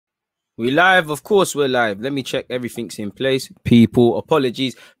We live, of course we're live. Let me check everything's in place. People,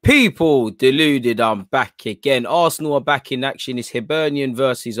 apologies. People, deluded, I'm back again. Arsenal are back in action. It's Hibernian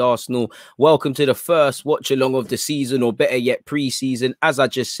versus Arsenal. Welcome to the first watch along of the season, or better yet, pre-season. As I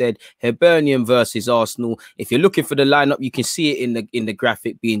just said, Hibernian versus Arsenal. If you're looking for the lineup, you can see it in the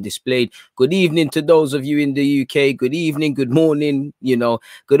graphic being displayed. Good evening to those of you in the UK. Good evening, good morning, you know,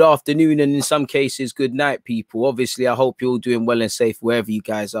 good afternoon, and in some cases, good night, people. Obviously, I hope you're all doing well and safe wherever you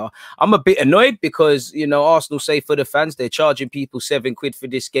guys are. I'm a bit annoyed because, you know, Arsenal say for the fans, they're charging people £7 for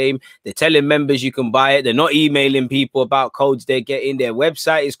this game. They're telling members you can buy it. They're not emailing people about codes they're getting. Their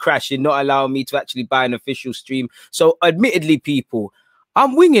website is crashing, not allowing me to actually buy an official stream. So admittedly, people,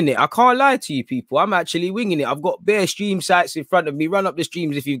 I'm winging it. I can't lie to you, people. I'm actually winging it. I've got bare stream sites in front of me. Run up the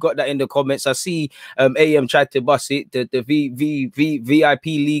streams if you've got that in the comments. I see AM tried to bust it. The VIP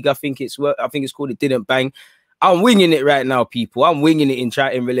League, I think it's called, it didn't bang. I'm winging it right now, people. I'm winging it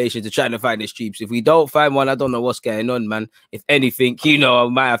in relation to trying to find the streams. If we don't find one, I don't know what's going on, man. If anything, you know, I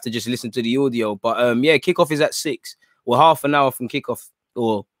might have to just listen to the audio. But yeah, kickoff is at 6. We're half an hour from kickoff,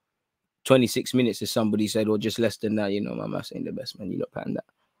 or 26 minutes, as somebody said, or just less than that. You know, my maths ain't the best, man. You look pan that.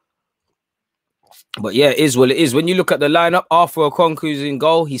 But yeah, it is what it is. When you look at the lineup, Arthur Okonkwo's in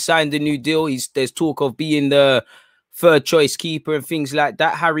goal. He signed a new deal. There's talk of being the third choice keeper and things like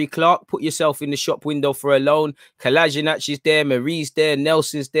that. Harry Clark, put yourself in the shop window for a loan. Kalajinac is there, Marie's there,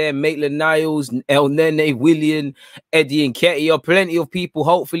 Nelson's there, Maitland-Niles, El Nene, William, Eddie and Ketty. Plenty of people.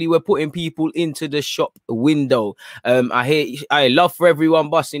 Hopefully we're putting people into the shop window. I love for everyone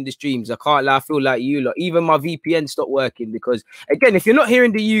busting the streams. I can't lie, I feel like you lot. Even my VPN stopped working because, again, if you're not here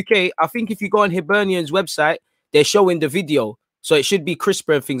in the UK, I think if you go on Hibernian's website, they're showing the video. So it should be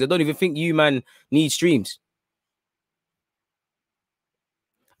crisper and things. I don't even think you, man, need streams.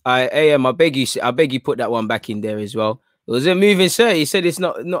 AM, I beg you put that one back in there as well. It was a moving 30. He said it's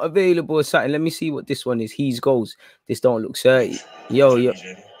not available or something. Let me see what this one is. He's goals. This don't look 30. Yo.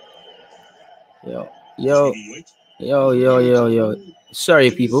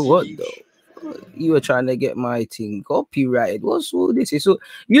 Sorry, people. What the? You were trying to get my thing copyrighted. What's all this? It's all,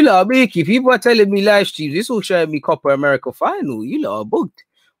 you lot are making. People are telling me live streams. This all showing me Copa America final. You lot are booked.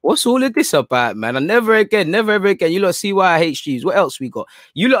 What's all of this about, man? And never ever again. You lot see why I hate streams. What else we got?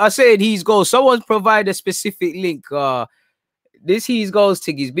 You lot are saying he's goals. Someone's provide a specific link. This he's goals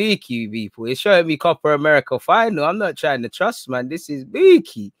thing is beaky, people. It's showing me Copa America final. I'm not trying to trust, man. This is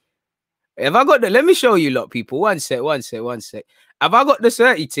beaky. Have I got the? Let me show you lot, people. One sec. Have I got the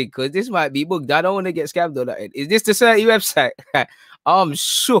 30 thing? Because this might be booked. I don't want to get scammed on that. Is this the 30 website? I'm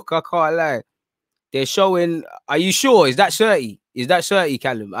shook. I can't lie. They're showing. Are you sure? Is that 30? Is that 30,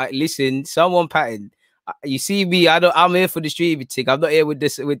 Callum? Listen, someone patterned. You see me. I'm here for the streaming thing. I'm not here with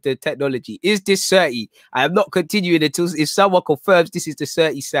the technology. Is this 30? I am not continuing until if someone confirms this is the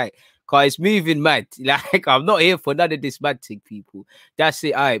 30 site. Cause it's moving mad. Like, I'm not here for none of this mad thing, people. That's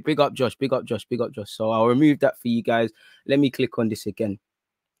it. All right, big up Josh. So I'll remove that for you guys. Let me click on this again.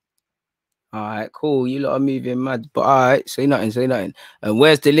 All right, cool. You lot are moving mad. But all right, say nothing. And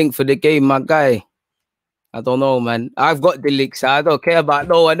where's the link for the game, my guy? I don't know, man. I've got the links. I don't care about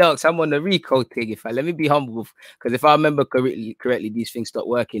no one else. I'm on the Rico thing. Let me be humble, because if I remember correctly, these things stopped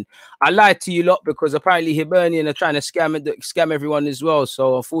working. I lied to you lot because apparently Hibernian are trying to scam everyone as well.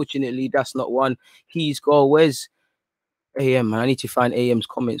 So unfortunately, that's not one. He's got. Where's AM, man? I need to find AM's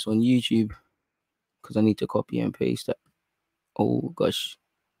comments on YouTube because I need to copy and paste that. Oh gosh,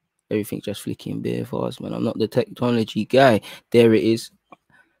 everything's just flicking bare fast, man. I'm not the technology guy. There it is.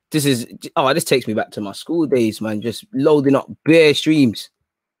 This takes me back to my school days, man. Just loading up bare streams.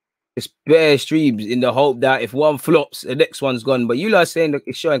 Just bare streams in the hope that if one flops, the next one's gone. But you lot are saying that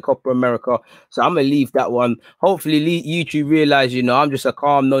it's showing Copa America. So I'm going to leave that one. Hopefully YouTube realize, you know, I'm just a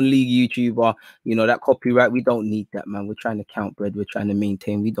calm non-league YouTuber. You know, that copyright, we don't need that, man. We're trying to count bread. We're trying to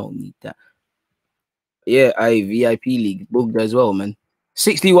maintain. We don't need that. Yeah, VIP League booked as well, man.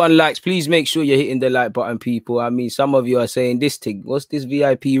 61 likes. Please make sure you're hitting the like button, people. I mean, some of you are saying this thing. What's this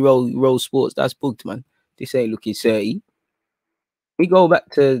VIP roll sports? That's booked, man. This ain't looking 30. We go back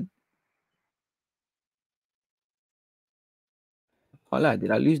to. Oh,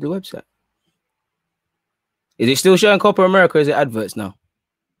 did I lose the website? Is it still showing Copa America? Or is it adverts now?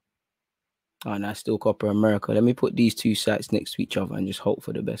 Oh, no, still Copa America. Let me put these two sites next to each other and just hope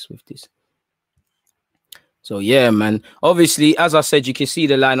for the best with this. So yeah, man. Obviously, as I said, you can see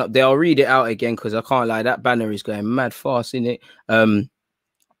the lineup there. I'll read it out again because I can't lie. That banner is going mad fast, isn't it?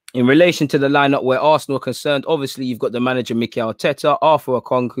 In relation to the lineup where Arsenal are concerned, obviously you've got the manager Mikel Arteta, Arthur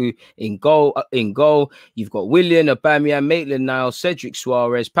Okonkwo in goal. You've got Willian, Aubameyang, Maitland-Niles, Cedric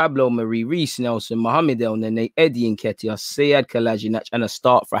Suarez, Pablo Mari, Reece Nelson, Mohamed El Nene, Eddie Nketiah, Sead Kolasinac, and a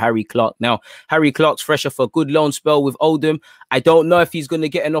start for Harry Clark. Now, Harry Clark's fresher for a good loan spell with Oldham. I don't know if he's going to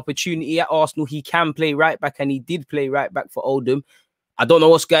get an opportunity at Arsenal. He can play right back, and he did play right back for Oldham. I don't know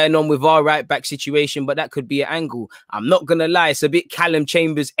what's going on with our right back situation, but that could be an angle. I'm not going to lie. It's a bit Callum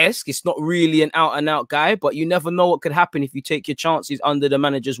Chambers-esque. It's not really an out-and-out guy, but you never know what could happen if you take your chances under the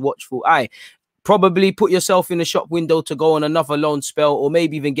manager's watchful eye. Probably put yourself in the shop window to go on another loan spell or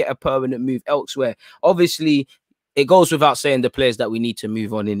maybe even get a permanent move elsewhere. Obviously, it goes without saying the players that we need to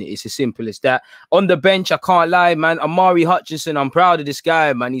move on in it. It's as simple as that. On the bench, I can't lie, man. Amari Hutchinson, I'm proud of this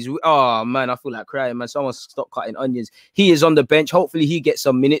guy, man. Oh, man, I feel like crying, man. Someone stop cutting onions. He is on the bench. Hopefully, he gets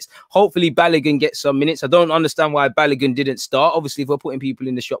some minutes. Hopefully, Balogun gets some minutes. I don't understand why Balogun didn't start. Obviously, if we're putting people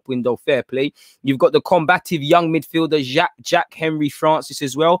in the shop window, fair play. You've got the combative young midfielder, Jack Henry Francis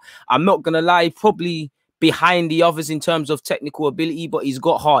as well. I'm not going to lie, probably behind the others in terms of technical ability, but he's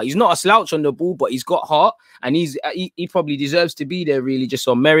got heart. He's not a slouch on the ball, but he's got heart, and he probably deserves to be there really just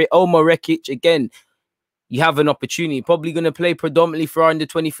on merit. Omar Rekic, again, you have an opportunity. Probably going to play predominantly for under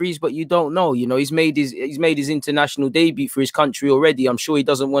 23s, but you don't know. You know, he's made his international debut for his country already. I'm sure he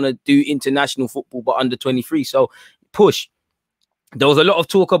doesn't want to do international football, but under 23. So push. There was a lot of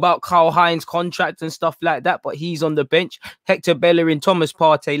talk about Karl Heinz contract and stuff like that, but he's on the bench. Hector Bellerin, Thomas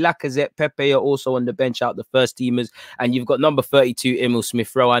Partey, Lacazette, Pepe are also on the bench out the first teamers. And you've got number 32, Emil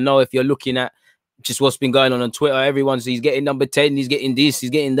Smith-Rowe. I know if you're looking at just what's been going on Twitter, he's getting number 10, he's getting this, he's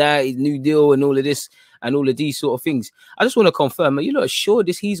getting that, his new deal and all of this and all of these sort of things. I just want to confirm, are you not sure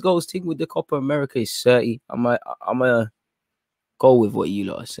this He's Goals thing with the Copa America is 30? I'm going to go with what you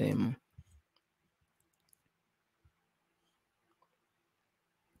lot are saying, man.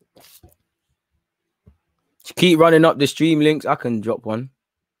 Keep running up the stream links. I can drop one.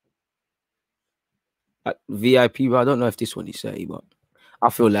 At VIP, bro. I don't know if this one is 30, but I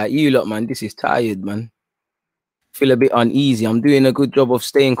feel like you lot, man. This is tired, man. Feel a bit uneasy. I'm doing a good job of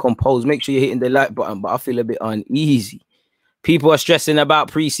staying composed. Make sure you're hitting the like button, but I feel a bit uneasy. People are stressing about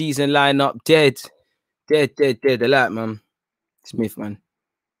preseason lineup. Dead. The light, man. Smith, man.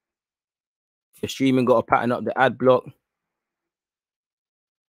 If you're streaming, got to pattern up the ad block.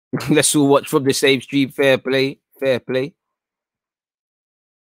 Let's all watch from the same stream. Fair play. At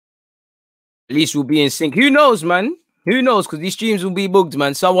least we'll be in sync. Who knows, man? Who knows? Because these streams will be bugged,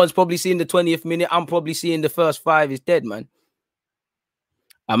 man. Someone's probably seeing the 20th minute. I'm probably seeing the first 5 is dead, man.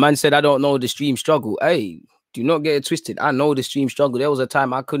 A man said, I don't know the stream struggle. Hey, do not get it twisted. I know the stream struggle. There was a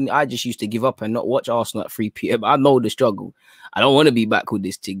time I just used to give up and not watch Arsenal at 3 p.m. I know the struggle. I don't want to be back with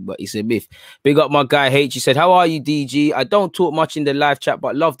this thing, but it's a myth. Big up my guy H. He said, how are you, DG? I don't talk much in the live chat,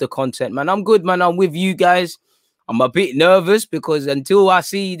 but love the content, man. I'm good, man. I'm with you guys. I'm a bit nervous because until I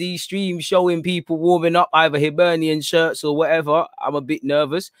see these streams showing people warming up either Hibernian shirts or whatever, I'm a bit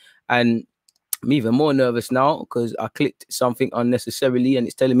nervous. And I'm even more nervous now because I clicked something unnecessarily and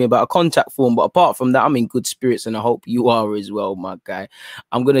it's telling me about a contact form. But apart from that, I'm in good spirits and I hope you are as well, my guy.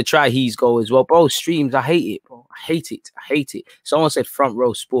 I'm going to try He's Goal as well. Bro, streams, I hate it, bro. I hate it. Someone said Front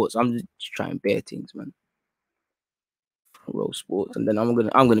Row Sports. I'm just trying bare things, man. Front Row Sports. And then I'm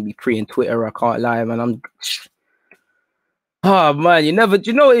gonna be pre-ing Twitter. I can't lie, man. Oh man, you know what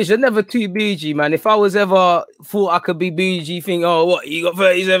it is? You're never too bougie, man. If I was ever thought I could be bougie, think, oh, what, you got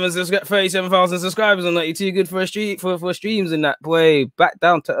 37,000 subscribers on that, you're too good for a street for streams and that. Boy, back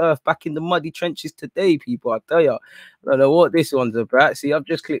down to earth, back in the muddy trenches today, people. I tell you, I don't know what this one's about. See, I've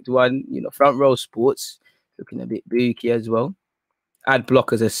just clicked one, you know, Front Row Sports, looking a bit booky as well. Ad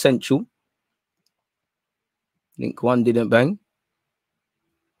block is essential. Link 1 didn't bang.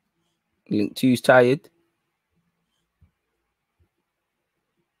 Link 2's tired.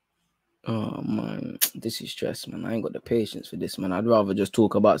 Oh man, this is stress, man. I ain't got the patience for this, man. I'd rather just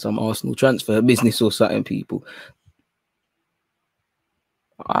talk about some Arsenal transfer business or something, people.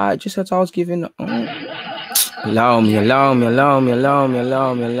 I just said I was giving. Allow me. Do you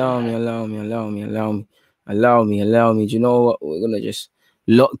know what? We're gonna just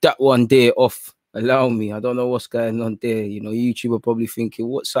lock that one there off. Allow me. I don't know what's going on there. You know, YouTube are probably thinking,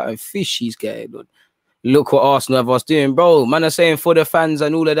 what's that fish he's getting on? Look what Arsenal have us doing, bro. Man are saying for the fans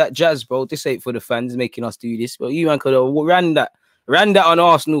and all of that jazz, bro. This ain't for the fans making us do this. But you man could have ran that on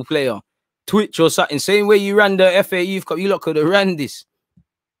Arsenal player. Twitch or something. Same way you ran the FA Youth Cup. You lot could have ran this.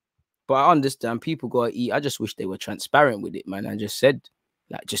 But I understand people gotta eat. I just wish they were transparent with it, man. And just said,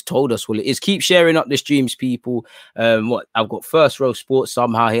 like, just told us what it is. Keep sharing up the streams, people. What I've got First Row Sports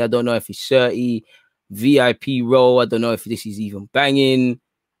somehow here. I don't know if it's 30 VIP row. I don't know if this is even banging.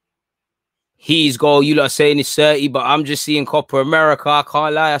 His goal, you lot are saying it's 30, but I'm just seeing Copa America. I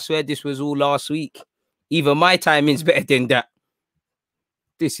can't lie. I swear this was all last week. Even my timing's better than that.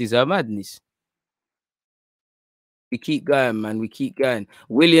 This is a madness. We keep going, man. We keep going.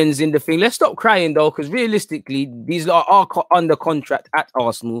 Williams in the thing. Let's stop crying, though, because realistically, these are under contract at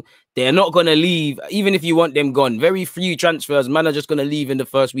Arsenal. They're not going to leave, even if you want them gone. Very few transfers. Man are just going to leave in the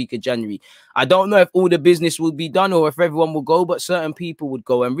first week of January. I don't know if all the business will be done or if everyone will go, but certain people would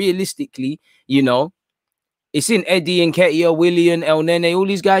go. And realistically, you know, it's in Eddie and Ketia, Willian, El Nene, all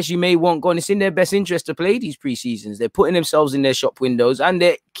these guys you may want gone. It's in their best interest to play these pre-seasons. They're putting themselves in their shop windows and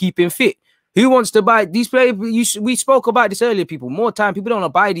they're keeping fit. Who wants to buy these players? We spoke about this earlier, people. More time, people don't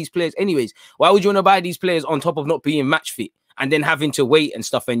want to buy these players anyways. Why would you want to buy these players on top of not being match fit and then having to wait and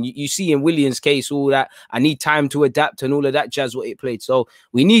stuff? And you see in Williams' case, all that, I need time to adapt and all of that jazz what it played. So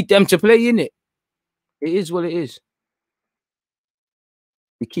we need them to play in it. It is what it is.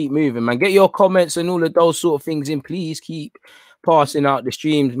 We keep moving, man. Get your comments and all of those sort of things in. Please keep passing out the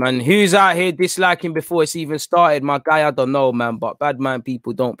streams, man. Who's out here disliking before it's even started? My guy, I don't know, man. But bad man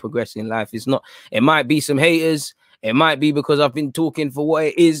people don't progress in life. It's not. It might be some haters. It might be because I've been talking for what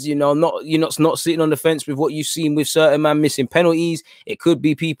it is, you know, not sitting on the fence with what you've seen with certain man missing penalties. It could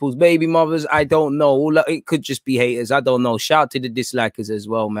be people's baby mothers. I don't know. It could just be haters. I don't know. Shout to the dislikers as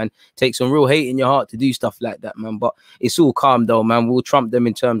well, man. Take some real hate in your heart to do stuff like that, man. But it's all calm though, man. We'll trump them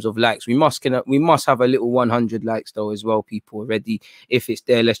in terms of likes. We must have a little 100 likes though as well, people already. If it's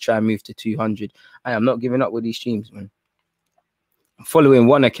there, let's try and move to 200. I am not giving up with these streams, man. I'm following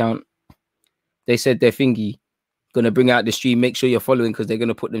one account. They said they're thingy. Going to bring out the stream, make sure you're following because they're going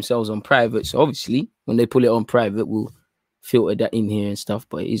to put themselves on private. So obviously, when they pull it on private, we'll filter that in here and stuff.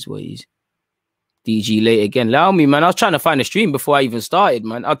 But it is what it is. DG late again. Allow me, man. I was trying to find a stream before I even started,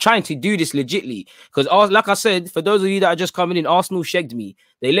 man. I'm trying to do this legitly because, like I said, for those of you that are just coming in, Arsenal shagged me.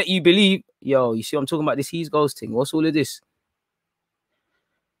 They let you believe, yo, you see what I'm talking about? This He's Goals thing. What's all of this?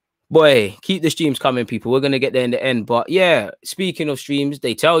 Boy, keep the streams coming, people. We're going to get there in the end. But yeah, speaking of streams,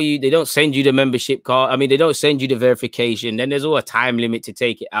 they tell you, they don't send you the membership card. I mean, they don't send you the verification. Then there's all a time limit to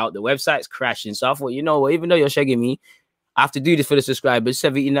take it out. The website's crashing. So I thought, you know what, even though you're shagging me, I have to do this for the subscribers.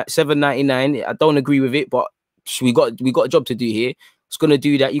 $7.99. I don't agree with it, but we got a job to do here. It's going to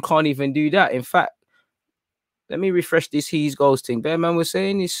do that. You can't even do that. In fact, let me refresh this He's Goals thing. Bear man was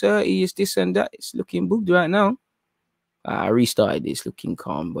saying it's 30, it's this and that. It's looking booked right now. I restarted this looking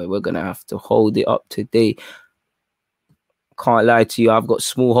calm, but we're going to have to hold it up today. Can't lie to you. I've got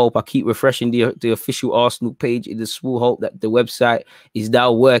small hope. I keep refreshing the official Arsenal page in the small hope that the website is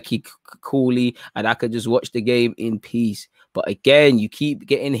now working coolly and I could just watch the game in peace. But again, you keep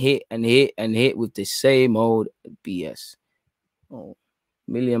getting hit and hit and hit with the same old BS. Oh,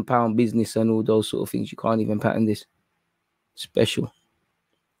 £1 million business and all those sort of things. You can't even pattern this. Special.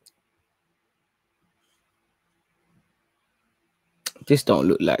 This don't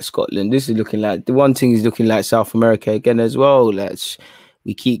look like Scotland. This is looking like the one thing is looking like South America again as well.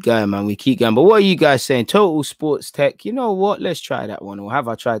 We keep going, man. We keep going. But what are you guys saying? Total Sports Tech. You know what? Let's try that one. Or have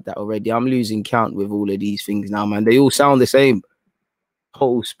I tried that already? I'm losing count with all of these things now, man. They all sound the same.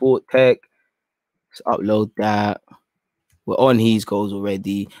 Total Sport Tech. Let's upload that. We're on He's Goals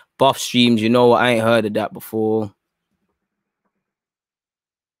already. Buff streams. You know what? I ain't heard of that before.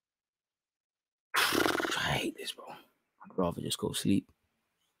 I hate this, bro. I'd rather just go sleep.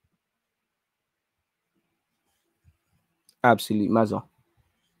 Absolute mazza.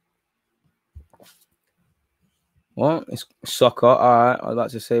 What? It's soccer. All right. I'd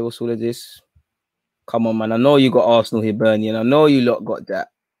like to say, what's all of this? Come on, man. I know you got Arsenal Hibernian. I know you lot got that.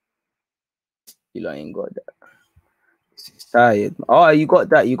 You lot ain't got that. It's tired. Oh, you got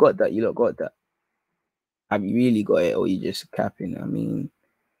that. You got that. You lot got that. Have you really got it or you just capping? I mean,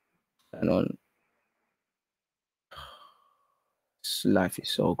 and on. Life is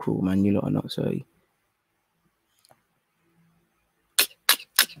so cruel, man. You lot are not sorry.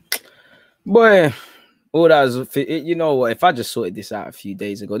 Boy, all that was, you know what? If I just sorted this out a few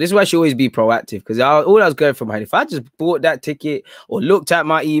days ago, this is why I should always be proactive because all I was going from behind. If I just bought that ticket or looked at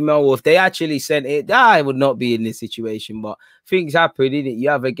my email or if they actually sent it, I would not be in this situation. But things happen, innit? You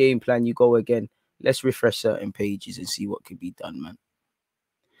have a game plan, you go again. Let's refresh certain pages and see what could be done, man.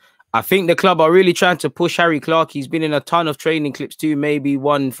 I think the club are really trying to push Harry Clark. He's been in a ton of training clips too, maybe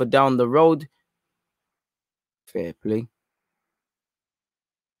one for down the road. Fair play.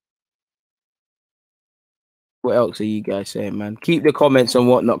 What else are you guys saying, man? Keep the comments and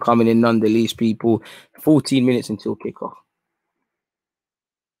whatnot coming in, none the least, people. 14 minutes until kickoff.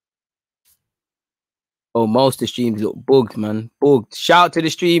 Oh, most of the streams look bugged, man. Bugged. Shout to the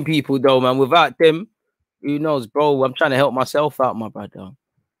stream people, though, man. Without them, who knows, bro? I'm trying to help myself out, my brother.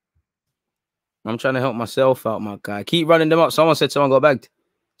 I'm trying to help myself out, my guy. Keep running them up. Someone said someone got bagged.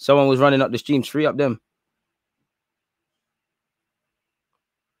 Someone was running up the streams. Free up them.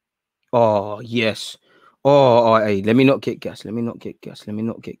 Oh, yes. Oh, hey, let me not get gas. Let me not get gas. Let me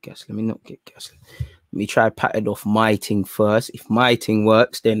not get gas. Let me not get gas. Let me try patted off my thing first. If my thing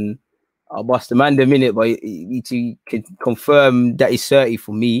works, then I'll bust the man the minute, but you need to confirm that it's 30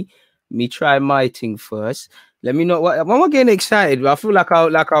 for me. Let me try my thing first. Let me know what I'm not getting excited. I feel like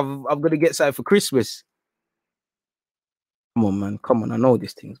I'm gonna get something for Christmas. Come on, man. Come on. I know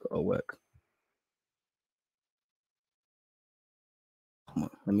this thing's gotta work. Come on.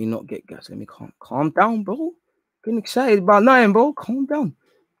 Let me not get gas. Let me calm down, bro. Getting excited about 9, bro. Calm down.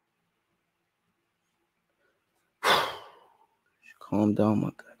 Calm down, my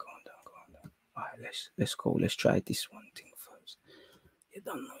guy. Calm down. All right, let's go. Let's try this one thing first. You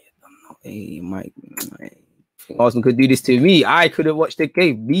don't know. Hey, Mike. Arsenal could do this to me. I couldn't watch the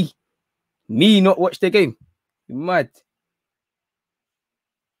game. Me not watch the game. You mad?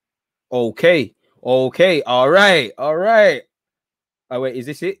 Okay. All right. Oh, wait, is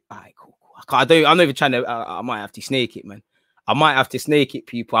this it? All right, cool. I'm not even trying to. I might have to snake it, man. I might have to snake it,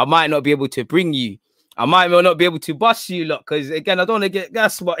 people. I might not be able to bring you. I might not be able to bust you lot, because again, I don't want to get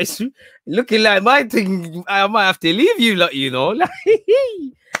gas, but it's looking like my thing. I might have to leave you lot, you know. Like,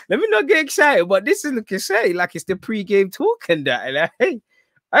 let me not get excited, but this is looking say like it's the pre-game talk and that. Like,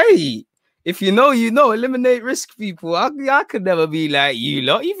 hey, if you know, you know. Eliminate risk, people. I could never be like you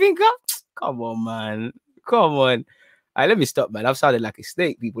lot. You think? Come on, man. Come on. All right, let me stop, man. I've sounded like a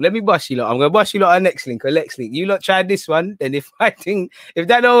snake, people. Let me bust you lot. I'm gonna bust you lot on next link. You lot tried this one, then if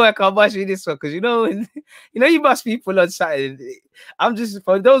that don't work, I'll bust you this one. Because you bust people on Saturday. I'm just,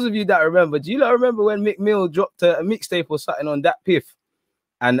 for those of you that remember, do you lot remember when Mick Mill dropped a mixtape or something on that piff?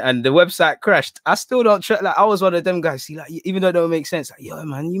 And the website crashed. I still don't try. Like, I was one of them guys. See, like, even though it don't make sense, like, yo,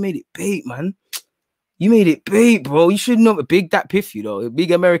 man, you made it bait, man. You made it bait, bro. You should know. Big that piff, you know. A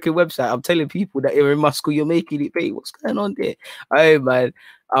big American website. I'm telling people that you're in Moscow, you're making it bait. What's going on there? Hey, man.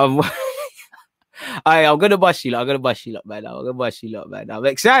 I'm gonna bust you lot. I'm gonna bust you lot, man. I'm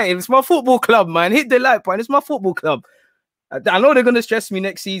excited. It's my football club, man. Hit the like button. It's my football club. I know they're gonna stress me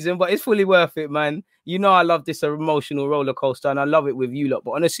next season, but it's fully worth it, man. You know I love this emotional roller coaster, and I love it with you lot.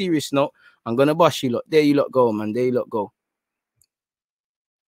 But on a serious note, I'm gonna bust you lot. There you lot go, man. There you lot go.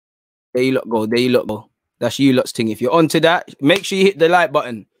 That's you lot's thing. If you're onto that, make sure you hit the like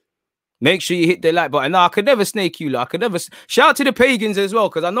button. No, I could never snake you lot. I could never. Shout out to the pagans as well,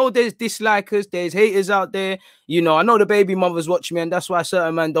 because I know there's dislikers, there's haters out there. You know, I know the baby mothers watch me, and that's why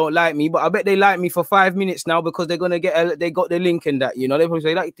certain men don't like me. But I bet they like me for 5 minutes now, because they're gonna get they got the link in that. You know, they probably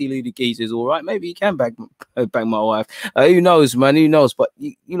say like DELUDED geezers, all right. Maybe he can bang my wife. Who knows, man? Who knows? But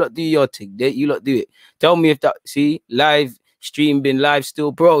you lot do your thing. You lot do it. Tell me if that live stream been live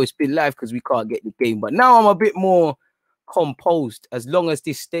still, bro. It's been live because we can't get the game. But now I'm a bit more composed. As long as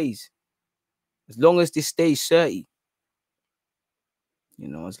this stays 30, you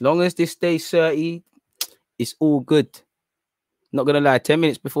know, as long as this stays 30, it's all good. Not gonna lie, 10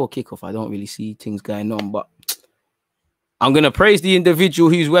 minutes before kickoff, I don't really see things going on, but I'm gonna praise the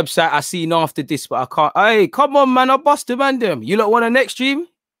individual whose website I seen after this, but I can't. Hey, come on, man, I'll bust the man them. You lot want a next stream?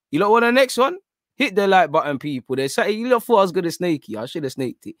 You lot want a next one? Hit the like button, people. There's something you lot thought I was gonna snake you. I should have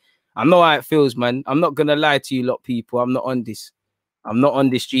snaked it. I know how it feels, man. I'm not gonna lie to you lot, people. I'm not on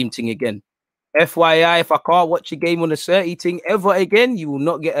this stream thing again. FYI, if I can't watch a game on a 30 thing ever again, you will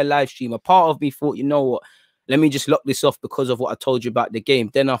not get a live stream. A part of me thought, you know what? Let me just lock this off because of what I told you about the game.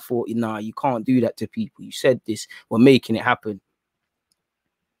 Then I thought, nah, you can't do that to people. You said this. We're making it happen.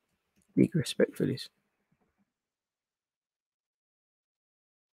 Big respect for this.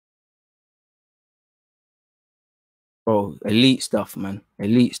 Bro, elite stuff, man.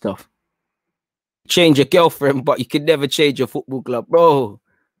 Elite stuff. Change your girlfriend, but you can never change your football club, bro.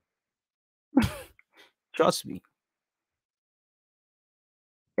 Trust me.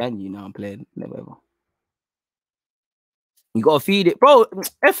 Can you know I'm playing? Never ever. You gotta feed it, bro.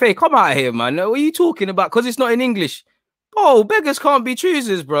 FA, come out here, man. What are you talking about? Because it's not in English. Oh, beggars can't be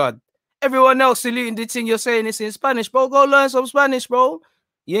choosers, bro. Everyone else saluting the thing you're saying it's in Spanish, bro. Go learn some Spanish, bro.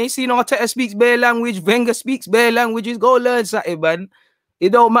 You ain't seen Arteta speaks bare language. Wenger speaks bare languages. Go learn something, man.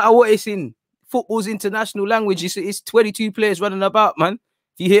 It don't matter what it's in. Football's international language. It's 22 players running about, man.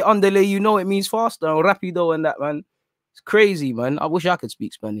 If you hear underlay, you know it means faster or rapido and that, man. It's crazy, man. I wish I could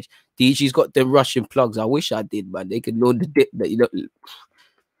speak Spanish. DG's got them Russian plugs. I wish I did, man. They could load the dip that, you know.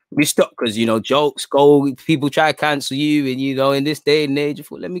 We stop because, you know, jokes go, people try to cancel you, and, you know, in this day and age, I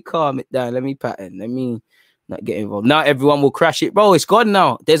thought, let me calm it down. Let me pattern. Let me not get involved. Now everyone will crash it. Bro, it's gone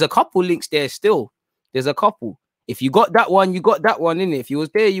now. There's a couple links there still. There's a couple. If you got that one, you got that one, innit? If you was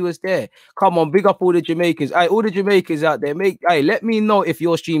there, you was there. Come on, big up all the Jamaicans. Hey, all the Jamaicans out there, let me know if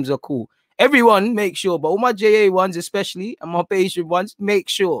your streams are cool. Everyone, make sure, but all my JA ones especially, and my Bayesian ones, make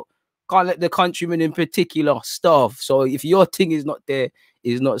sure. Can't let the countrymen in particular starve. So if your thing is not there,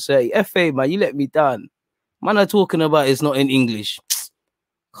 is not say, FA, man, you let me down. Man, I'm talking about it's not in English.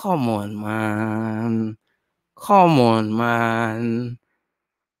 Come on, man. Come on, man.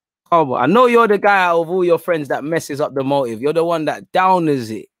 Come on. I know you're the guy out of all your friends that messes up the motive. You're the one that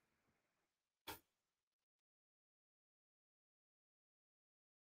downers it.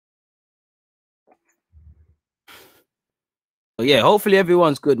 So yeah, hopefully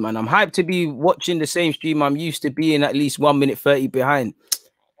everyone's good, man. I'm hyped to be watching the same stream I'm used to being at least 1 minute 30 behind.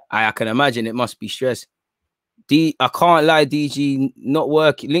 I can imagine it must be stress. I can't lie, DG, not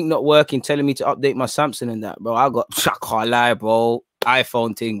working, link not working, telling me to update my Samsung and that, bro. I can't lie, bro.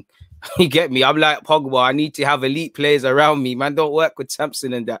 iPhone thing. You get me? I'm like Pogba. I need to have elite players around me, man. Don't work with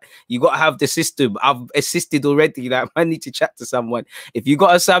Samsung and that. You got to have the system. I've assisted already. Like, I need to chat to someone. If you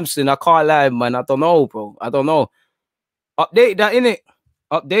got a Samsung, I can't lie, man. I don't know, bro. I don't know. Update that, innit?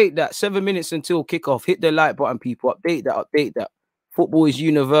 Update that. 7 minutes until kickoff. Hit the like button, people. Update that. Update that. Football is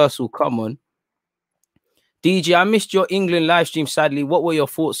universal. Come on. DJ, I missed your England live stream, sadly. What were your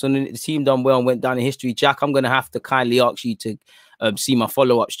thoughts on it? The team done well and went down in history? Jack, I'm going to have to kindly ask you to see my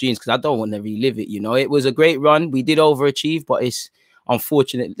follow-up streams because I don't want to relive it, you know. It was a great run. We did overachieve, but it's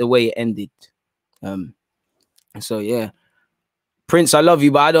unfortunate the way it ended. So, yeah. Prince, I love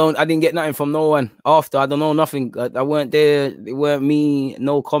you, but I didn't get nothing from no one after. I don't know nothing. I weren't there. It weren't me.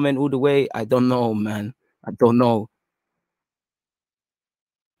 No comment all the way. I don't know, man. I don't know.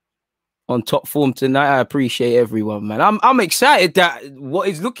 On top form tonight. I appreciate everyone, man. I'm excited that what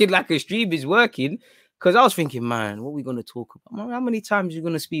is looking like a stream is working because I was thinking, man, what are we going to talk about? How many times are you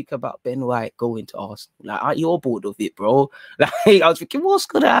going to speak about Ben White going to Arsenal? Like, you're bored of it, bro. Like, I was thinking, what's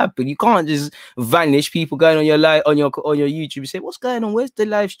going to happen? You can't just vanish. People going on your live on your YouTube and say, what's going on? Where's the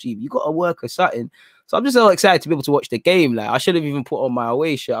live stream? You got to work or something. So I'm just so excited to be able to watch the game. Like, I should have even put on my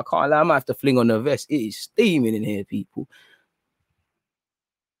away shirt. I can't lie. I might have to fling on the vest. It is steaming in here, people.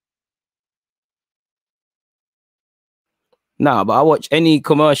 Nah, but I watch any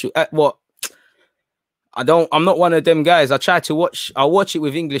commercial. What? I'm not one of them guys. I'll watch it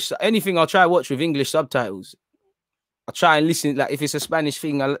with English. Anything I'll try to watch with English subtitles. I'll try and listen. Like if it's a Spanish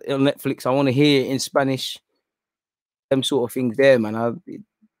thing on Netflix, I want to hear it in Spanish. Them sort of things there, man.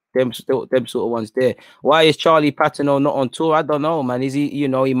 Them sort of ones there. Why is Charlie Patino not on tour? I don't know, man. Is he? You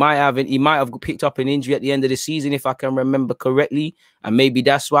know, he might have picked up an injury at the end of the season, if I can remember correctly, and maybe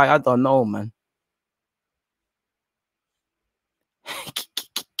that's why. I don't know, man.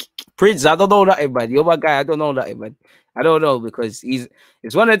 Prince, I don't know that, man. You're my guy. I don't know that, man. I don't know because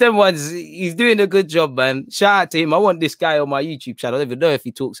it's one of them ones. He's doing a good job, man. Shout out to him. I want this guy on my YouTube channel. I don't even know if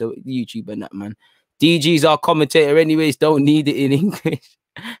he talks about YouTube and that, man. DG's our commentator, anyways. Don't need it in English.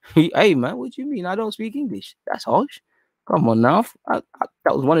 Hey, man, what do you mean? I don't speak English. That's harsh. Come on now. That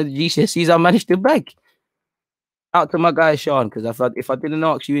was one of the GCSEs I managed to bag. Out to my guy Sean, because if I didn't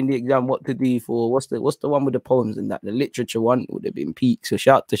ask you in the exam what to do for what's the one with the poems and that, the literature one would have been peak. So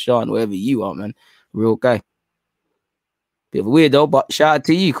shout out to Sean, wherever you are, man. Real guy. Bit of a weirdo, but shout out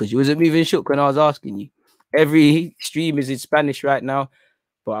to you because you wasn't moving shook when I was asking you. Every stream is in Spanish right now,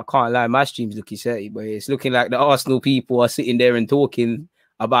 but I can't lie, my stream's looking dirty, but it's looking like the Arsenal people are sitting there and talking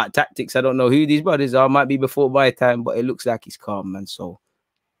about tactics. I don't know who these brothers are. Might be before my time, but it looks like it's calm, man. So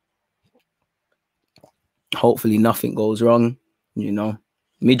hopefully nothing goes wrong, you know.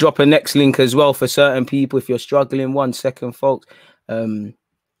 Let me drop a next link as well for certain people if you're struggling. 1 second, folks. Let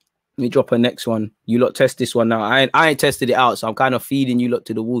me drop a next one. You lot test this one now. I ain't tested it out, so I'm kind of feeding you lot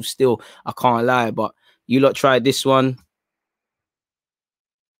to the wolves still. I can't lie, but you lot tried this one.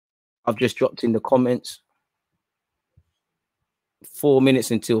 I've just dropped in the comments. 4 minutes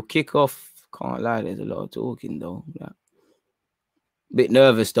until kickoff. Can't lie, there's a lot of talking though. Yeah. Bit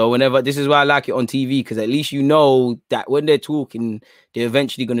nervous though. Whenever this is why I like it on TV, because at least you know that when they're talking, they're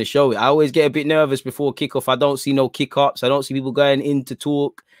eventually going to show it. I always get a bit nervous before kickoff. I don't see no kick-ups. I don't see people going in to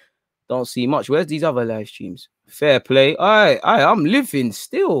talk. Don't see much. Where's these other live streams? Fair play. I'm living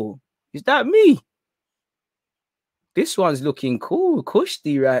still. Is that me? This one's looking cool,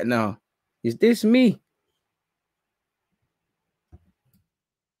 cushy right now. Is this me?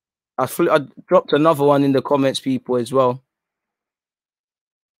 I dropped another one in the comments, people, as well.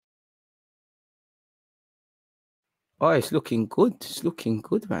 Oh, it's looking good. It's looking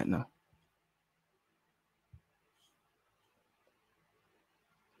good right now.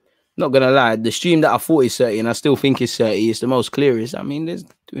 Not gonna lie, the stream that I thought is 30 and I still think it's 30 is the most clearest. I mean, there's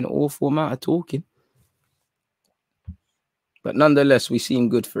doing an awful amount of talking. But nonetheless, we seem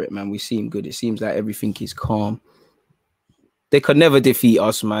good for it, man. We seem good. It seems like everything is calm. They could never defeat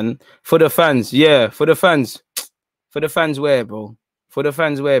us, man. For the fans, yeah. For the fans. For the fans where, bro? For the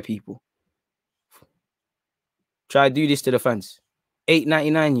fans where, people? Try to do this to the fans.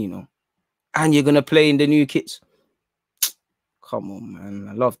 $8.99, you know. And you're going to play in the new kits. Come on, man.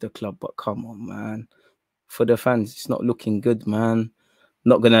 I love the club, but come on, man. For the fans, it's not looking good, man.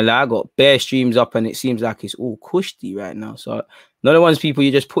 Not gonna lie, I got bare streams up and it seems like it's all cushy right now. So none of one's people,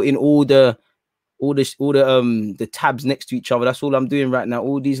 you're just putting all the tabs next to each other. That's all I'm doing right now.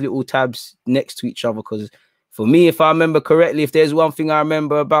 All these little tabs next to each other. Because for me, if I remember correctly, if there's one thing I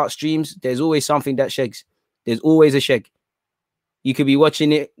remember about streams, there's always something that shags. There's always a shag. You could be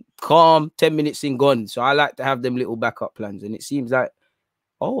watching it calm, 10 minutes in, gone. So I like to have them little backup plans. And it seems like,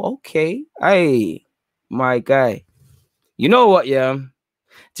 oh, okay. Hey, my guy. You know what, yeah?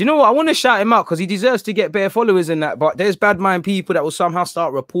 Do you know what? I want to shout him out because he deserves to get better followers than that. But there's bad mind people that will somehow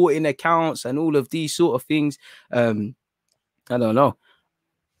start reporting accounts and all of these sort of things. I don't know.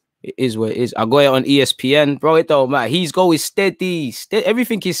 It is what it is. I got it on ESPN. Bro, it don't matter. His goal is steady.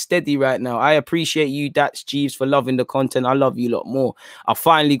 Everything is steady right now. I appreciate you, Dats Jeeves, for loving the content. I love you a lot more. I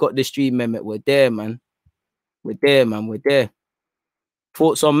finally got the stream, Mehmet. We're there, man. We're there, man. We're there.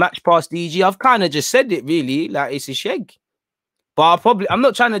 Thoughts on Match Pass DG? I've kind of just said it, really. Like, it's a shag. But I'm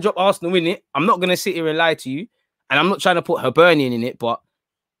not trying to drop Arsenal in it. I'm not going to sit here and lie to you. And I'm not trying to put Hibernian in it, but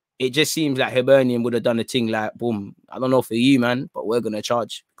it just seems like Hibernian would have done a thing like, boom, I don't know for you, man, but we're going to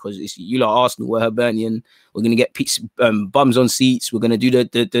charge because it's you lot Arsenal, we're Hibernian. We're going to get bums on seats. We're going to do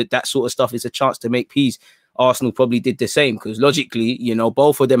that sort of stuff. It's a chance to make peace. Arsenal probably did the same because logically, you know,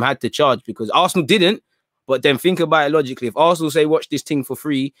 both of them had to charge because Arsenal didn't. But then think about it logically. If Arsenal say, watch this thing for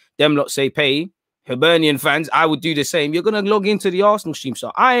free, them lot say pay, Hibernian fans, I would do the same. You're going to log into the Arsenal stream.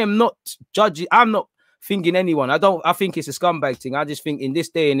 So I am not judging. I'm not thinking anyone. I think it's a scumbag thing. I just think in this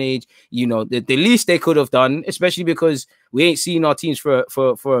day and age, you know, the least they could have done, especially because we ain't seen our teams for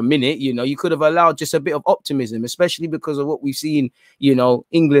a minute, you know, you could have allowed just a bit of optimism, especially because of what we've seen, you know,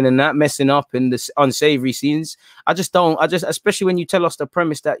 England and that messing up and the unsavory scenes. Especially when you tell us the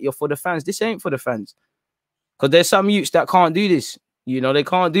premise that you're for the fans, this ain't for the fans. Because there's some youths that can't do this. You know, they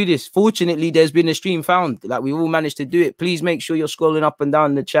can't do this. Fortunately, there's been a stream found. Like, we've all managed to do it. Please make sure you're scrolling up and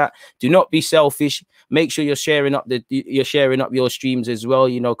down the chat. Do not be selfish. Make sure you're sharing up your streams as well,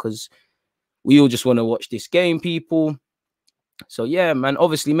 you know, because we all just want to watch this game, people. So, yeah, man,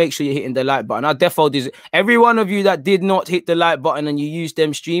 obviously, make sure you're hitting the like button. I default every one of you that did not hit the like button and you use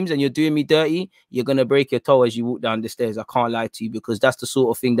them streams and you're doing me dirty, you're going to break your toe as you walk down the stairs. I can't lie to you because that's the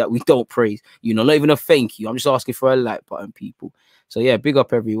sort of thing that we don't praise. You know, not even a thank you. I'm just asking for a like button, people. So, yeah, big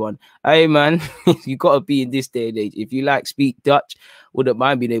up everyone. Hey, man, you got to be in this day and age. If you speak Dutch, wouldn't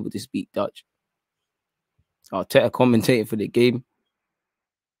mind being able to speak Dutch. Arteta commentating for the game.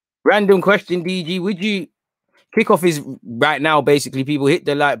 Random question, DG. Would you... Kickoff is right now, basically. People hit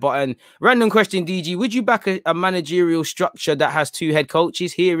the like button. Random question, DG. Would you back a managerial structure that has 2 head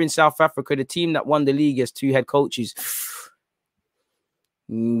coaches? Here in South Africa, the team that won the league has 2 head coaches.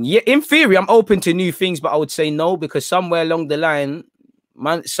 Yeah, in theory, I'm open to new things, but I would say no, because somewhere along the line,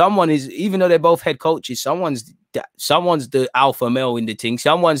 man, someone is, even though they're both head coaches, someone's the alpha male in the thing.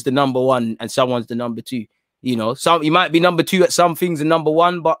 Someone's the number 1 and someone's the number 2. You know, you might be number 2 at some things and number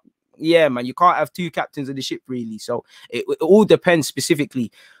 1, but yeah, man, you can't have 2 captains of the ship, really. So it all depends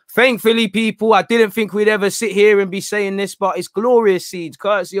specifically. Thankfully, people, I didn't think we'd ever sit here and be saying this, but it's glorious scenes,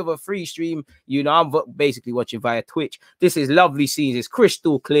 courtesy of a free stream. You know, I'm basically watching via Twitch. This is lovely scenes. It's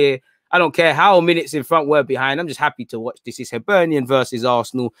crystal clear. I don't care how minutes in front we're behind. I'm just happy to watch. This is Hibernian versus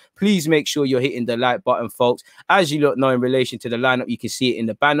Arsenal. Please make sure you're hitting the like button, folks. As you lot know, in relation to the lineup, you can see it in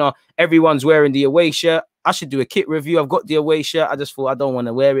the banner. Everyone's wearing the away shirt. I should do a kit review. I've got the away shirt. I just thought I don't want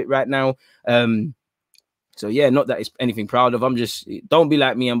to wear it right now. So yeah, not that it's anything proud of. I'm just, don't be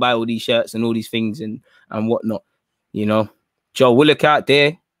like me and buy all these shirts and all these things and whatnot. You know, Joe Willock out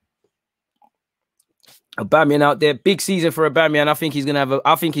there. Aubameyang out there, big season for Aubameyang. I think he's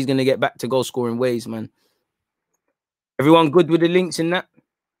gonna get back to goal scoring ways, man. Everyone good with the links in that?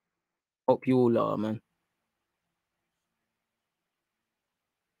 Hope you all are, man.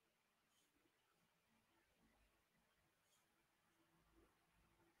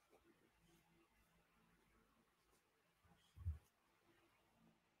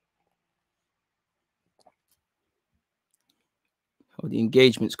 Oh, the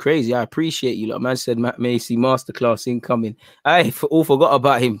engagement's crazy. I appreciate you. Like man said, Matt Macy masterclass incoming. I all forgot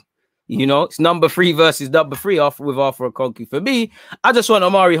about him. You know, it's number 3 versus number 3 with Arthur Okonkwo. For me, I just want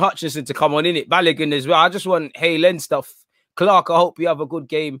Amari Hutchinson to come on in it. Balogun as well. I just want Halen stuff. Clark, I hope you have a good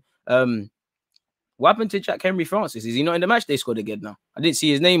game. What happened to Jack Henry Francis? Is he not in the match day squad again now? I didn't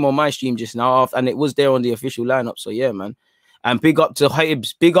see his name on my stream just now, and it was there on the official lineup. So yeah, man. And big up to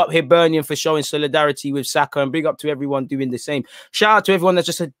Hibs, big up Hibernian for showing solidarity with Saka, and big up to everyone doing the same. Shout out to everyone that's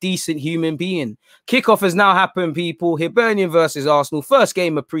just a decent human being. Kickoff has now happened, people. Hibernian versus Arsenal, first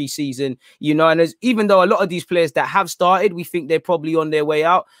game of pre-season, you know, and even though a lot of these players that have started, we think they're probably on their way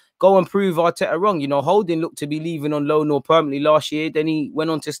out, go and prove Arteta wrong. You know, Holding looked to be leaving on loan or permanently last year, then he went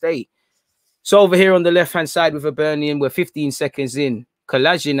on to stay. So over here on the left-hand side with Hibernian, we're 15 seconds in.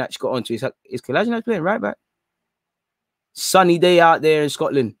 Kolasinac got onto his... Is Kolasinac playing right back? Sunny day out there in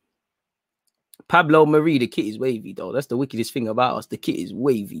Scotland. Pablo Marie, the kit is wavy, though. That's the wickedest thing about us. The kit is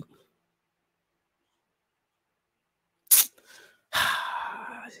wavy. This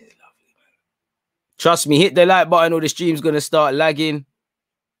is lovely, man. Trust me, hit the like button or the stream's going to start lagging.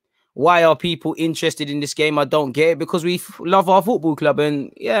 Why are people interested in this game? I don't get it. Because we love our football club.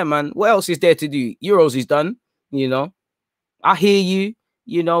 And yeah, man, what else is there to do? Euros is done, you know. I hear you.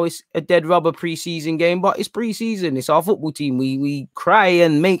 You know, it's a dead rubber pre-season game, but it's pre-season. It's our football team. We cry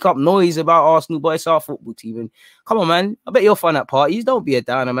and make up noise about Arsenal, but it's our football team. And come on, man. I bet you're fun at parties. Don't be a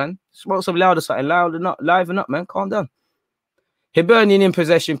downer, man. Smoke some louder something. Liven up, man. Calm down. Hibernian in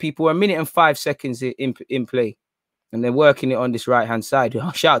possession, people. A minute and 5 seconds in play. And they're working it on this right-hand side.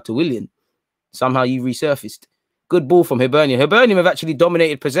 Shout out to William. Somehow you resurfaced. Good ball from Hibernian. Hibernian have actually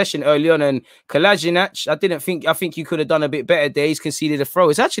dominated possession early on, and Kolasinac, I think you could have done a bit better there. He's conceded a throw.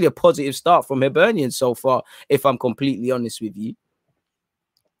 It's actually a positive start from Hibernian so far, if I'm completely honest with you.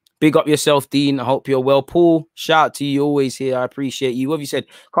 Big up yourself, Dean. I hope you're well. Paul, shout out to you always here. I appreciate you. What have you said?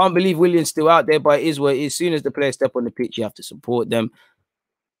 Can't believe William's still out there, but it is what it is. As soon as the players step on the pitch, you have to support them.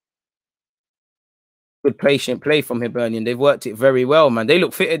 Good patient play from Hibernian. They've worked it very well, man. They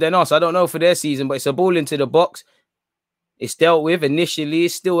look fitter than us. I don't know for their season, but it's a ball into the box. It's dealt with initially.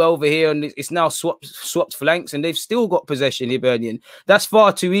 It's still over here, and it's now swapped flanks, and they've still got possession. Hibernian. That's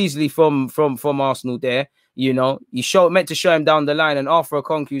far too easily from Arsenal. There, you know, meant to show him down the line, and Arthur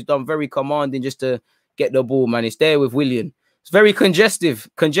Okonku's done very commanding just to get the ball. Man, it's there with William. It's very congested.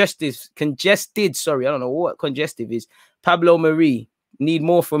 Sorry, I don't know what congestive is. Pablo Marie, need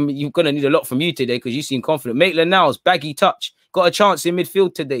more from you're gonna need a lot from you today because you seem confident. Maitland-Niles, baggy touch, got a chance in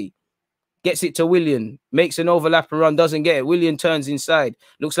midfield today. Gets it to William, makes an overlap and run, doesn't get it. William turns inside.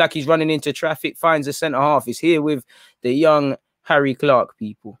 Looks like he's running into traffic, finds a centre-half. He's here with the young Harry Clark,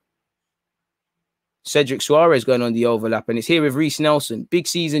 people. Cedric Suarez going on the overlap, and it's here with Reece Nelson. Big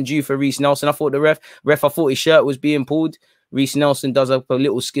season due for Reece Nelson. I thought the ref, I thought his shirt was being pulled. Reece Nelson does up a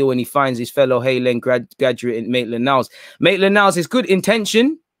little skill, and he finds his fellow Haylen graduate in Maitland-Niles. Maitland-Niles is good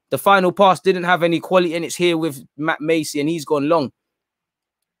intention. The final pass didn't have any quality, and it's here with Matt Macy, and he's gone long.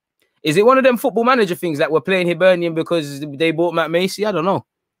 Is it one of them football manager things that we're playing Hibernian because they bought Matt Macy? I don't know.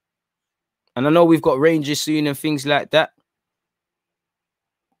 And I know we've got Rangers soon and things like that.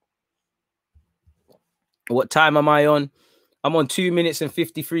 What time am I on? I'm on 2 minutes and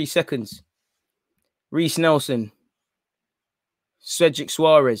 53 seconds. Reece Nelson. Cedric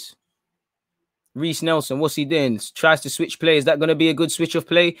Suarez. Reece Nelson, what's he doing? Tries to switch play. Is that going to be a good switch of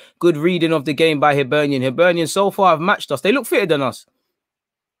play? Good reading of the game by Hibernian. Hibernian so far have matched us. They look fitter than us.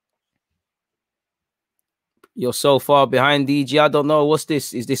 You're so far behind, DG. I don't know. What's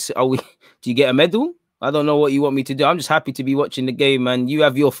this? Is this... Do you get a medal? I don't know what you want me to do. I'm just happy to be watching the game, man. You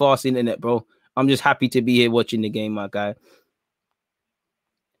have your fast internet, bro. I'm just happy to be here watching the game, my guy.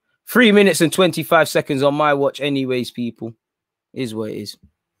 3 minutes and 25 seconds on my watch anyways, people. Is what it is.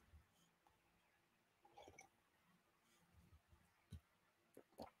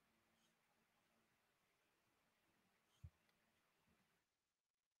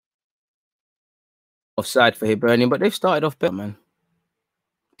 Offside for Hibernian, but they've started off better, man.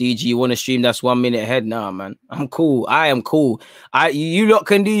 DG, you want to stream? That's 1 minute ahead now, man. I'm cool. I am cool. You lot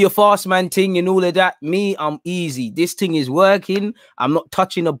can do your fast man thing and all of that. Me, I'm easy. This thing is working. I'm not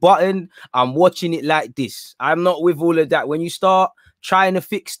touching a button. I'm watching it like this. I'm not with all of that. When you start trying to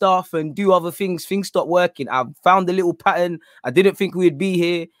fix stuff and do other things, things stop working. I've found a little pattern. I didn't think we'd be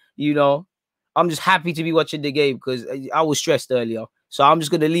here, you know. I'm just happy to be watching the game because I was stressed earlier. So I'm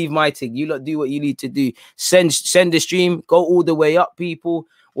just going to leave my thing. You lot do what you need to do. Send the stream. Go all the way up, people.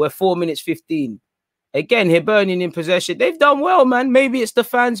 We're 4 minutes 15. Again, Hibernian in possession. They've done well, man. Maybe it's the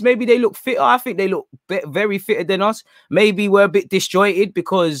fans. Maybe they look fitter. I think they look very fitter than us. Maybe we're a bit disjointed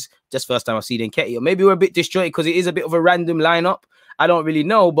because just first time I've seen Nketiah. Or maybe we're a bit disjointed because it is a bit of a random lineup. I don't really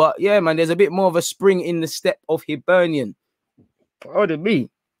know. But yeah, man, there's a bit more of a spring in the step of Hibernian. Pardon me.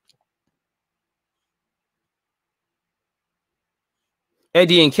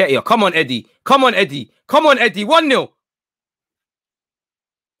 Eddie and Nketiah. Come on, Eddie. Come on, Eddie. Come on, Eddie. 1-0.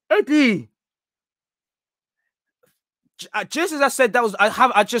 Eddie. Just as I said,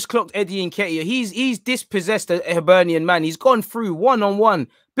 I just clocked Eddie Nketiah. He's dispossessed a Hibernian man. He's gone through one-on-one,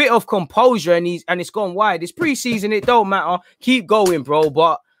 bit of composure, and it's gone wide. It's preseason, it don't matter. Keep going, bro.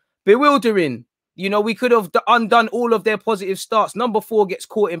 But bewildering. You know, we could have undone all of their positive starts. Number 4 gets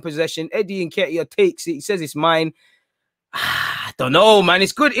caught in possession. Eddie Nketiah takes it. He says it's mine. I don't know, man.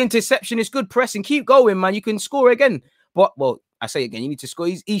 It's good interception. It's good pressing. Keep going, man. You can score again. But, well, I say again, you need to score.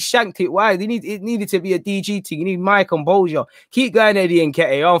 He shanked it wide. It needed to be a DG team. You need my composure. Keep going, Eddie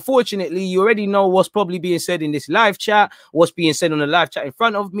Nketiah. Unfortunately, you already know what's probably being said in this live chat, what's being said on the live chat in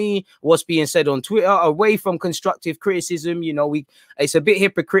front of me, what's being said on Twitter, away from constructive criticism. You know, it's a bit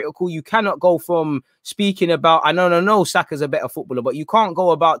hypocritical. You cannot go from speaking about, I know Saka's a better footballer, but you can't go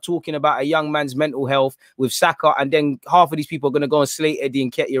about talking about a young man's mental health with Saka, and then half of these people are going to go and slate Eddie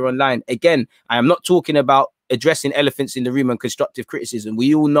Nketiah online. Again, I am not talking about addressing elephants in the room and constructive criticism.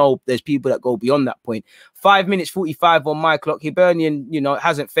 We all know there's people that go beyond that point. 5 minutes 45 on my clock. Hibernian, you know, it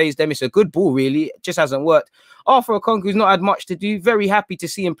hasn't phased them. It's a good ball, really. It just hasn't worked. Arthur Okonkwo's not had much to do. Very happy to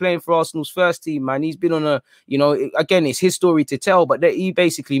see him playing for Arsenal's first team, man. He's been on a, you know, again, it's his story to tell, but he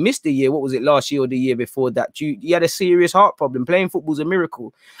basically missed a year. What was it, last year or the year before that? He had a serious heart problem. Playing football's a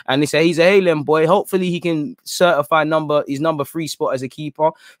miracle. And he's a Haaland boy. Hopefully he can certify his number 3 spot as a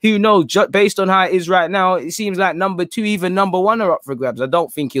keeper. Who knows? Based on how it is right now, it seems like number 2, even number 1 are up for grabs. I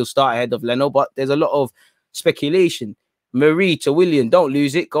don't think he'll start ahead of Leno, but there's a lot of speculation. Marie to William. Don't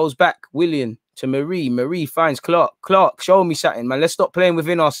lose it. Goes back. William to Marie. Marie finds Clark. Clark, show me something, man. Let's stop playing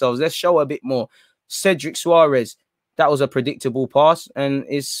within ourselves. Let's show a bit more. Cedric Suarez. That was a predictable pass. And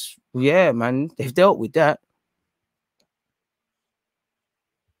it's, yeah, man, they've dealt with that.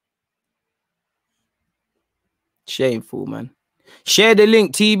 Shameful, man. Share the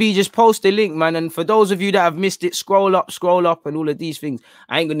link, TB. Just post the link, man. And for those of you that have missed it, scroll up, and all of these things.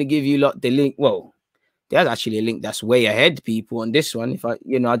 I ain't going to give you the link. Well, there's actually a link that's way ahead, people, on this one. If I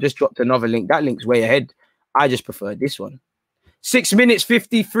just dropped another link. That link's way ahead. I just prefer this one. 6 minutes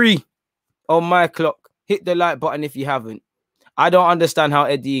 53 on my clock. Hit the like button if you haven't. I don't understand how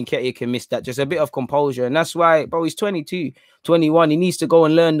Eddie Nketiah can miss that. Just a bit of composure. And that's why, bro, he's 22, 21. He needs to go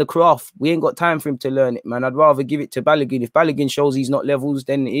and learn the craft. We ain't got time for him to learn it, man. I'd rather give it to Balogun. If Balogun shows he's not levels,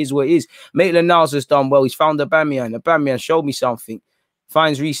 then it is what it is. Maitland-Niles has done well. He's found Aubameyang. Aubameyang showed me something.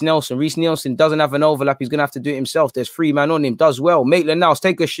 Finds Reece Nelson. Reece Nelson doesn't have an overlap. He's going to have to do it himself. There's 3 man on him. Does well. Maitland-Niles,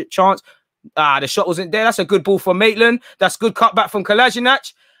 take a chance. The shot wasn't there. That's a good ball from Maitland. That's good cutback from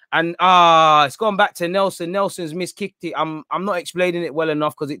Kolasinac. And it's gone back to Nelson. Nelson's miskicked it. I'm not explaining it well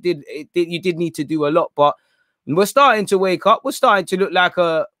enough because you did need to do a lot, but we're starting to wake up. We're starting to look like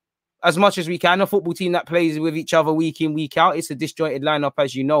as much as we can, a football team that plays with each other week in, week out. It's a disjointed lineup,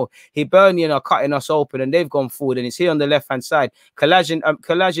 as you know. Hibernian are cutting us open and they've gone forward, and it's here on the left-hand side.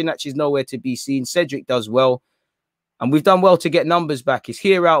 Kolasinac is nowhere to be seen. Cedric does well. And we've done well to get numbers back. It's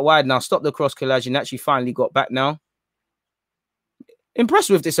here out wide now. Stop the cross. Kolasinac finally got back now. Impressed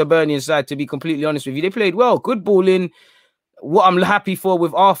with this Hibernian side, to be completely honest with you. They played well. Good ball in. What I'm happy for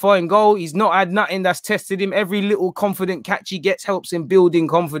with Arthur in goal, he's not had nothing that's tested him. Every little confident catch he gets helps him building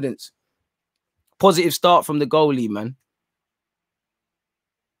confidence. Positive start from the goalie, man.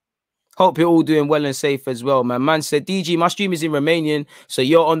 Hope you're all doing well and safe as well, man. Man said, DG, my stream is in Romanian, so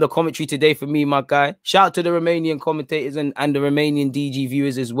you're on the commentary today for me, my guy. Shout out to the Romanian commentators and the Romanian DG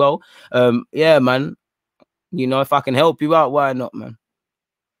viewers as well. Yeah, man. You know, if I can help you out, why not, man?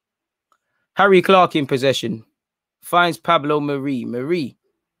 Harry Clark in possession. Finds Pablo Marie. Marie.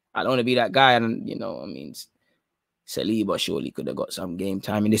 I don't want to be that guy. And, you know, I mean, Saliba surely could have got some game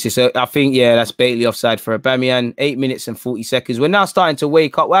time. And this is, I think, yeah, that's Bailey offside for Aubameyang. 8 minutes and 40 seconds. We're now starting to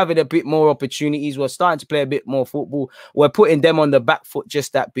wake up. We're having a bit more opportunities. We're starting to play a bit more football. We're putting them on the back foot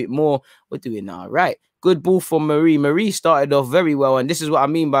just that bit more. We're doing all right. Good ball from Marie. Marie started off very well, and this is what I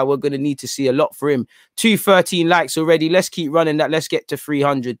mean by we're going to need to see a lot for him. 213 likes already. Let's keep running that. Let's get to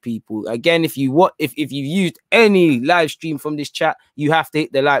 300 people. Again, if you've used any live stream from this chat, you have to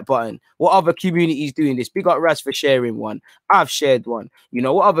hit the like button. What other community is doing this? Big up Raz for sharing one. I've shared one. You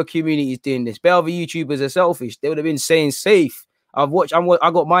know, what other community is doing this? Bet other YouTubers are selfish. They would have been saying safe. I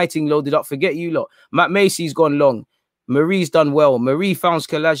got my thing loaded up. Forget you lot. Matt Macy's gone long. Marie's done well. Marie founds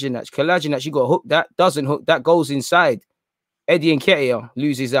Kolasinac. Kolasinac, you got hooked that. Doesn't hook that. Goes inside. Eddie Nketiah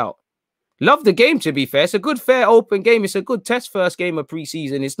loses out. Love the game, to be fair. It's a good, fair, open game. It's a good test first game of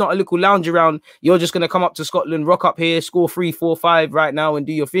pre-season. It's not a little lounge around. You're just going to come up to Scotland, rock up here, score 3, 4, 5 right now and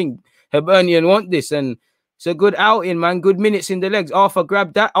do your thing. Hibernian want this. And it's a good outing, man. Good minutes in the legs. Arthur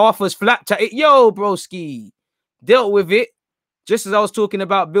grabbed that. Arthur's flat to it. Yo, broski. Dealt with it. Just as I was talking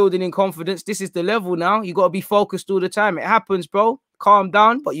about building in confidence, this is the level now. You got to be focused all the time. It happens, bro. Calm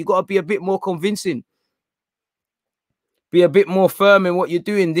down, but you got to be a bit more convincing. Be a bit more firm in what you're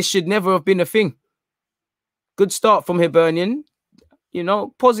doing. This should never have been a thing. Good start from Hibernian. You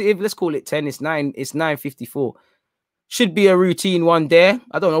know, positive. Let's call it 10. It's 9. It's 9:54. Should be a routine one there.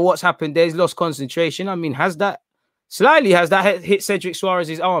 I don't know what's happened there. He's lost concentration. I mean, has that hit Cedric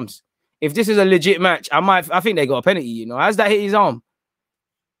Suarez's arms? If this is a legit match, I think they got a penalty, you know. Has that hit his arm?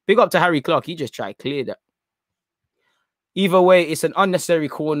 Big up to Harry Clark. He just tried to clear that. Either way, it's an unnecessary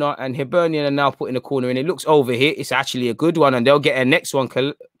corner, and Hibernian are now putting a corner in. It looks over here. It's actually a good one, and they'll get a next one.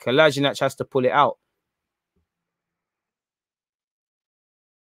 Kalajinac has to pull it out.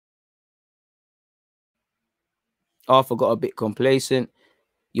 Arthur got a bit complacent.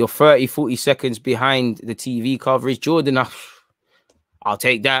 You're 30, 40 seconds behind the TV coverage. Jordan, I'll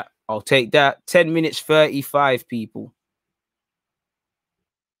take that. I'll take that. 10 minutes, 35 people.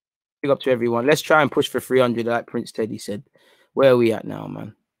 Big up to everyone. Let's try and push for 300 like Prince Teddy said. Where are we at now,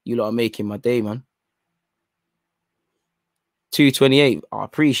 man? You lot are making my day, man. 228. I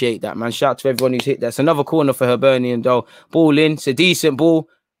appreciate that, man. Shout out to everyone who's hit that. It's another corner for Hibernian, though. Ball in. It's a decent ball.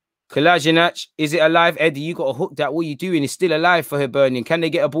 Kalajinac, is it alive? Eddie, you got to hook that. What are you doing? It's still alive for Hibernian. Can they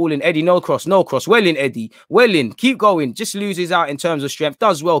get a ball in? Eddie, no cross, no cross. Well in, Eddie. Well in. Keep going. Just loses out in terms of strength.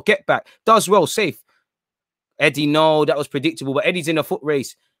 Does well. Get back. Does well. Safe. Eddie, no, that was predictable. But Eddie's in a foot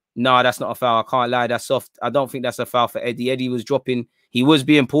race. No, that's not a foul. I can't lie. That's soft. I don't think that's a foul for Eddie. Eddie was dropping. He was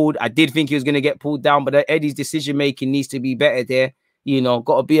being pulled. I did think he was going to get pulled down, but Eddie's decision-making needs to be better there. You know,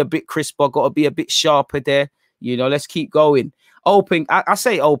 got to be a bit crisper. Got to be a bit sharper there. You know, let's keep going. Open. I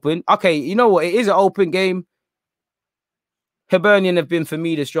say open. Okay, you know what? It is an open game. Hibernian have been, for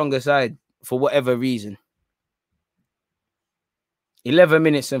me, the stronger side for whatever reason. 11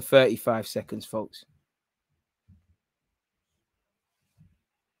 minutes and 35 seconds, folks.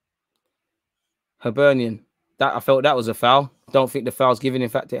 Hibernian. I felt that was a foul. Don't think the foul's given. In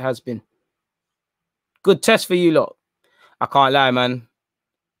fact, it has been. Good test for you lot. I can't lie, man.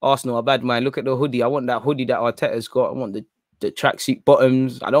 Arsenal are bad, man. Look at the hoodie. I want that hoodie that Arteta's got. I want the tracksuit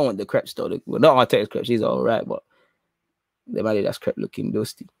bottoms. I don't want the crepes, though. Well, not Arteta's crepes. These are all right, but the man that's crepe looking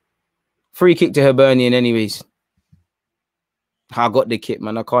dusty. Free kick to Hibernian, anyways. I got the kit,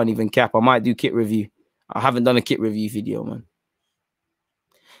 man. I can't even cap. I might do kit review. I haven't done a kit review video, man.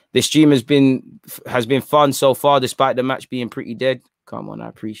 The stream has been fun so far, despite the match being pretty dead. Come on, I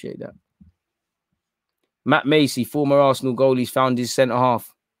appreciate that. Matt Macy, former Arsenal goalie, found his centre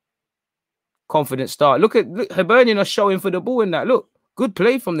half. Confident start. Look, Hibernian are showing for the ball in that. Look, good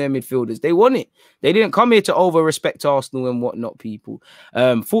play from their midfielders. They won it. They didn't come here to over-respect Arsenal and whatnot, people.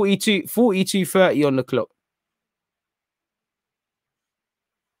 42-30 on the clock.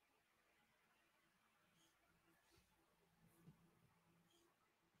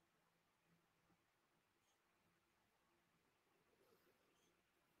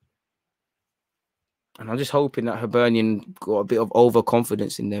 And I'm just hoping that Hibernian got a bit of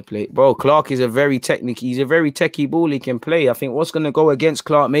overconfidence in their play. Bro, Clark is a very he's a very techie ball he can play. I think what's going to go against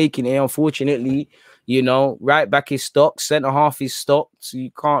Clark making it, unfortunately, you know, right back is stocked, centre half is stocked. So you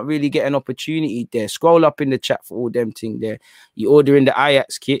can't really get an opportunity there. Scroll up in the chat for all them thing there. You ordering the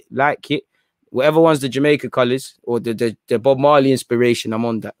Ajax kit, light kit, whatever one's the Jamaica colours or the Bob Marley inspiration, I'm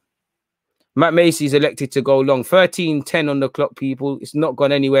on that. Matt Macy's elected to go long. 13-10 on the clock, people. It's not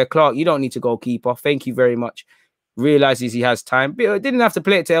gone anywhere. Clark, you don't need to go keeper. Thank you very much. Realizes he has time. But didn't have to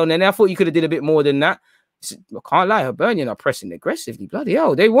play it to El Nene. I thought you could have did a bit more than that. I can't lie. Hibernian are pressing aggressively. Bloody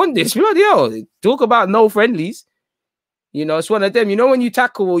hell. They want this. Bloody hell. Talk about no friendlies. You know, it's one of them. You know, when you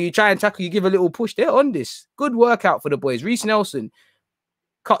tackle or you try and tackle, you give a little push. They're on this. Good workout for the boys. Reece Nelson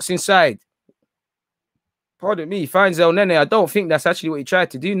cuts inside. Pardon me, finds El Nene. I don't think that's actually what he tried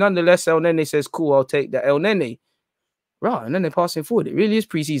to do. Nonetheless, El Nene says, cool, I'll take that. El Nene. Right, and then they're passing forward. It really is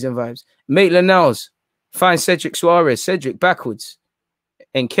preseason vibes. Maitland-Niles finds Cedric Suarez. Cedric backwards.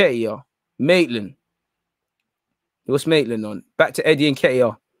 Nketiah. Maitland. What's Maitland on? Back to Eddie and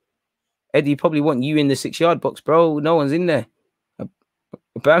Nketiah. Eddie probably want you in the 6-yard box, bro. No one's in there.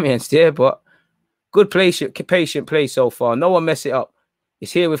 Aubameyang's there, but good play, patient play so far. No one mess it up.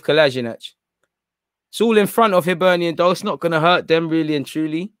 It's here with Kalajinac. It's all in front of Hibernian, though. It's not going to hurt them, really and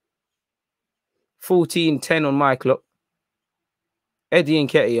truly. 14-10 on my clock. Eddie and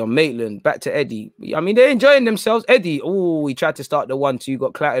Nketiah on Maitland. Back to Eddie. I mean, they're enjoying themselves. Eddie, oh, he tried to start the 1-2.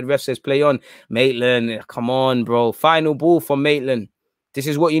 Got clattered. Ref says play on. Maitland, come on, bro. Final ball for Maitland. This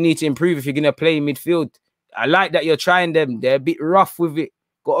is what you need to improve if you're going to play midfield. I like that you're trying them. They're a bit rough with it.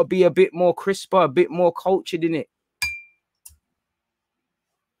 Got to be a bit more crisper, a bit more cultured in it.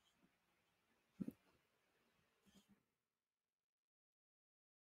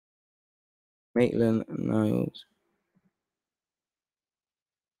 Maitland-Niles.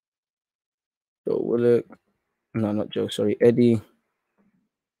 So we'll look. No, not Joe. Sorry, Eddie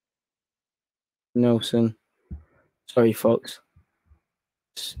Nelson. Sorry, folks.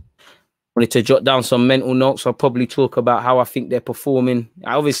 Wanted to jot down some mental notes. I'll probably talk about how I think they're performing.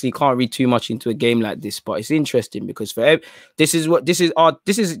 I obviously can't read too much into a game like this, but it's interesting because this is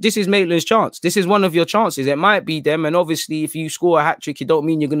Maitland's chance. This is one of your chances. It might be them, and obviously, if you score a hat trick, it don't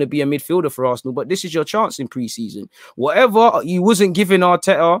mean you're going to be a midfielder for Arsenal. But this is your chance in pre-season. Whatever you wasn't giving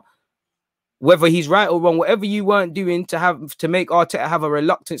Arteta, whether he's right or wrong, whatever you weren't doing to make Arteta have a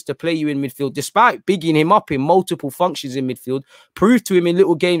reluctance to play you in midfield, despite bigging him up in multiple functions in midfield, prove to him in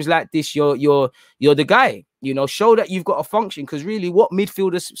little games like this, you're the guy. You know, show that you've got a function. Because really, what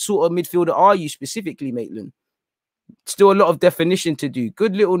sort of midfielder are you specifically, Maitland? Still a lot of definition to do.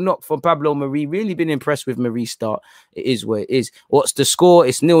 Good little knock from Pablo Marie. Really been impressed with Marie's start. It is what it is. What's the score?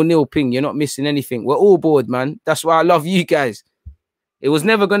 It's 0-0 ping. You're not missing anything. We're all bored, man. That's why I love you guys. It was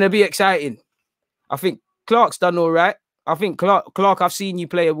never going to be exciting. I think Clark's done all right. I think Clark, I've seen you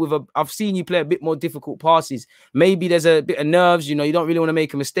play a bit more difficult passes. Maybe there's a bit of nerves, you know, you don't really want to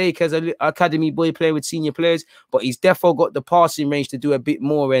make a mistake as an academy boy playing with senior players, but he's definitely got the passing range to do a bit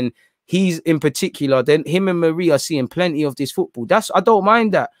more. And he's in particular, then him and Marie are seeing plenty of this football. I don't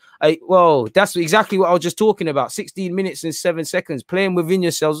mind that. Well, that's exactly what I was just talking about. 16 minutes and 7 seconds, playing within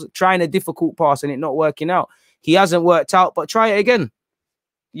yourselves, trying a difficult pass and it not working out. He hasn't worked out, but try it again,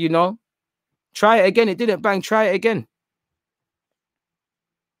 you know. Try it again. It didn't bang. Try it again.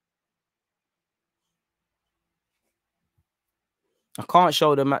 I can't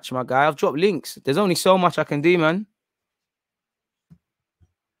show the match, my guy. I've dropped links. There's only so much I can do, man.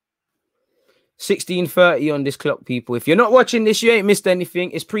 16:30 on this clock, people. If you're not watching this, you ain't missed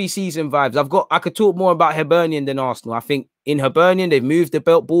anything. It's pre-season vibes. I could talk more about Hibernian than Arsenal. I think in Hibernian, they've moved the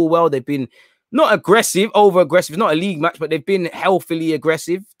ball well. They've been not aggressive, over-aggressive. It's not a league match, but they've been healthily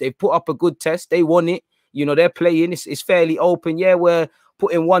aggressive. They've put up a good test. They won it. You know, they're playing. It's fairly open. Yeah, we're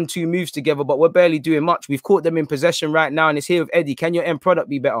putting 1-2 moves together, but we're barely doing much. We've caught them in possession right now, and it's here with Eddie. Can your end product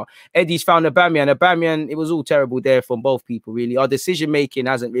be better? Eddie's found Aubameyang. It was all terrible there from both people, really. Our decision-making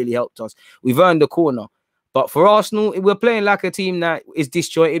hasn't really helped us. We've earned the corner. But for Arsenal, we're playing like a team that is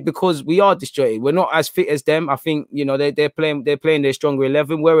disjointed because we are disjointed. We're not as fit as them. I think, you know, they're playing their stronger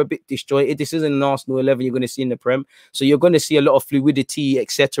 11. We're a bit disjointed. This isn't an Arsenal 11 you're going to see in the Prem. So you're going to see a lot of fluidity,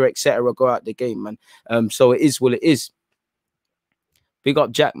 etc., go out the game, man. So it is what it is. Big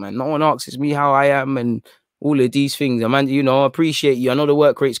up Jack, man. No one asks me how I am and all of these things. Man, you know, I appreciate you. I know the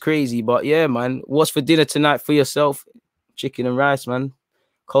work rate's crazy, but yeah, man. What's for dinner tonight for yourself? Chicken and rice, man.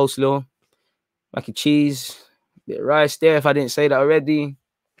 Coleslaw. Mac and cheese, bit of rice there. If I didn't say that already,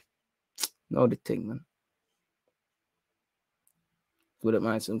 know the thing, man. Wouldn't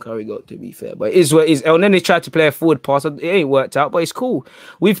mind some curry goat, to be fair, but it is what it is. And then they tried to play a forward pass. It ain't worked out, but it's cool.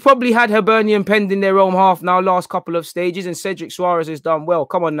 We've probably had Hibernian pending their own half now, last couple of stages, and Cedric Suarez has done well.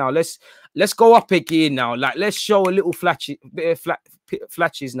 Come on now, let's go up again now. Like, let's show a little flashes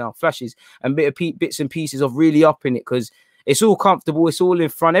and bits and pieces of really upping it, because it's all comfortable. It's all in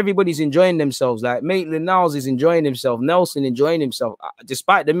front. Everybody's enjoying themselves. Like Maitland-Niles is enjoying himself. Nelson enjoying himself.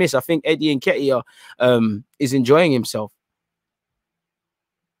 Despite the miss, I think Eddie Nketiah is enjoying himself.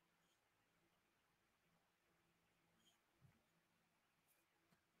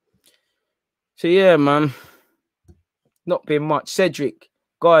 So yeah, man. Not been much. Cedric,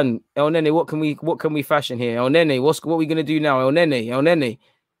 go on. El Nene, what can we fashion here? El Nene, what are we gonna do now? El Nene.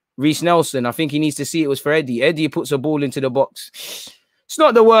 Reece Nelson, I think he needs to see it was for Eddie. Eddie puts a ball into the box. It's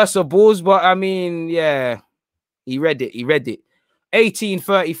not the worst of balls, but I mean, yeah, he read it.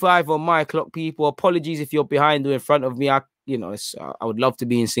 18:35 on my clock, people. Apologies if you're behind or in front of me. I would love to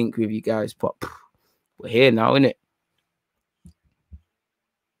be in sync with you guys, but we're here now, innit?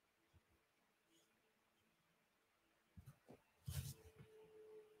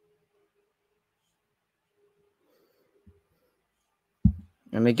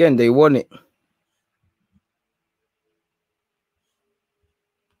 And again, they won it.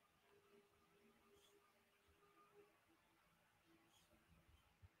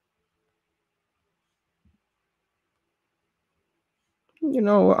 You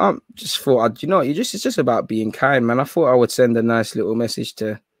know, I just thought, it's just about being kind, man. I thought I would send a nice little message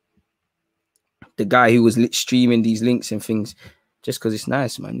to the guy who was streaming these links and things, just because it's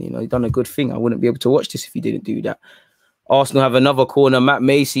nice, man. You know, he done a good thing. I wouldn't be able to watch this if he didn't do that. Arsenal have another corner. Matt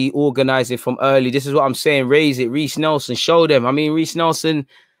Macy organising from early. This is what I'm saying. Raise it. Reece Nelson, show them. I mean, Reece Nelson,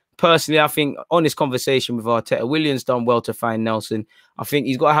 personally, I think honest conversation with Arteta. Williams done well to find Nelson. I think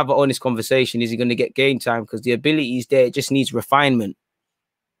he's got to have an honest conversation. Is he going to get game time? Because the ability is there. It just needs refinement.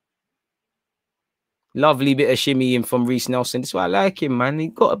 Lovely bit of shimmy in from Reece Nelson. That's why I like him, man. He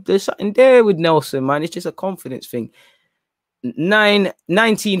got there's something there with Nelson, man. It's just a confidence thing.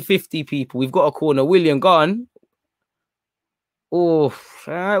 1950 people. We've got a corner. William gone. Oh,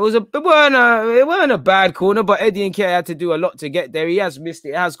 it weren't a bad corner, but Eddie and Kay had to do a lot to get there. He has missed it.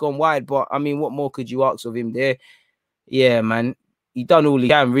 It has gone wide, but I mean, what more could you ask of him there? Yeah, man. He done all he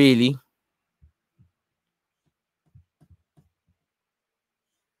can, really.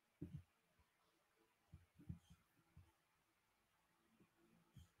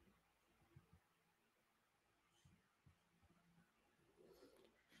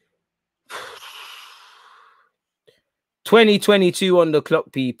 (2022) on the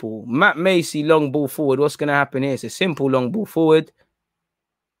clock, people. Matt Macy, long ball forward. What's going to happen here? It's a simple long ball forward.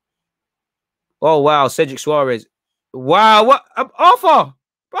 Oh, wow. Cedric Suarez. Wow. What? Arthur.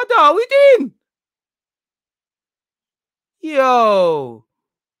 Brother, are we doing? Yo.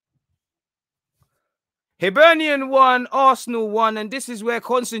 Hibernian won, Arsenal won, and this is where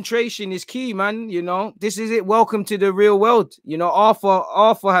concentration is key, man. You know, this is it. Welcome to the real world. You know,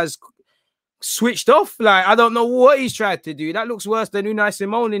 Arthur has switched off. Like, I don't know what he's tried to do. That looks worse than Unai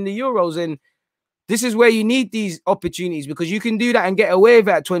Simone in the Euros. And this is where you need these opportunities, because you can do that and get away with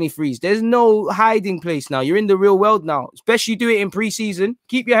it at 23s. There's no hiding place now. You're in the real world now, especially do it in preseason.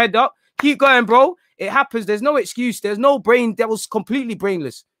 Keep your head up. Keep going, bro. It happens. There's no excuse. There's no brain. That was completely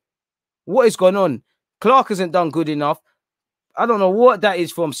brainless. What is going on? Clark hasn't done good enough. I don't know what that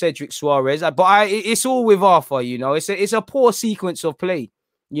is from Cedric Suarez, but it's all with Arthur, you know. It's a poor sequence of play.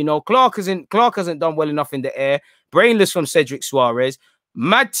 You know, Clark hasn't done well enough in the air. Brainless from Cedric Suarez.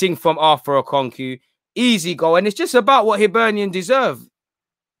 Mad thing from Arthur Okonkwo. Easy goal. And it's just about what Hibernian deserve.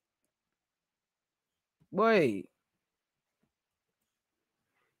 Boy.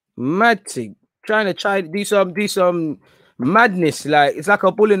 Mad thing. Trying to do some madness. Like, it's like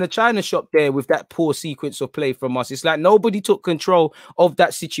a bull in a china shop there with that poor sequence of play from us. It's like nobody took control of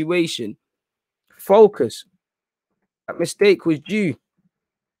that situation. Focus. That mistake was due.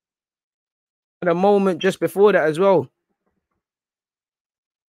 At a moment just before that as well.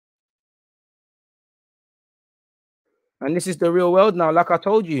 And this is the real world now. Like I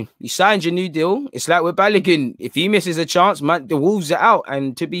told you, you signed your new deal. It's like with Balogun. If he misses a chance, man, the Wolves are out.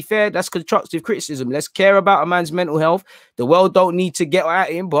 And to be fair, that's constructive criticism. Let's care about a man's mental health. The world don't need to get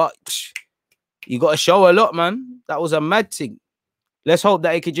at him, but you got to show a lot, man. That was a mad thing. Let's hope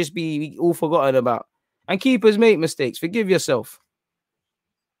that it could just be all forgotten about. And keepers make mistakes. Forgive yourself.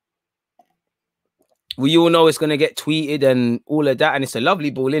 We all know it's going to get tweeted and all of that. And it's a lovely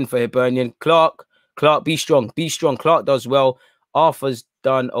ball in for Hibernian. Clark, be strong. Be strong. Clark does well. Arthur's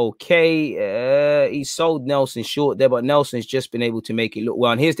done okay. He sold Nelson short there, but Nelson's just been able to make it look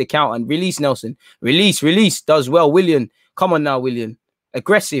well. And here's the count. And release Nelson. Release. Does well. William. Come on now, William.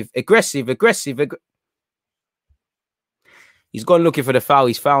 Aggressive. He's gone looking for the foul.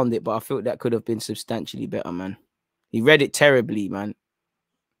 He's found it, but I feel that could have been substantially better, man. He read it terribly, man.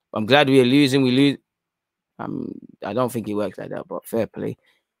 I'm glad we are losing. We lose. I don't think it works like that, but fair play.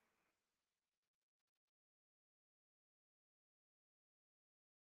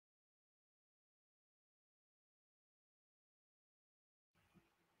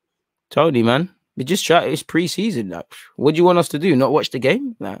 Tony, man, we just try. It's pre-season. Like, what do you want us to do? Not watch the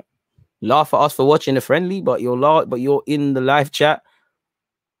game? Like, laugh at us for watching the friendly, but you're in the live chat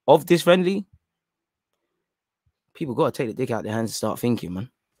of this friendly. People gotta take the dick out their hands and start thinking,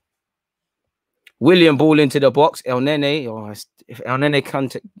 man. William ball into the box. El Nene, if El Nene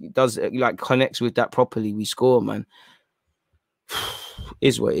connects with that properly, we score, man.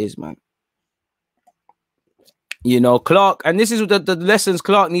 Is what it is, man. You know, Clark, and this is the lessons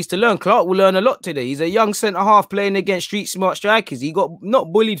Clark needs to learn. Clark will learn a lot today. He's a young centre-half playing against street smart strikers. He got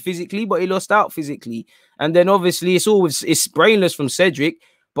not bullied physically, but he lost out physically. And then obviously it's brainless from Cedric,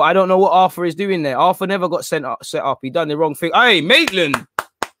 but I don't know what Arthur is doing there. Arthur never got set up. He done the wrong thing. Hey, Maitland.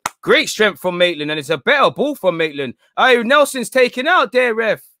 Great strength from Maitland, and it's a better ball from Maitland. Hey, Nelson's taken out there,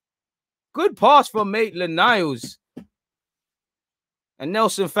 ref. Good pass from Maitland Niles. And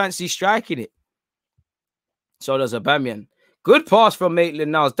Nelson fancy striking it. So does Aubameyang. Good pass from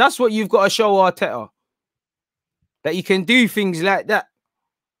Maitland Niles. That's what you've got to show Arteta. That you can do things like that.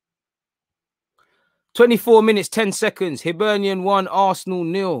 24 minutes, 10 seconds. Hibernian 1,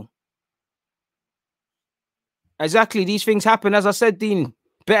 Arsenal 0. Exactly. These things happen. As I said, Dean,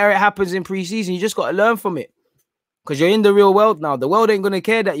 better it happens in pre-season. You just got to learn from it. Because you're in the real world now. The world ain't going to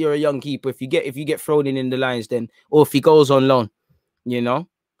care that you're a young keeper if you get thrown in the Lions then. Or if he goes on loan. You know?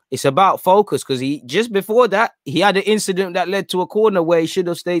 It's about focus, because he just before that, he had an incident that led to a corner where he should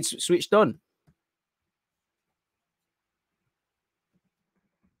have stayed switched on.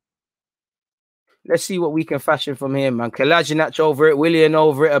 Let's see what we can fashion from here, man. Kolasinac over it, Willian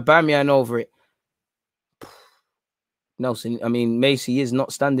over it, Aubameyang over it. Nelson, I mean, Macy is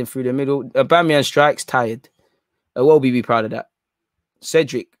not standing through the middle. Aubameyang strikes, tired. Iwobi be proud of that.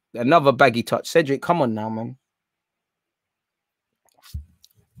 Cedric, another baggy touch. Cedric, come on now, man.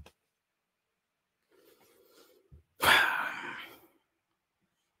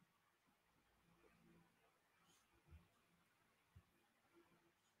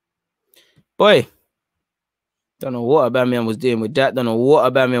 Boy, don't know what Aubameyang was doing with that. Don't know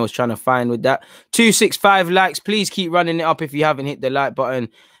what Aubameyang was trying to find with that. 265 likes. Please keep running it up if you haven't hit the like button.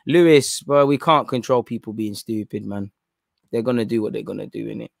 Lewis, bro, we can't control people being stupid, man. They're going to do what they're going to do,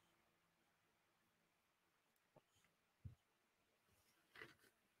 innit?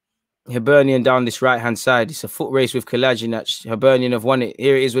 Hibernian down this right-hand side. It's a foot race with Kolasinac. Hibernian have won it.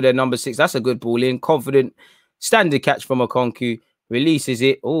 Here it is with their number 6. That's a good ball in. Confident. Standard catch from Okonkwo. Releases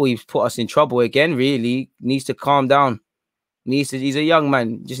it. Oh, he's put us in trouble again, really. Needs to calm down. He's a young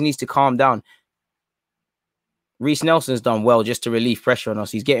man. Just needs to calm down. Reece Nelson's done well just to relieve pressure on us.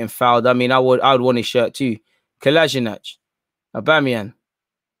 He's getting fouled. I mean, I would want his shirt too. Kolasinac. Aubameyang.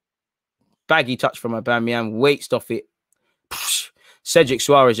 Baggy touch from Aubameyang. Waits off it. Cedric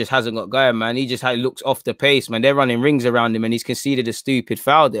Suarez just hasn't got going, man. He just looks off the pace, man. They're running rings around him and he's conceded a stupid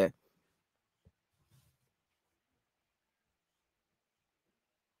foul there.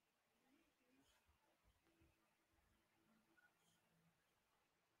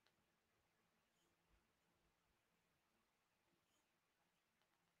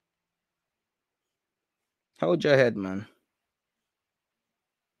 Hold your head, man.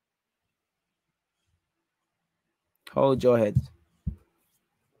 Hold your head.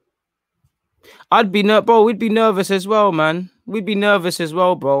 I'd be bro. We'd be nervous as well, man. We'd be nervous as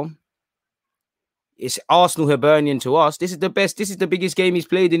well, bro. It's Arsenal Hibernian to us. This is the best. This is the biggest game he's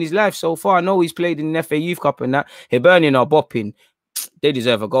played in his life so far. I know he's played in the FA Youth Cup and that. Hibernian are bopping. They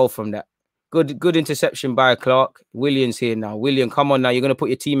deserve a goal from that. Good interception by Clark. Willian's here now. Willian, come on now. You're going to put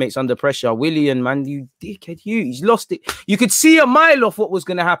your teammates under pressure. Willian, man, you dickhead. He's lost it. You could see a mile off what was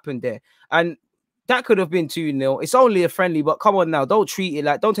going to happen there. And that could have been 2-0. It's only a friendly, but come on now. Don't treat it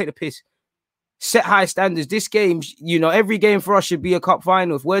like, don't take the piss. Set high standards. This game, you know, every game for us should be a cup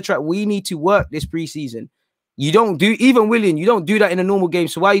final. If we're trying, we need to work this preseason. You don't do, even Willian, you don't do that in a normal game.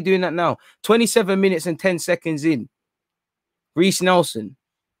 So why are you doing that now? 27 minutes and 10 seconds in. Reece Nelson.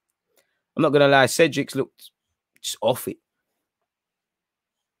 I'm not going to lie. Cedric's looked just off it.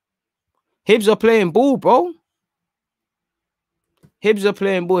 Hibs are playing ball, bro. Hibs are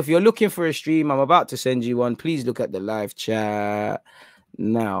playing ball. If you're looking for a stream, I'm about to send you one. Please look at the live chat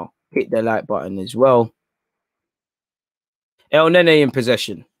now. Hit the like button as well. El Nene in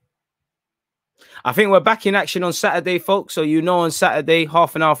possession. I think we're back in action on Saturday, folks. So, you know, on Saturday,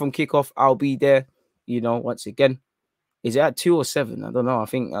 half an hour from kickoff, I'll be there, you know, once again. Is it at 2 or 7? I don't know. I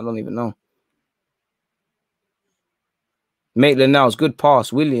don't even know. Maitland-Niles, good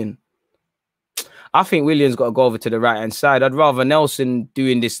pass. Willian. I think Willian's got to go over to the right-hand side. I'd rather Nelson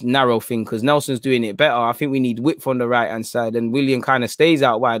doing this narrow thing because Nelson's doing it better. I think we need width on the right-hand side and Willian kind of stays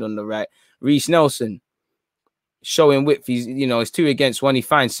out wide on the right. Reece Nelson showing width. He's, you know, it's 2 against 1. He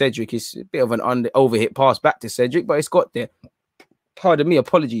finds Cedric. It's a bit of an overhit pass back to Cedric, but it's got there. Pardon me,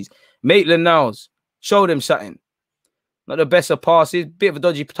 apologies. Maitland-Niles, show them something. Not the best of passes. Bit of a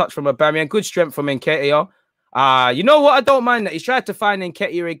dodgy touch from Aubameyang. Good strength from Nketiah. You know what? I don't mind that. He's tried to find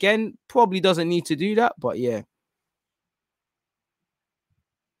Nketiah again. Probably doesn't need to do that, but yeah.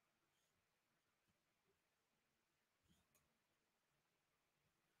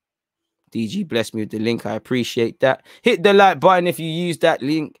 DG bless me with the link. I appreciate that. Hit the like button if you use that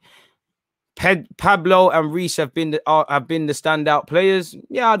link. Pablo and Reece have been the standout players.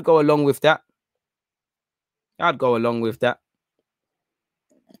 Yeah, I'd go along with that. I'd go along with that.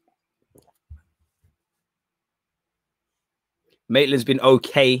 Maitland's been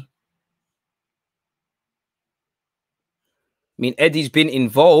okay. I mean, Eddie's been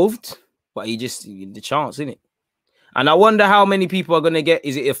involved, but he just the chance, isn't it? And I wonder how many people are going to get.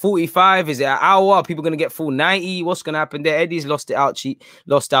 Is it a 45? Is it an hour? Are people going to get full 90? What's going to happen there? Eddie's lost out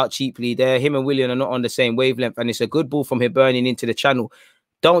cheaply there. Him and William are not on the same wavelength, and it's a good ball from Hibernian into the channel.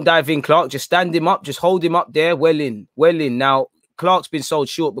 Don't dive in, Clark. Just stand him up. Just hold him up there. Well in. Now, Clark's been sold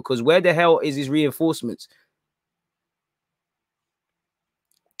short because where the hell is his reinforcements?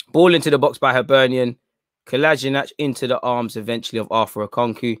 Ball into the box by Hibernian. Kolasinac into the arms eventually of Arthur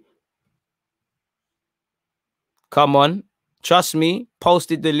Okonkwo. Come on. Trust me.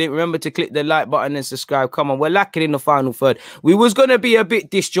 Posted the link. Remember to click the like button and subscribe. Come on. We're lacking in the final third. We was going to be a bit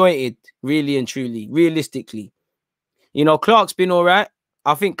disjointed, really and truly, realistically. You know, Clark's been all right.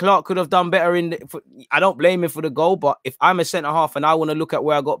 I think Clark could have done better I don't blame him for the goal, but if I'm a centre-half and I want to look at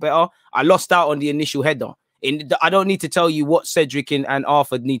where I got better, I lost out on the initial header. I don't need to tell you what Cedric and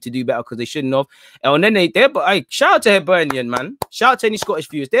Arthur need to do better because they shouldn't have. And then shout out to Hibernian, man. Shout out to any Scottish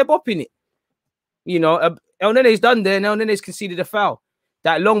viewers. They're bopping it. You know, El Nene's done there, and El Nene's conceded a foul.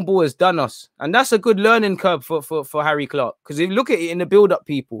 That long ball has done us. And that's a good learning curve for Harry Clark. Because if you look at it in the build-up,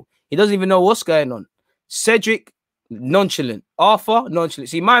 people, he doesn't even know what's going on. Cedric, nonchalant. Arthur, nonchalant.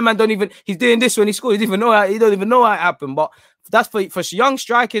 See, my man he's doing this when he scores. He don't even know how it happened. But that's for young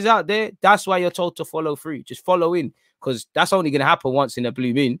strikers out there. That's why you're told to follow through. Just follow in. Because that's only going to happen once in a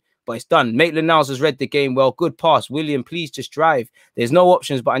blue moon. But it's done. Maitland-Niles has read the game well. Good pass. William, please just drive. There's no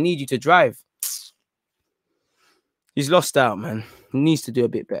options, but I need you to drive. He's lost out, man. He needs to do a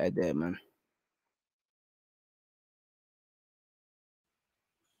bit better there, man.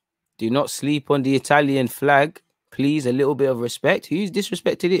 Do not sleep on the Italian flag. Please, a little bit of respect. Who's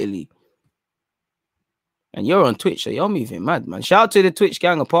disrespected Italy? And you're on Twitch, so you're moving mad, man. Shout out to the Twitch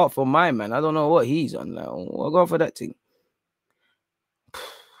gang apart from mine, man. I don't know what he's on. Like, I'll go for that thing.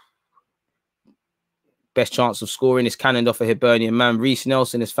 Best chance of scoring is cannoned off a Hibernian man. Reece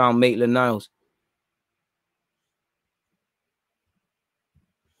Nelson has found Maitland-Niles.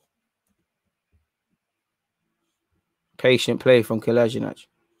 Patient play from Kolasinac.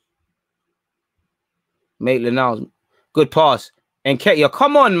 Maitland-Niles. Good pass. And Ketia,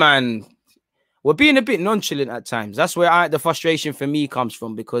 come on, man. We're being a bit nonchalant at times. That's where the frustration for me comes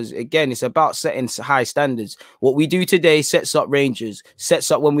from. Because, again, it's about setting high standards. What we do today sets up Rangers. Sets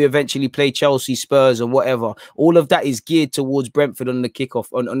up when we eventually play Chelsea, Spurs, and whatever. All of that is geared towards Brentford on the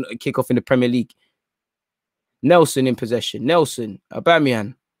kickoff, on kickoff in the Premier League. Nelson in possession. Nelson.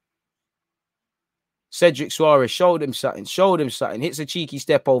 Aubameyang. Cedric Suarez showed him something. Hits a cheeky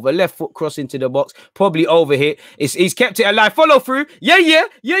step over. Left foot cross into the box. Probably overhit. He's kept it alive. Follow through. Yeah.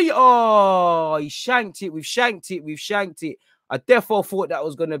 Oh, he shanked it. We've shanked it. I therefore thought that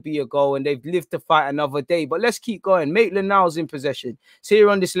was going to be a goal and they've lived to fight another day. But let's keep going. Maitland-Niles in possession. It's here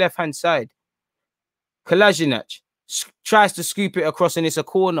on this left-hand side. Kolasinac tries to scoop it across and it's a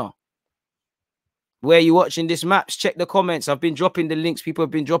corner. Where are you watching this maps? Check the comments. I've been dropping the links. People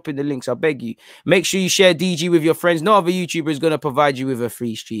have been dropping the links. I beg you. Make sure you share DG with your friends. No other YouTuber is going to provide you with a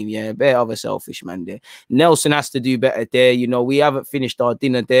free stream. Yeah, better other selfish man there. Nelson has to do better there. You know, we haven't finished our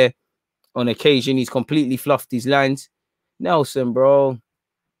dinner there. On occasion, he's completely fluffed his lines. Nelson, bro.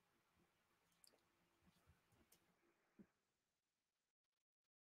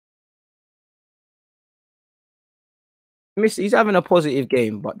 He's having a positive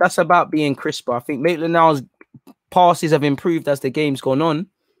game, but that's about being crisper. I think Maitland-Niles' passes have improved as the game's gone on.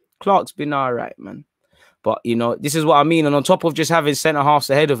 Clark's been all right, man. But, you know, this is what I mean. And on top of just having centre-halves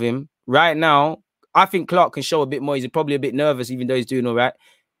ahead of him, right now, I think Clark can show a bit more. He's probably a bit nervous, even though he's doing all right.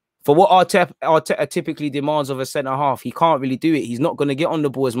 For what Arteta typically demands of a centre-half, he can't really do it. He's not going to get on the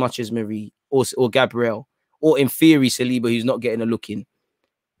ball as much as Marie or Gabriel. Or, in theory, Saliba, who's not getting a look in.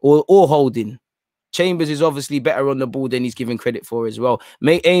 Or Holding. Chambers is obviously better on the ball than he's given credit for as well.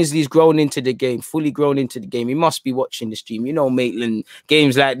 Ainsley's grown into the game, fully grown into the game. He must be watching the stream. You know, Maitland,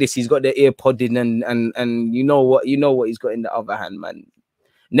 games like this, he's got the ear pod in and you know what he's got in the other hand, man.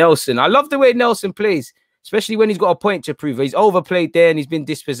 Nelson, I love the way Nelson plays, especially when he's got a point to prove. He's overplayed there and he's been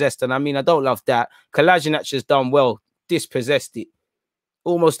dispossessed. And I mean, I don't love that. Kolasinac has done well, dispossessed it.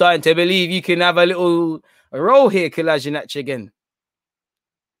 Almost starting to believe you can have a little role here, Kolasinac again.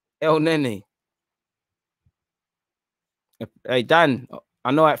 El Nene. Hey, Dan, I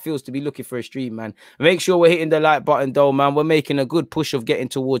know how it feels to be looking for a stream, man. Make sure we're hitting the like button, though, man. We're making a good push of getting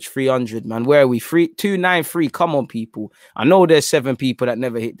towards 300, man. Where are we? 293. Come on, people. I know there's 7 people that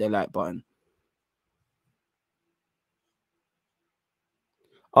never hit the like button.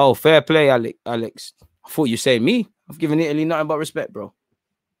 Oh, fair play, Alex. I thought you saying me. I've given Italy nothing but respect, bro.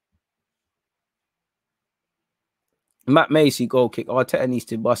 Matt Macy, goal kick. Arteta needs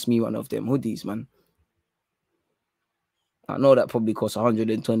to bust me one of them hoodies, man. I know that probably costs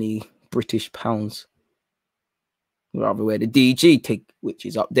 120 British pounds. Rather wear the DG take, which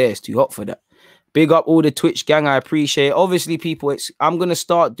is up there. It's too hot for that. Big up all the Twitch gang. I appreciate it. Obviously, people, I'm going to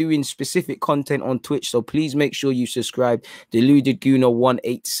start doing specific content on Twitch. So please make sure you subscribe. Deluded Gooner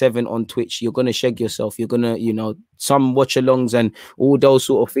 187 on Twitch. You're going to shag yourself. You're going to, you know, some watch-alongs and all those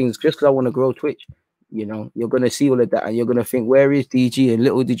sort of things. Just because I want to grow Twitch, you know, you're going to see all of that. And you're going to think, where is DG? And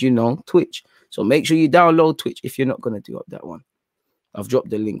little did you know, Twitch. So make sure you download Twitch if you're not going to do up that one. I've dropped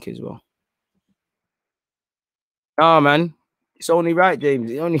the link as well. Ah, man. It's only right, James.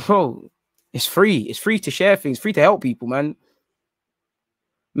 It's only, bro. It's free. It's free to share things. Free to help people, man.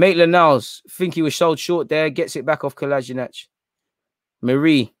 Maitland-Niles, think he was sold short there. Gets it back off Kolasinac.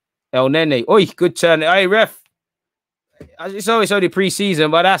 Marie, El Nene. Oi, good turn. Hey, ref. It's always only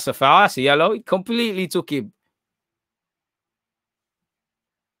pre-season, but that's a foul. That's a yellow. He completely took him.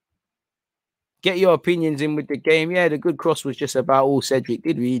 Get your opinions in with the game. Yeah, the good cross was just about all Cedric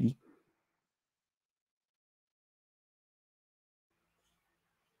did, really.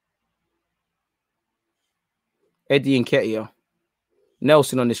 Eddie and Ketia.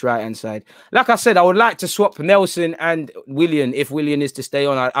 Nelson on this right-hand side. Like I said, I would like to swap Nelson and Willian if Willian is to stay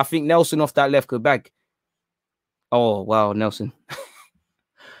on. I think Nelson off that left could bag. Oh, wow, Nelson.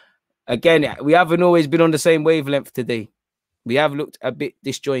 Again, we haven't always been on the same wavelength today. We have looked a bit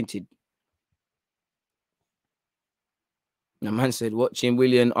disjointed. The man said, watching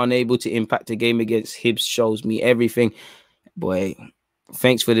Willian unable to impact a game against Hibs shows me everything. Boy,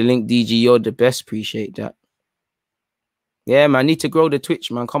 thanks for the link, DG. You're the best. Appreciate that. Yeah, man, need to grow the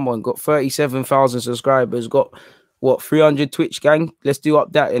Twitch, man. Come on, got 37,000 subscribers. Got, what, 300 Twitch gang? Let's do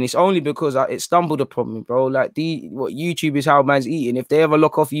up that. And it's only because it stumbled upon me, bro. Like, what YouTube is how man's eating. If they ever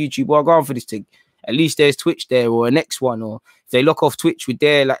lock off YouTube, well, go on for this thing. At least there's Twitch there or a next one. Or if they lock off Twitch with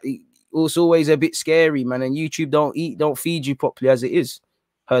there, like, it's always a bit scary, man. And YouTube don't feed you properly as it is.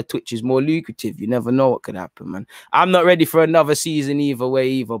 Her Twitch is more lucrative. You never know what could happen, man. I'm not ready for another season either way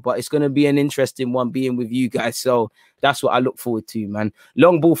either, but it's going to be an interesting one being with you guys. So that's what I look forward to, man.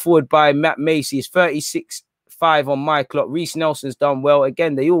 Long ball forward by Matt Macy is 36-5 on my clock. Reece Nelson's done well.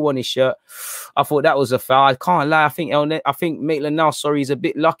 Again, they all want his shirt. I thought that was a foul. I can't lie. I think Maitland-Niles, is a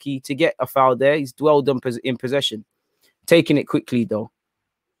bit lucky to get a foul there. He's dwelled on in possession. Taking it quickly, though.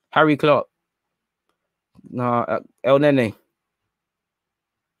 Harry Clark. Nah, El Nene.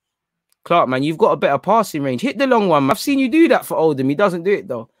 Clark, man, you've got a better passing range. Hit the long one, man. I've seen you do that for Oldham. He doesn't do it,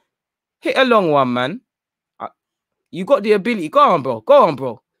 though. Hit a long one, man. You got the ability. Go on, bro. Go on, bro.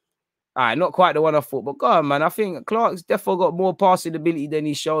 All right, not quite the one I thought, but go on, man. I think Clark's definitely got more passing ability than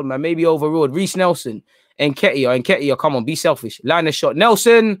he's shown, man. Maybe overruled. Reece Nelson and Nketiah, come on, be selfish. Line of shot.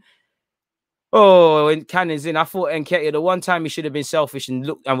 Nelson. Oh, and Cannon's in. I thought Nketiah, the one time he should have been selfish and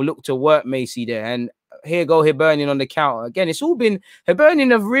look to work Macy there. And here go Hibernian on the counter. Again, it's all been...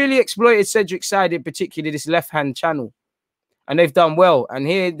 Hibernian have really exploited Cedric's side, in particular this left-hand channel. And they've done well. And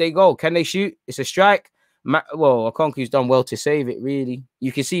here they go. Can they shoot? It's a strike. Well, Okonkwo's done well to save it, really.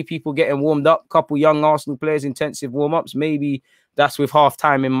 You can see people getting warmed up. Couple young Arsenal players, intensive warm-ups. Maybe that's with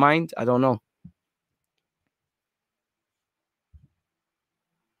half-time in mind. I don't know.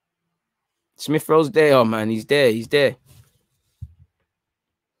 Smith Rowe's there, oh, man. He's there. He's there.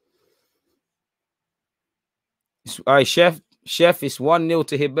 All right, Chef, it's 1-0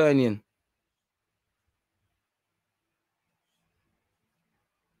 to Hibernian.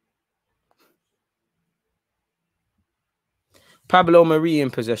 Pablo Marie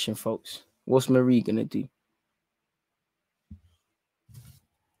in possession, folks. What's Marie going to do?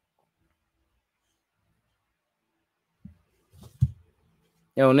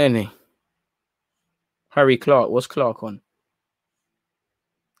 Yo, Nene. Harry Clark. What's Clark on?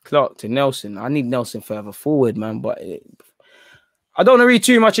 Clark to Nelson. I need Nelson further forward, man. But I don't want to read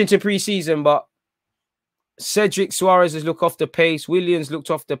too much into preseason, but Cedric Suarez has looked off the pace. Williams looked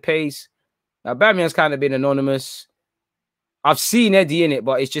off the pace. Now, Bamian's kind of been anonymous. I've seen Eddie in it,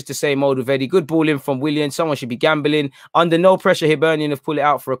 but it's just the same mode with Eddie. Good ball in from Williams. Someone should be gambling. Under no pressure, Hibernian have pulled it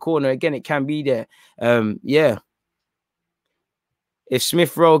out for a corner. Again, it can be there. Yeah. If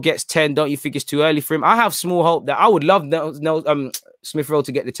Smith Rowe gets 10, don't you think it's too early for him? I have small hope that I would love Smith Rowe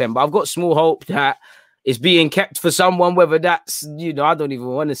to get the 10, but I've got small hope that it's being kept for someone, whether that's, you know, I don't even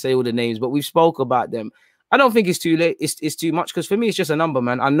want to say all the names, but we've spoke about them. I don't think it's too late. It's too much because for me, it's just a number,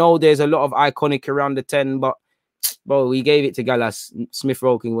 man. I know there's a lot of iconic around the 10, but bro, we gave it to Gallas. Smith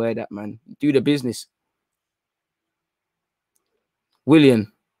Rowe can wear that, man. Do the business.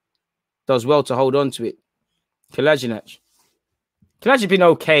 William does well to hold on to it. Kalajinac. Kalajinac been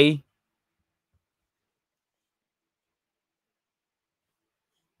okay.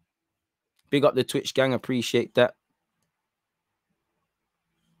 Big up the Twitch gang. Appreciate that.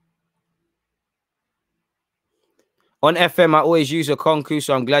 On FM, I always use Okonkwo,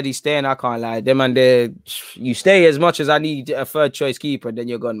 so I'm glad he's staying. I can't lie. Them and there, you stay as much as I need a third choice keeper, then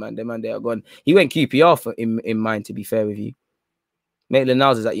you're gone, man. Them and they are gone. He went QPR in mind, to be fair with you.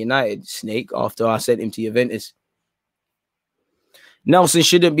 Maitland-Niles is at United, Snake, after I sent him to Juventus. Nelson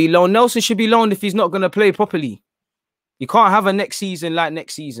shouldn't be loaned. Nelson should be loaned if he's not going to play properly. You can't have a next season like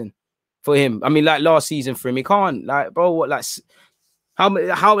next season for him. I mean, like last season for him. He can't. Like, bro, what, like, how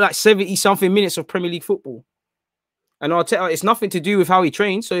like 70-something minutes of Premier League football? And I'll tell you, it's nothing to do with how he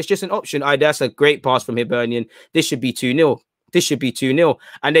trains, so it's just an option. That's a great pass from Hibernian. This should be 2-0. This should be 2-0.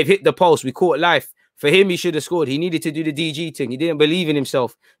 And they've hit the post. We caught life. For him, he should have scored. He needed to do the DG thing. He didn't believe in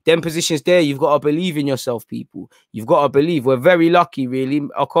himself. Them positions there, you've got to believe in yourself, people. You've got to believe. We're very lucky, really.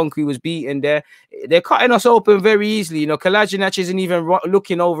 Our concrete was beaten there. They're cutting us open very easily. You know, Kolasinac isn't even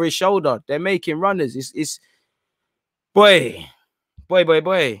looking over his shoulder. They're making runners. It's boy.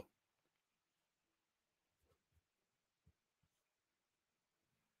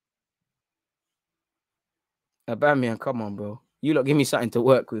 Hibernian, come on, bro. You lot give me something to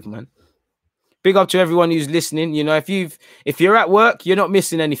work with, man. Big up to everyone who's listening. You know, if you're at work, you're not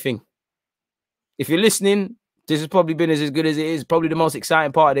missing anything. If you're listening, this has probably been as good as it is. Probably the most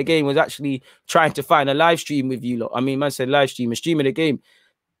exciting part of the game was actually trying to find a live stream with you lot. I mean, man said live stream, a stream of the game.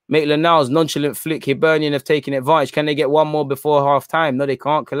 Maitland-Niles, nonchalant flick. Hibernian have taken advantage. Can they get one more before half time? No, they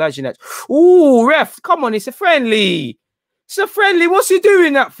can't. Kolasinac. Ooh, ref, come on, it's a friendly. It's a friendly. What's he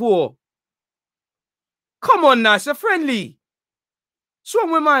doing that for? Come on now, it's a friendly. What's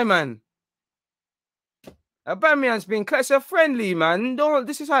wrong with my man? Aubameyang's been clear. It's a friendly, man. Don't.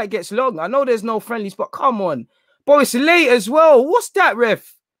 This is how it gets long. I know there's no friendlies, but come on. Boy, it's late as well. What's that,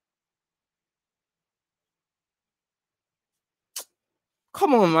 ref?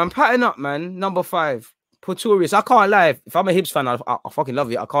 Come on, man. Pattern up, man. Number 5. Pretorius. I can't lie. If I'm a Hibs fan, I fucking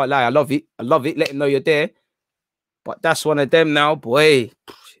love it. I can't lie. I love it. I love it. Let him know you're there. But that's one of them now, boy.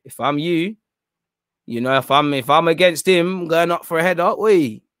 If I'm you, you know, if I'm against him, I'm going up for a header.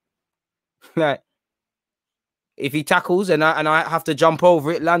 Wait. Like, if he tackles and I have to jump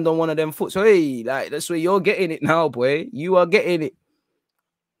over it, land on one of them foot. So, hey, like, that's where you're getting it now, boy. You are getting it.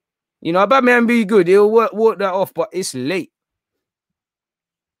 You know, Batman be good. He'll work that off, but it's late.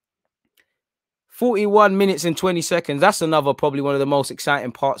 41 minutes and 20 seconds. That's another probably one of the most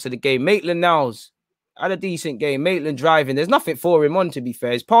exciting parts of the game. Maitland-Niles had a decent game. Maitland driving. There's nothing for him on, to be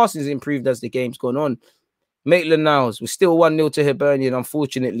fair. His passing's improved as the game's gone on. Maitland-Niles was still 1-0 to Hibernian,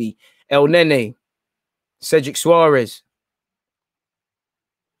 unfortunately. El Nene. Cedric Suarez.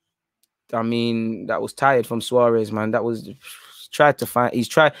 I mean, that was tired from Suarez, man. That was tried to find. He's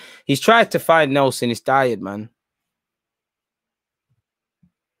tried to find Nelson. It's tired, man.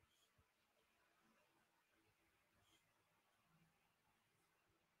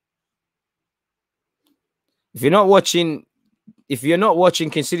 If you're not watching,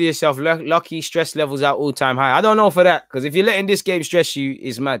 consider yourself lucky. Stress levels at all-time high. I don't know for that, because if you're letting this game stress you,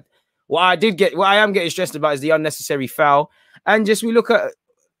 it's mad. What I am getting stressed about is the unnecessary foul. And just we look at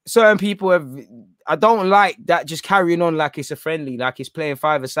certain people I don't like that just carrying on like it's a friendly, like it's playing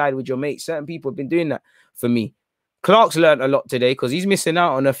five-a-side with your mates. Certain people have been doing that for me. Clark's learned a lot today because he's missing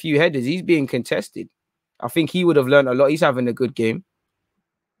out on a few headers. He's being contested. I think he would have learned a lot. He's having a good game.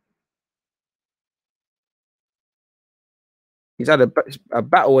 He's had a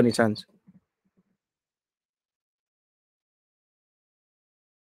battle on his hands.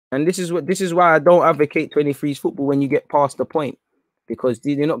 And this is why I don't advocate 23's football when you get past the point, because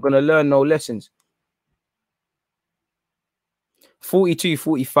you're not going to learn no lessons.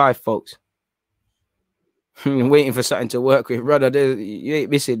 42-45, folks. Waiting for something to work with, brother. You ain't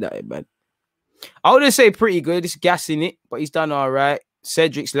missing that, man. I wouldn't say pretty good. It's gassing it, but he's done all right.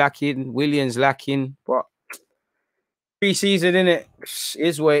 Cedric's lacking. Williams lacking. But pre-season, innit?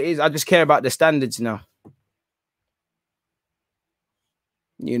 Is what it is. I just care about the standards now.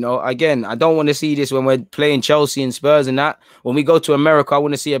 You know, again, I don't want to see this when we're playing Chelsea and Spurs and that. When we go to America, I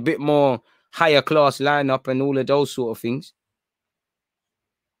want to see a bit more higher class lineup and all of those sort of things.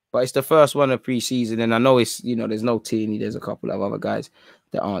 But it's the first one of pre-season, and I know it's, you know, there's no Tierney. There's a couple of other guys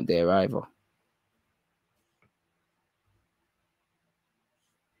that aren't there either.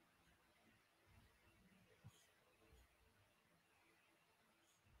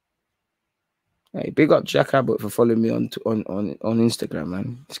 Hey, big up Jack Abbott for following me on Instagram,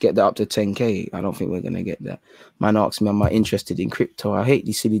 man. Let's get that up to 10K. I don't think we're gonna get that. Man asked me, am I interested in crypto? I hate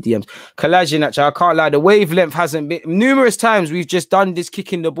these silly DMs. Kolasinac, I can't lie. The wavelength hasn't been numerous times. We've just done this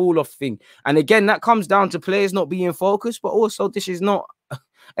kicking the ball off thing, and again, that comes down to players not being focused. But also, this is not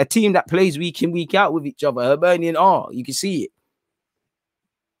a team that plays week in, week out with each other. Hibernian are. You can see it.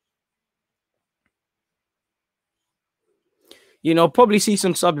 You know, probably see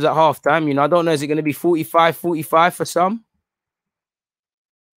some subs at halftime. You know, I don't know. Is it going to be 45-45 for some?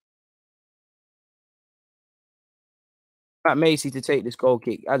 Matt Macy to take this goal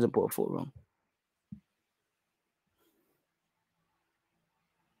kick. Hasn't put a foot wrong.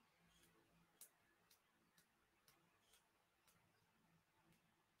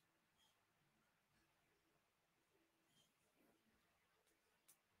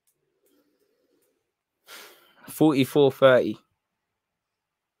 $44.30.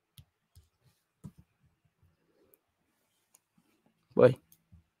 Boy.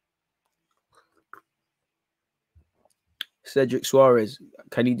 Cedric Suarez,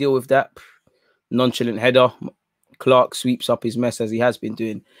 can he deal with that? Nonchalant header. Clark sweeps up his mess as he has been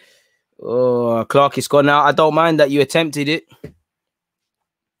doing. Oh, Clark is gone out. I don't mind that you attempted it.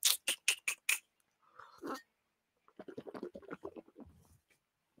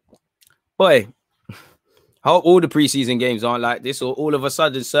 Boy, I hope all the preseason games aren't like this, or all of a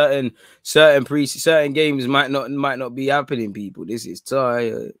sudden certain games might not be happening. People, this is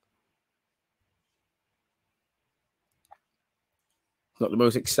tired. Not the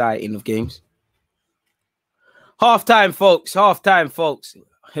most exciting of games. Half time, folks.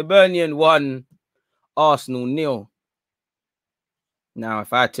 Hibernian 1, Arsenal 0. Now,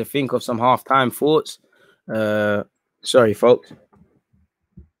 if I had to think of some half-time thoughts, sorry, folks.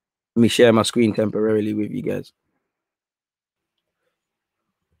 Let me share my screen temporarily with you guys.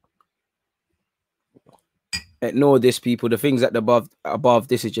 Ignore this, people. The things at the above,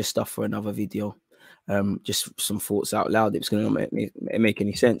 this is just stuff for another video. Just some thoughts out loud. It's going to make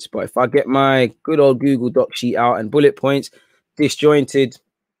any sense. But if I get my good old Google Doc sheet out and bullet points, disjointed,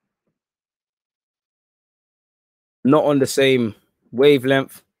 not on the same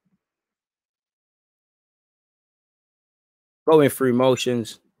wavelength, going through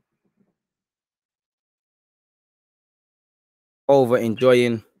motions, over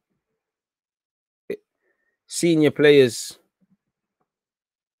enjoying. Senior players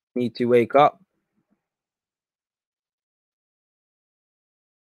need to wake up.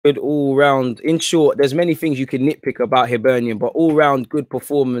 Good all round. In short, there's many things you can nitpick about Hibernian, but all round good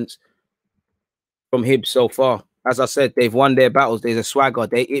performance from Hib so far. As I said, they've won their battles. There's a swagger.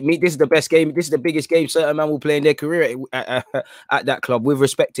 This is the best game. This is the biggest game certain man will play in their career at that club. With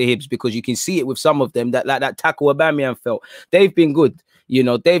respect to Hibs, because you can see it with some of them that tackle Aubameyang felt. They've been good. You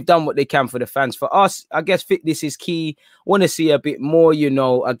know, they've done what they can for the fans. For us, I guess fitness is key. Want to see a bit more. You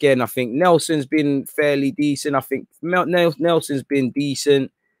know, again, I think Nelson's been fairly decent. I think Nelson's been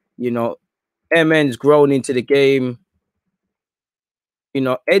decent. You know, MN's grown into the game. You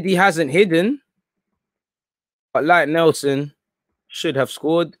know, Eddie hasn't hidden. But like Nelson, should have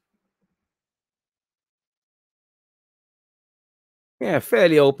scored. Yeah,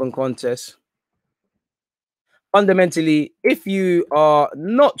 fairly open contest. Fundamentally, if you are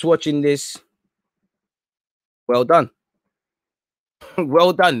not watching this, well done.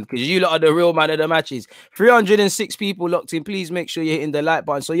 Well done, because you lot are the real man of the matches. 306 people locked in. Please make sure you're hitting the like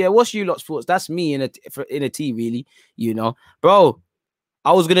button. So yeah, what's you lot's thoughts? That's me in a T, really. You know, bro,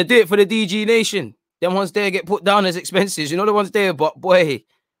 I was gonna do it for the DG Nation. Them ones there get put down as expenses. You know the ones there, but boy,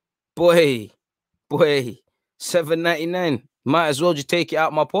 $7.99. Might as well just take it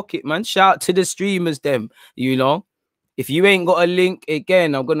out my pocket, man. Shout out to the streamers, them. You know, if you ain't got a link,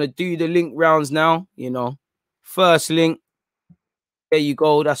 again, I'm gonna do the link rounds now. You know, first link. There you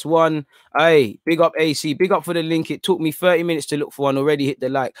go. That's one. Hey, big up AC. Big up for the link. It took me 30 minutes to look for one. Already hit the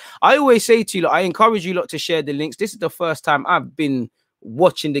like. I always say to you, I encourage you lot to share the links. This is the first time I've been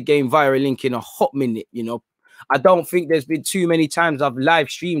watching the game via a link in a hot minute. You know, I don't think there's been too many times I've live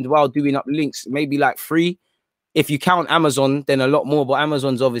streamed while doing up links. Maybe like 3. If you count Amazon, then a lot more. But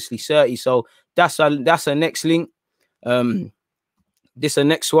Amazon's obviously 30. So that's a next link. This a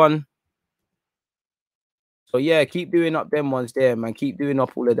next one. So yeah, keep doing up them ones there, man. Keep doing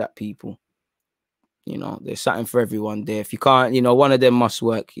up all of that, people. You know, there's something for everyone there. If you can't, you know, one of them must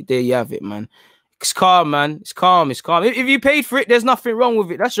work. There you have it, man. It's calm, man. It's calm. It's calm. If you paid for it, there's nothing wrong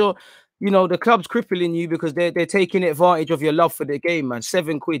with it. That's your, you know, the club's crippling you because they're taking advantage of your love for the game, man.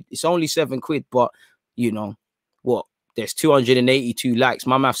 £7. It's only £7, but you know what? There's 282 likes.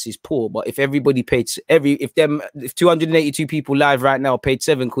 My maths is poor, but if everybody paid if 282 people live right now paid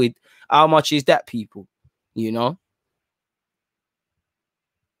 £7, how much is that, people? You know,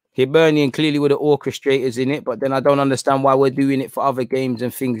 Hibernian clearly with the orchestrators in it, but then I don't understand why we're doing it for other games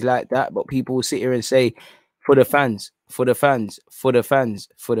and things like that. But people will sit here and say, for the fans, for the fans, for the fans,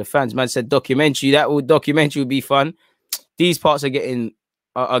 for the fans. Man said documentary. Documentary would be fun. These parts are getting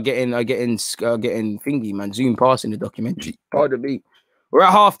thingy, man. Zoom past in the documentary. Pardon me. We're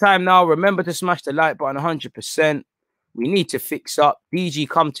at halftime now. Remember to smash the like button 100%. We need to fix up. DG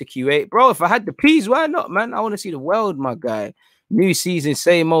come to Q8. Bro, if I had the peas, why not, man? I want to see the world, my guy. New season,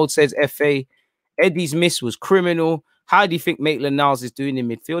 same old, says FA. Eddie's miss was criminal. How do you think Maitland-Niles is doing in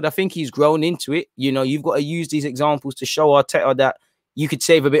midfield? I think he's grown into it. You know, you've got to use these examples to show Arteta that you could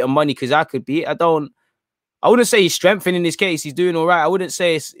save a bit of money because I could be it. I wouldn't say he's strengthening his case. He's doing all right. I wouldn't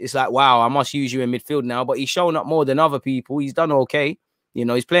say it's like, wow, I must use you in midfield now. But he's shown up more than other people. He's done okay. You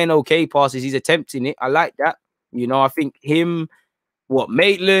know, he's playing okay passes. He's attempting it. I like that. You know, I think him,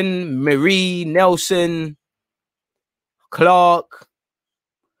 Maitland, Marie, Nelson, Clark.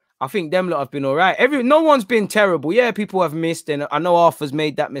 I think them lot have been all right. No one's been terrible. Yeah, people have missed, and I know Arthur's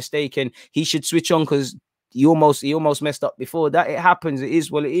made that mistake, and he should switch on because he almost messed up before that. It happens. It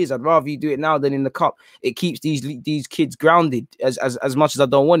is what it is. I'd rather you do it now than in the cup. It keeps these kids grounded as much as I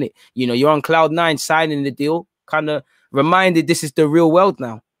don't want it. You know, you're on cloud 9 signing the deal, kind of reminded this is the real world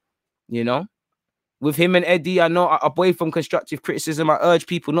now. You know. With him and Eddie, I know away from constructive criticism, I urge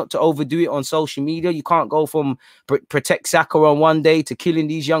people not to overdo it on social media. You can't go from protect Saka on one day to killing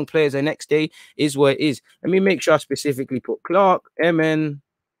these young players the next day. Is what it is. Let me make sure I specifically put Clark, Emin,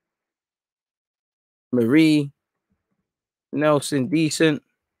 Marie, Nelson, Decent.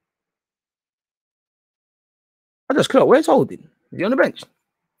 I just Clark. Where's Holding? Is he on the bench?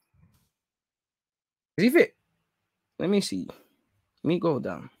 Is he fit? Let me see. Let me go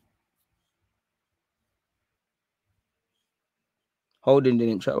down. Holding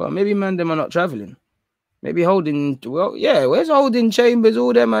didn't travel. Well, maybe man them are not traveling. Maybe Holding. Well, yeah. Where's Holding, Chambers,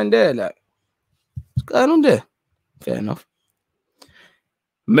 all them man there? Like, what's going on there? Fair enough.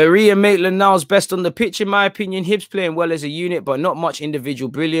 Maria Maitland-Niles best on the pitch, in my opinion. Hibs playing well as a unit, but not much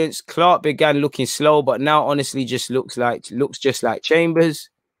individual brilliance. Clark began looking slow, but now honestly just looks just like Chambers.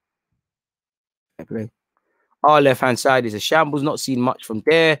 Our left-hand side is a shambles. Not seen much from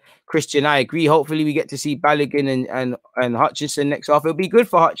there. Christian, I agree. Hopefully we get to see Balogun and Hutchinson next half. It'll be good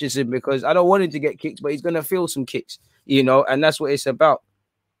for Hutchinson because I don't want him to get kicks, but he's going to feel some kicks, you know, and that's what it's about.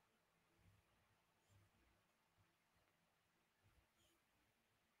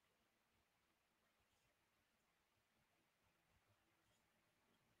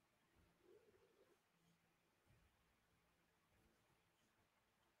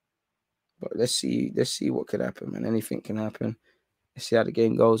 But let's see what could happen, man. Anything can happen. Let's see how the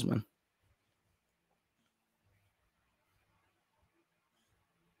game goes, man.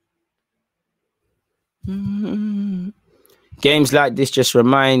 Games like this just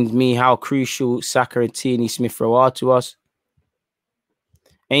remind me how crucial Saka and Tierney Smith-Rowe are to us.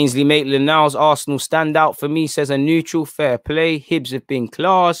 Ainsley Maitland-Niles, Arsenal standout for me, says a neutral, fair play. Hibs have been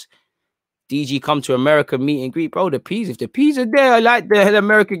class. DG come to America, meet and greet. Bro, if the P's are there, I like the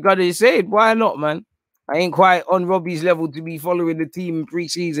American guy is saying. Why not, man? I ain't quite on Robbie's level to be following the team in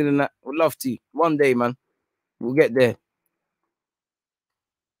pre-season and that. Would love to. One day, man. We'll get there.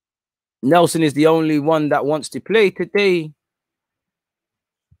 Nelson is the only one that wants to play today.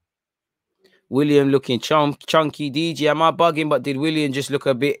 William looking chunky. DG, am I bugging? But did William just look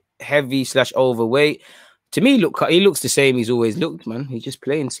a bit heavy / overweight? To me, he looks the same he's always looked, man. He's just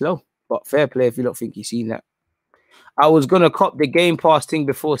playing slow. But fair play if you don't think you've seen that. I was going to cop the Game Pass thing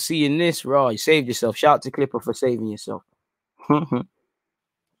before seeing this. Right, you saved yourself. Shout out to Clipper for saving yourself.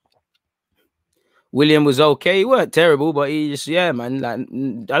 William was okay. He weren't terrible, but he just, yeah, man. Like,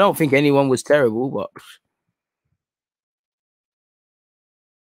 I don't think anyone was terrible, but...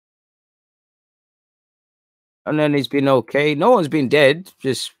 And then he's been okay. No one's been dead.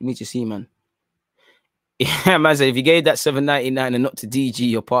 Just need to see, man. Yeah, man said, if you gave that $7.99 and not to DG,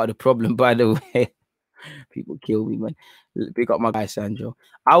 you're part of the problem, by the way. People kill me, man. Big up my guy, Sandro.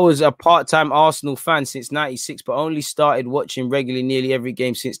 I was a part-time Arsenal fan since 96, but only started watching regularly nearly every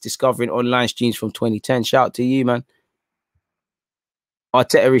game since discovering online streams from 2010. Shout out to you, man.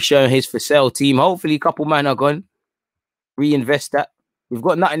 Arteta is showing his for sale team. Hopefully, a couple man are gone. Reinvest that. We've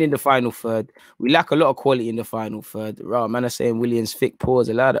got nothing in the final third. We lack a lot of quality in the final third. Right, man, are saying Williams thick paws.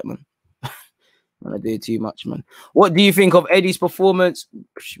 Allow that, man. I do too much, man. What do you think of Eddie's performance?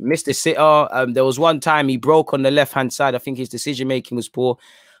 Mr. Sitter, there was one time he broke on the left-hand side. I think his decision-making was poor.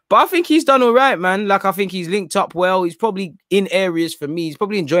 But I think he's done all right, man. Like, I think he's linked up well. He's probably in areas, for me, he's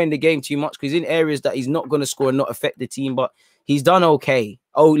probably enjoying the game too much because he's in areas that he's not going to score and not affect the team. But he's done okay.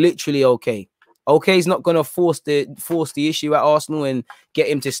 Oh, literally okay. Okay, he's not going to force the issue at Arsenal and get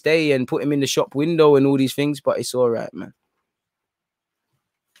him to stay and put him in the shop window and all these things. But it's all right, man.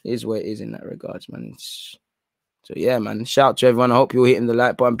 It is what it is in that regards, man. So yeah, man. Shout out to everyone. I hope you're hitting the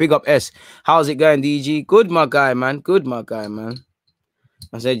like button. Big up S. How's it going, DG? Good, my guy, man. Good, my guy, man.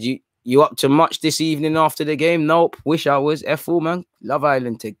 I said you up to much this evening after the game? Nope. Wish I was. F4, man. Love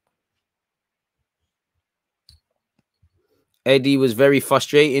Island tig. Eddie was very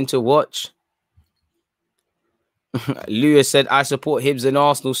frustrating to watch. Lewis said, I support Hibs and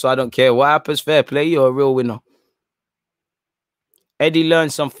Arsenal, so I don't care what happens. Fair play. You're a real winner. Eddie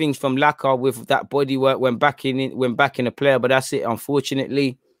learned some things from Laka with that body work when backing a player, but that's it,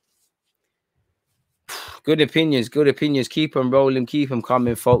 unfortunately. Good opinions, good opinions. Keep them rolling, keep them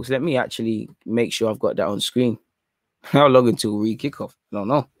coming, folks. Let me actually make sure I've got that on screen. How long until we kick off? I don't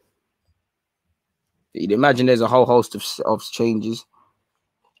know. You'd imagine there's a whole host of changes.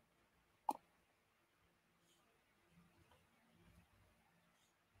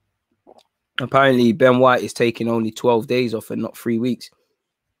 Apparently, Ben White is taking only 12 days off and not 3 weeks.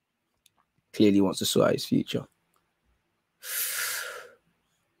 Clearly wants to sort out his future.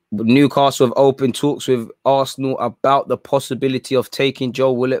 But Newcastle have opened talks with Arsenal about the possibility of taking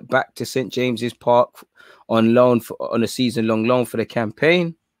Joe Willock back to St James's Park on loan on a season-long loan for the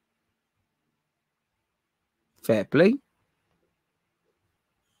campaign. Fair play.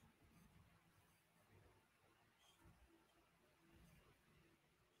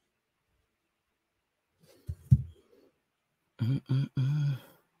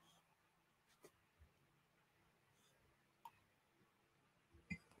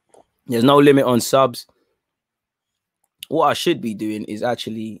 There's no limit on subs. What I should be doing is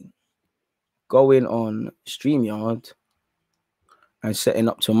actually going on StreamYard and setting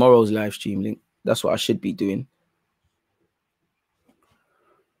up tomorrow's live stream link. That's what I should be doing.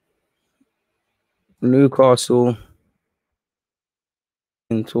 Newcastle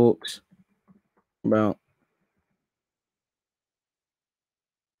in talks about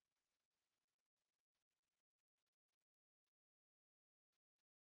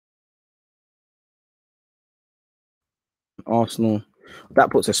Arsenal. That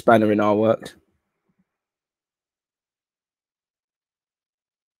puts a spanner in our works.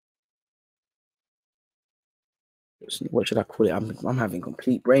 What should I call it? I'm having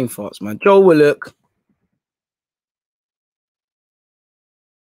complete brain farts, man. Joe Willock.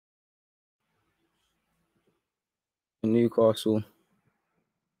 Newcastle.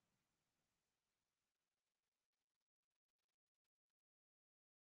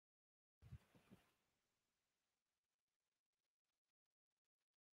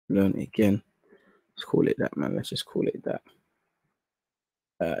 Learn it again. Let's call it that, man. Let's just call it that.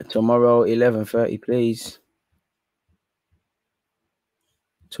 Tomorrow, 11:30, please.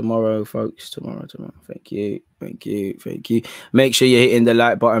 Tomorrow, folks. Tomorrow. Thank you. Make sure you're hitting the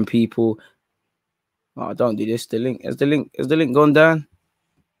like button, people. Oh, don't do this. Has the link gone down?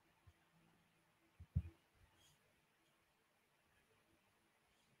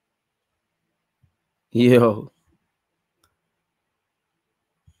 Yo.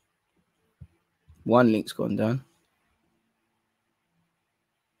 One link's gone down.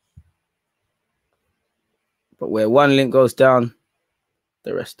 But where one link goes down,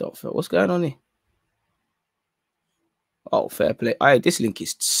 the rest don't. What's going on here? Oh, fair play. All right, this link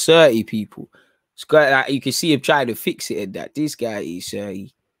is 30 people. It's got like you can see him trying to fix it and that. This guy is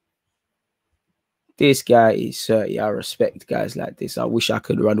 30. This guy is 30. I respect guys like this. I wish I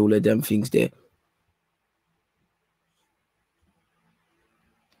could run all of them things there.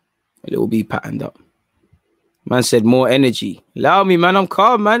 It will be patterned up. Man said more energy. Allow me, man. I'm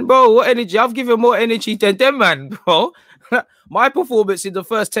calm, man. Bro, what energy? I've given more energy than them, man, bro. My performance in the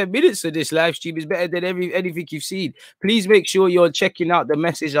first 10 minutes of this live stream is better than anything you've seen. Please make sure you're checking out the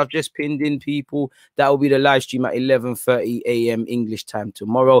message I've just pinned in, people. That will be the live stream at 11:30 a.m. English time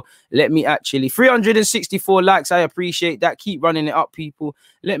tomorrow. Let me actually... 364 likes. I appreciate that. Keep running it up, people.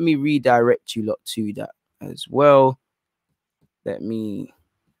 Let me redirect you lot to that as well. Let me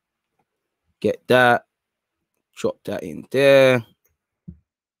get that. Drop that in there.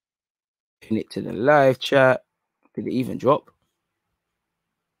 Pin it to the live chat. Did it even drop?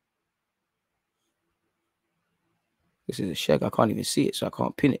 This is a shag. I can't even see it, so I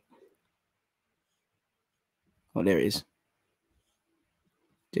can't pin it. Oh, there it is.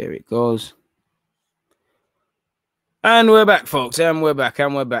 There it goes. And we're back, folks. And we're back. Where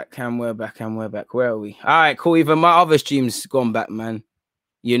are we? All right, cool. Even my other stream's gone back, man.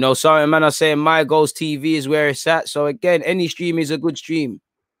 You know, sorry, man. I'm saying My Goals TV is where it's at. So again, any stream is a good stream.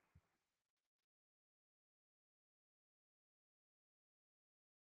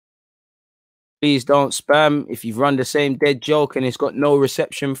 Please don't spam. If you've run the same dead joke and it's got no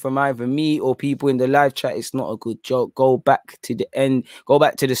reception from either me or people in the live chat, it's not a good joke. Go back to the end. Go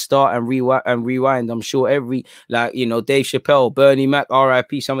back to the start and rewind. I'm sure every, like, you know, Dave Chappelle, Bernie Mac,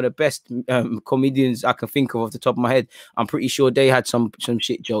 RIP, some of the best comedians I can think of off the top of my head. I'm pretty sure they had some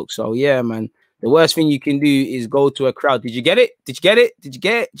shit jokes. So yeah, man. The worst thing you can do is go to a crowd. Did you get it? Did you get it? Did you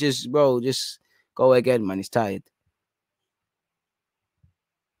get it? Just, bro, just go again, man. It's tired.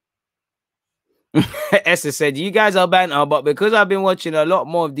 Esther said, you guys are banter, but because I've been watching a lot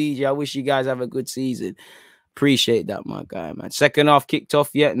more of DJ, I wish you guys have a good season. Appreciate that, my guy, man. Second half kicked off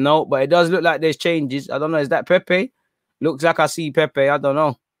yet? No, but it does look like there's changes. I don't know. Is that Pepe? Looks like I see Pepe. I don't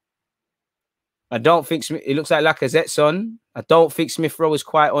know. I don't think Smith. It looks like Lacazette's on. I don't think Smith Rowe is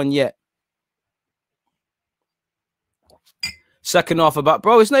quite on yet. Second half about,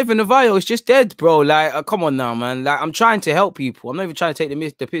 bro, it's not even a vial. It's just dead, bro. Like, come on now, man. Like, I'm trying to help people. I'm not even trying to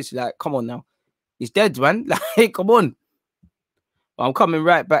take the piss. Like, come on now. He's dead, man. Like, come on. But I'm coming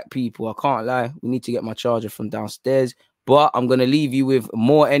right back, people. I can't lie. We need to get my charger from downstairs. But I'm going to leave you with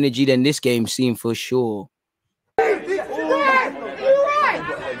more energy than this game seen for sure. Against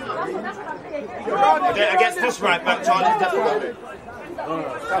this right back, Charlie.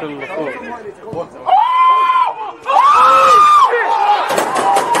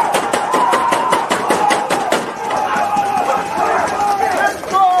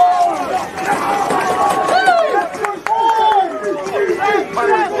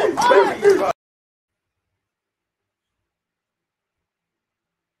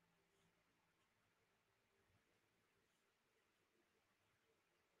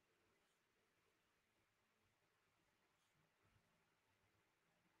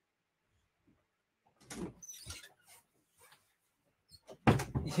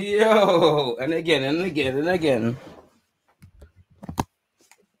 Yo, and again, and again, and again.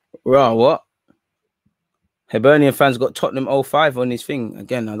 Right, what? Hibernian fans got Tottenham 05 on his thing.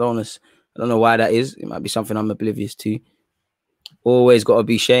 Again, I don't know why that is. It might be something I'm oblivious to. Always got to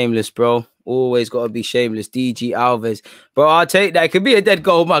be shameless, bro. Always got to be shameless. DG Alves. Bro, I'll take that. It could be a dead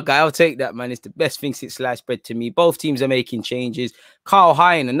goal, my guy. I'll take that, man. It's the best thing since sliced bread to me. Both teams are making changes. Carl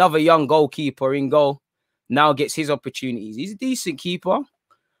Hine, another young goalkeeper in goal, now gets his opportunities. He's a decent keeper.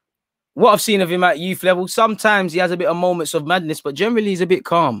 What I've seen of him at youth level, sometimes he has a bit of moments of madness, but generally he's a bit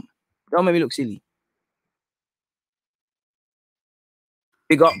calm. Don't make me look silly.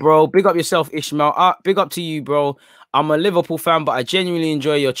 Big up, bro. Big up yourself, Ishmael. Big up to you, bro. I'm a Liverpool fan, but I genuinely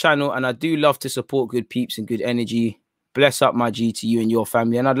enjoy your channel, and I do love to support good peeps and good energy. Bless up my G to you and your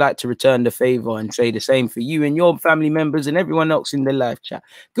family, and I'd like to return the favor and say the same for you and your family members and everyone else in the live chat.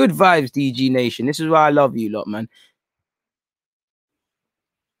 Good vibes, DG Nation. This is why I love you lot, man.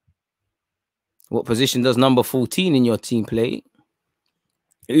 What position does number 14 in your team play?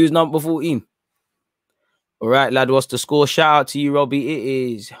 Who's number 14? All right, lad, what's the score? Shout out to you, Robbie.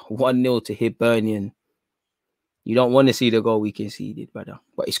 It is 1-0 to Hibernian. You don't want to see the goal we conceded, brother.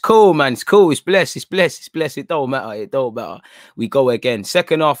 But it's cool, man. It's cool. It's blessed. It's blessed. It's blessed. It don't matter. It don't matter. We go again.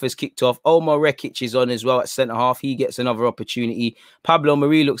 Second half has kicked off. Omar Rekic is on as well at centre-half. He gets another opportunity. Pablo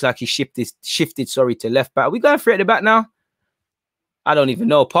Marie looks like he shifted to left back. Are we going for it at the back now? I don't even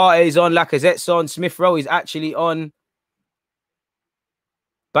know. Partey's on. Lacazette's on. Smith Rowe is actually on.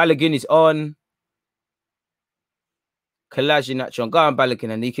 Balogun is on. Kolasinac on. Go on, Balogun.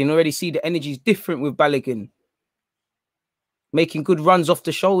 And you can already see the energy is different with Balogun. Making good runs off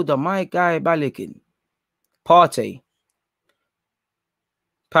the shoulder. My guy, Balogun. Partey.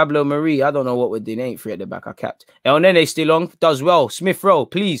 Pablo Marie. I don't know what we're doing. Ain't free at the back. I capped. El Nene still on. Does well. Smith Rowe,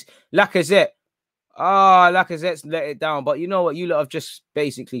 please. Lacazette. Lacazette's let it down. But you know what? You lot have just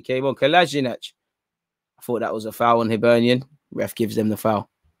basically came on. Kolasinac. I thought that was a foul on Hibernian. Ref gives them the foul.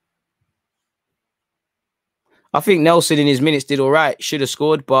 I think Nelson in his minutes did all right. Should have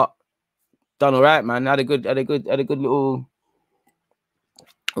scored, but done all right, man. Had a good little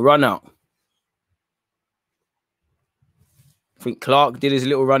run out. I think Clark did his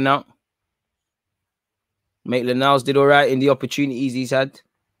little run out. Maitland-Niles did all right in the opportunities he's had.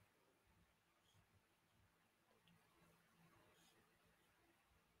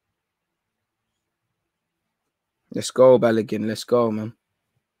 Let's go, Balogun. Let's go, man.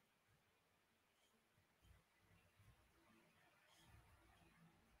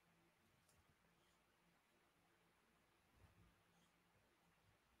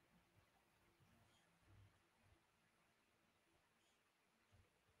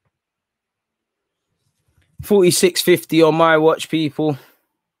 $46.50 on my watch, people.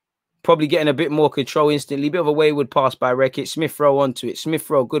 Probably getting a bit more control instantly. Bit of a wayward pass by Rekic. Smith Rowe onto it. Smith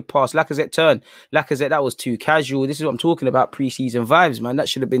Rowe, good pass. Lacazette turn. Lacazette, that was too casual. This is what I'm talking about, preseason vibes, man. That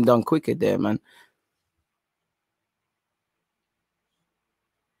should have been done quicker there, man.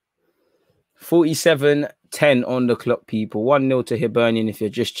 47-10 on the clock, people. 1-0 to Hibernian if you're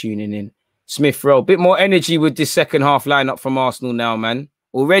just tuning in. Smith Rowe, bit more energy with this second half lineup from Arsenal now, man.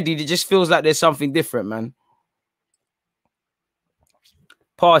 Already, it just feels like there's something different, man.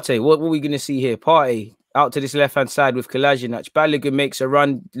 Partey, what are we going to see here? Partey out to this left-hand side with Kolasinac. Balogun makes a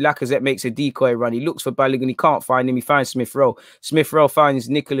run. Lacazette makes a decoy run. He looks for Balogun. He can't find him. He finds Smith Rowe. Smith Rowe finds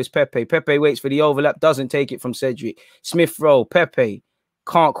Nicolas Pepe. Pepe waits for the overlap. Doesn't take it from Cedric. Smith Rowe. Pepe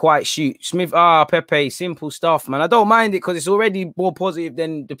can't quite shoot. Pepe. Simple stuff, man. I don't mind it because it's already more positive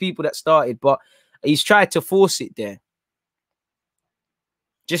than the people that started, but he's tried to force it there.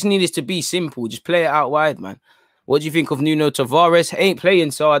 Just need it to be simple. Just play it out wide, man. What do you think of Nuno Tavares? Ain't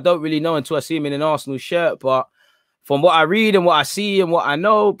playing, so I don't really know until I see him in an Arsenal shirt. But from what I read and what I see and what I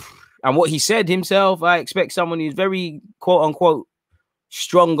know and what he said himself, I expect someone who's very, quote-unquote,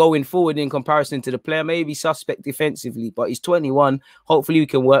 strong going forward in comparison to the player. Maybe suspect defensively, but he's 21. Hopefully we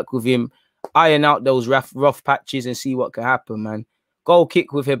can work with him, iron out those rough patches and see what can happen, man. Goal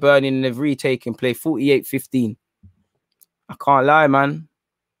kick with Hibernian and they've retaken play 48-15. I can't lie, man.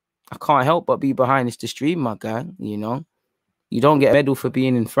 I can't help but be behind this to stream, my guy. You know, you don't get a medal for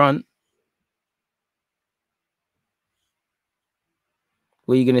being in front.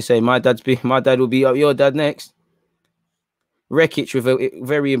 What are you gonna say? My dad will be up your dad next. Rekic with a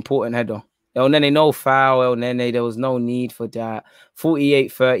very important header. El Nene, no foul. El Nene, there was no need for that.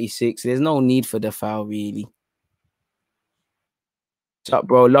 48-36. There's no need for the foul, really. What's up,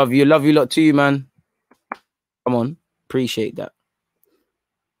 bro? Love you lot too, man. Come on, appreciate that.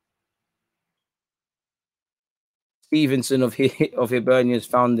 Stevenson of Hibernian's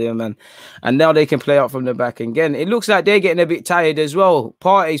found them, man. And now they can play out from the back again. It looks like they're getting a bit tired as well.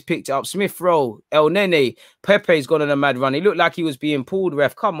 Partey's picked it up. Smith Rowe, El Nene, Pepe's gone on a mad run. He looked like he was being pulled,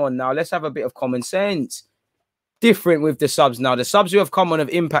 ref. Come on now, let's have a bit of common sense. Different with the subs now. The subs who have come on have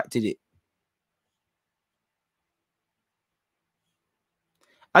impacted it.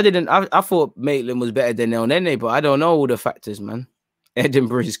 I thought Maitland was better than El Nene, but I don't know all the factors, man.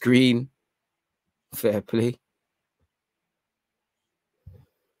 Edinburgh's green. Fair play.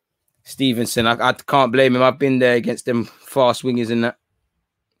 Stevenson, I can't blame him. I've been there against them fast wingers and that.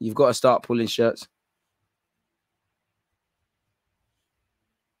 You've got to start pulling shirts.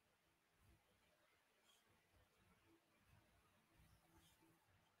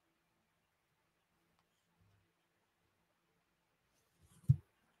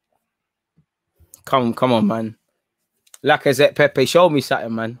 Come on, man. Lacazette, Pepe, show me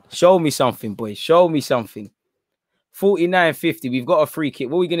something, man. Show me something, boys. Show me something. 49-50. We've got a free kick.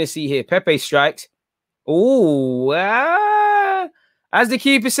 What are we going to see here? Pepe strikes. Oh, as the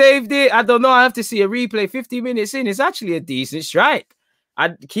keeper saved it. I don't know. I have to see a replay. 50 minutes in. It's actually a decent strike.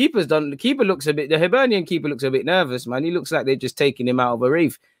 The keeper looks a bit, the Hibernian keeper looks a bit nervous, man. He looks like they're just taking him out of a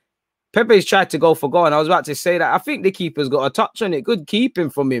rave. Pepe's tried to go for goal, and I was about to say that. I think the keeper's got a touch on it. Good keeping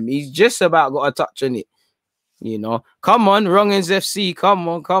from him. He's just about got a touch on it. You know, come on, Wrongins FC. Come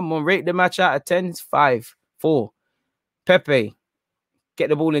on. Rate the match out of 10. 5-4. Pepe, get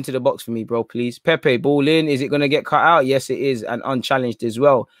the ball into the box for me, bro, please. Pepe, ball in. Is it going to get cut out? Yes, it is, and unchallenged as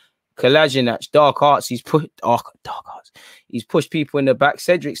well. Kalajinac, dark arts. He's put dark arts. He's pushed people in the back.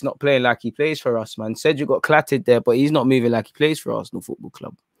 Cedric's not playing like he plays for us, man. Cedric got clattered there, but he's not moving like he plays for Arsenal Football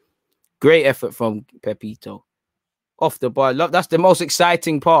Club. Great effort from Pepito. Off the bar. Look, that's the most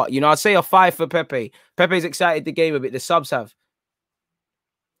exciting part. You know, I'd say a 5 for Pepe. Pepe's excited the game a bit. The subs have.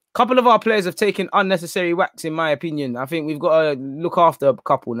 A couple of our players have taken unnecessary whacks, in my opinion. I think we've got to look after a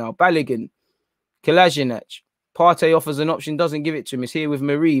couple now. Balogun, Kalajinac. Partey offers an option, doesn't give it to him. It's here with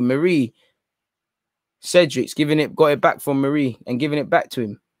Marie. Cedric's got it back from Marie and giving it back to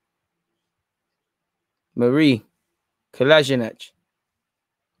him. Marie, Kalajinac.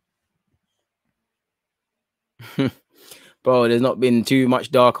 Bro, there's not been too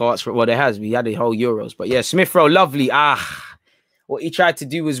much dark arts for there has. We had the whole Euros, but yeah, Smith Rowe, lovely. What he tried to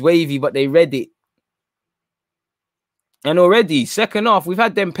do was wavy, but they read it. And already, second half, we've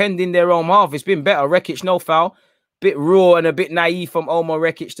had them penned in their own half. It's been better. Rekic, no foul. Bit raw and a bit naive from Omar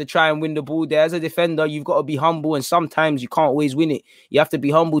Rekic to try and win the ball there. As a defender, you've got to be humble, and sometimes you can't always win it. You have to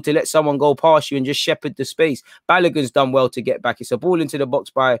be humble to let someone go past you and just shepherd the space. Balogun's done well to get back. It's a ball into the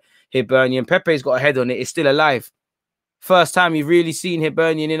box by Hibernian. Pepe's got a head on it. It's still alive. First time you've really seen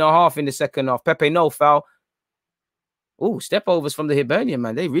Hibernian in a half in the second half. Pepe, no foul. Oh, step overs from the Hibernian,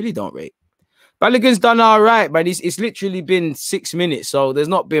 man. They really don't rate. Balogun's done all right, man. It's literally been 6 minutes, so there's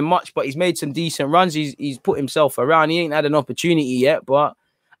not been much, but he's made some decent runs. He's put himself around. He ain't had an opportunity yet, but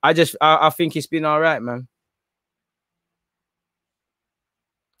I think it's been all right, man.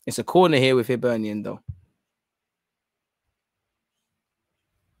 It's a corner here with Hibernian, though.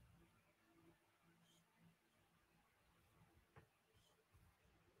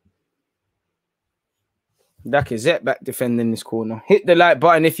 Lacazette back defending this corner. Hit the like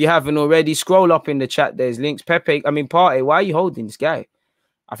button if you haven't already. Scroll up in the chat. There's links. Partey, why are you holding this guy?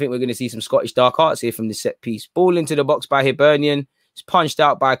 I think we're going to see some Scottish dark arts here from the set piece. Ball into the box by Hibernian. It's punched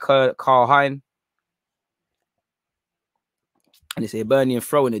out by Carl Hein. And it's a Hibernian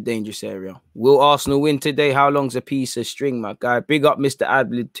throw in a dangerous area. Will Arsenal win today? How long's a piece of string, my guy? Big up Mr.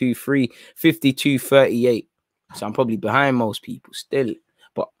 Adlid 2-3, 52-38. So I'm probably behind most people still.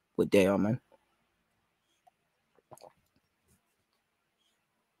 But we're there, man.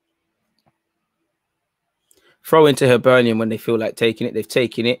 Throw into Hibernian when they feel like taking it. They've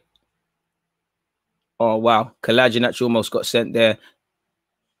taken it. Oh, wow. Kalajinac almost got sent there.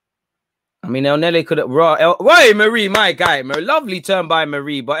 I mean, El Nene could have... Right, Marie, my guy. Lovely turn by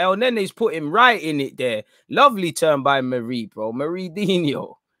Marie, but El Nene's put him right in it there. Lovely turn by Marie, bro. Marie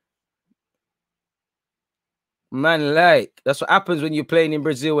Dino. Man, like, that's what happens when you're playing in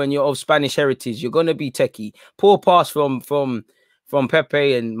Brazil and you're of Spanish heritage. You're going to be techie. Poor pass from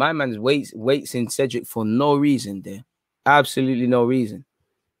Pepe, and my man's waits in Cedric for no reason there. Absolutely no reason.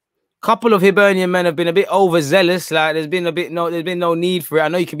 Couple of Hibernian men have been a bit overzealous. Like there's been no need for it. I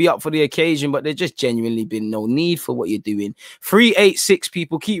know you can be up for the occasion, but there's just genuinely been no need for what you're doing. 386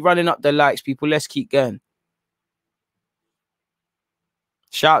 people, keep running up the likes, people. Let's keep going.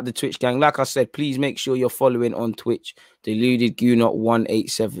 Shout out the Twitch gang. Like I said, please make sure you're following on Twitch. Deluded Goonner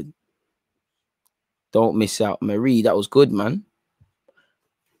 187. Don't miss out. Marie, that was good, man.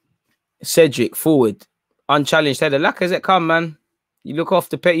 Cedric, forward. Unchallenged header. Lacazette, come, man. You look off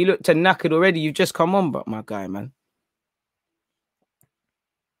the pet. You look to knackered already. You've just come on, but my guy, man.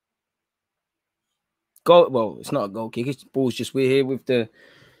 Goal. Well, it's not a goal kick. His ball's just we're here with the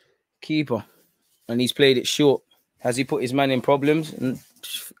keeper, and he's played it short. Has he put his man in problems? And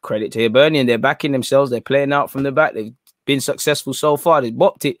credit to Hibernian. They're backing themselves. They're playing out from the back. They've been successful so far. They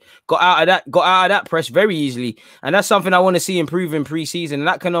bopped it. Got out of that press very easily. And that's something I want to see improve in preseason. And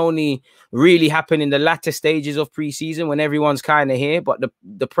that can only really happen in the latter stages of preseason when everyone's kind of here. But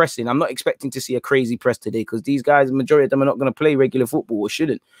the pressing, I'm not expecting to see a crazy press today because these guys, the majority of them are not going to play regular football or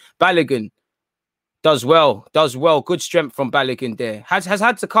shouldn't. Balogun does well. Good strength from Balogun there. Has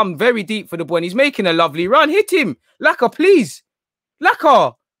had to come very deep for the boy. And he's making a lovely run. Hit him. Laka, please.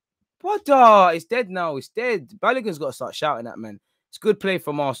 Laka. What? It's dead now. It's dead. Balogun's got to start shouting at, man. It's good play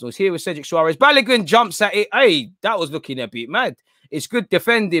from Arsenal. It's here with Cedric Suarez. Balogun jumps at it. Hey, that was looking a bit mad. It's good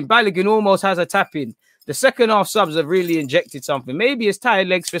defending. Balogun almost has a tap in. The second half subs have really injected something. Maybe it's tired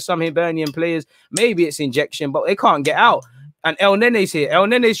legs for some Hibernian players. Maybe it's injection, but they can't get out. And El Nene's here. El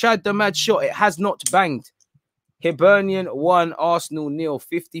Nene's tried the mad shot. It has not banged. Hibernian 1, Arsenal 0.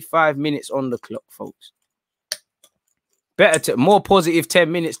 55 minutes on the clock, folks. Better, more positive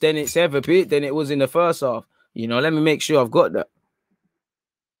 10 minutes than it's ever been, than it was in the first half. You know, let me make sure I've got that.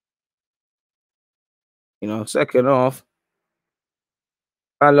 You know, second half.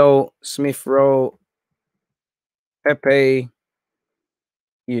 Fallow, Smith Rowe, Pepe.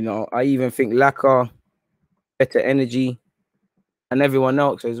 You know, I even think Laka, better energy, and everyone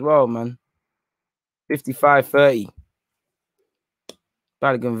else as well, man. 55-30.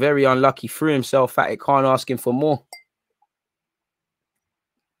 Balogun very unlucky. Threw himself at it. Can't ask him for more.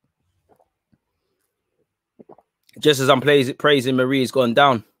 Just as I'm praising Marie's gone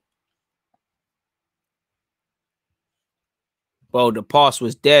down. Bro, the pass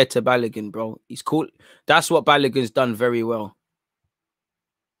was there to Balogun, bro. He's cool. That's what Balogun's done very well.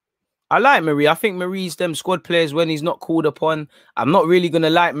 I like Marie. I think Marie's them squad players when he's not called upon. I'm not really going to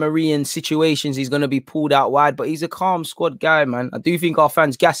like Marie in situations he's going to be pulled out wide, but he's a calm squad guy, man. I do think our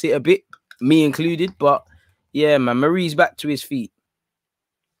fans gas it a bit, me included, but yeah, man, Marie's back to his feet.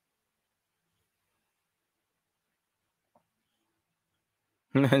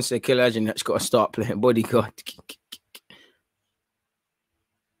 And say Kilajin's got to start playing bodyguard.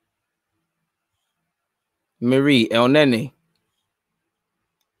 Marie, El Nene.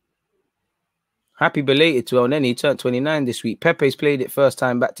 Happy belated to El Nene. He turned 29 this week. Pepe's played it first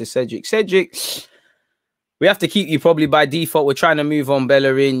time back to Cedric. Cedric, we have to keep you probably by default. We're trying to move on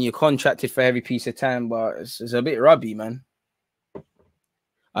Bellerin. You're contracted for every piece of time, but it's a bit rubby, man.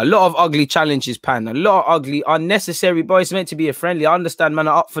 A lot of ugly challenges, Pan. A lot of ugly, unnecessary. Boy, it's meant to be a friendly. I understand, man,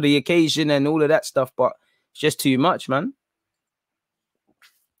 are up for the occasion and all of that stuff, but it's just too much, man.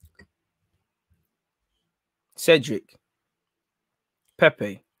 Cedric.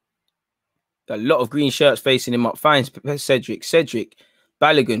 Pepe. A lot of green shirts facing him up. Fine, Cedric. Cedric.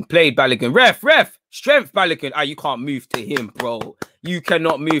 Balogun. Played Balogun. Ref. Strength, Balogun. Ah, you can't move to him, bro. You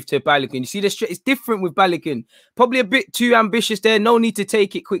cannot move to Balogun. You see, it's different with Balogun. Probably a bit too ambitious there. No need to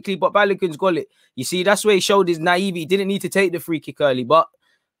take it quickly, but Balogun's got it. You see, that's where he showed his naivety. He didn't need to take the free kick early, but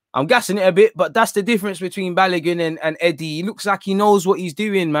I'm gassing it a bit. But that's the difference between Balogun and Eddie. He looks like he knows what he's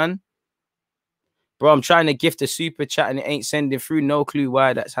doing, man. Bro, I'm trying to gift a super chat and it ain't sending through. No clue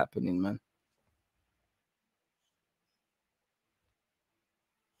why that's happening, man.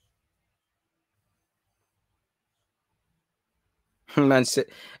 Man said,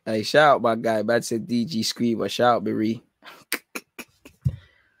 hey, shout out my guy. Man said DG Screamer. Shout out Marie.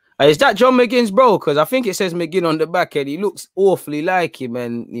 Is that John McGinn's bro? Because I think it says McGinn on the back end. He looks awfully like him.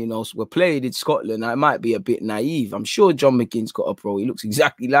 And, you know, we're playing in Scotland. I might be a bit naive. I'm sure John McGinn's got a bro. He looks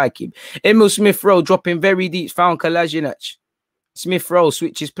exactly like him. Emil Smith Rowe dropping very deep. Found Kalajinac. Smith Rowe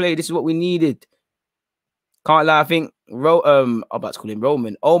switches play. This is what we needed. Can't lie, I think I'm about to call him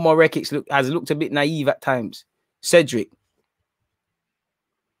Roman. Omar Rekic has looked a bit naive at times. Cedric.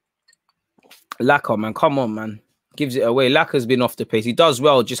 Laka, man, come on, man. Gives it away. Laka's been off the pace. He does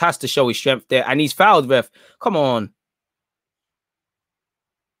well, just has to show his strength there. And he's fouled, ref. Come on.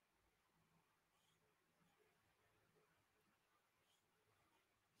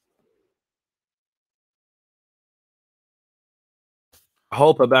 I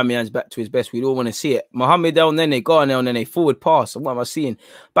hope Aubameyang's back to his best. We all want to see it. Mohamed El Nene, go on El Nene, forward pass. What am I seeing?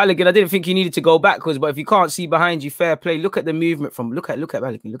 Balogun, I didn't think you needed to go backwards, but if you can't see behind you, fair play. Look at the movement from. Look at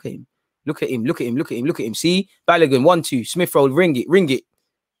Balogun. Look at him. Look at him. Look at him. Look at him. Look at him. See Balogun 1-2. Smith Road. Ring it.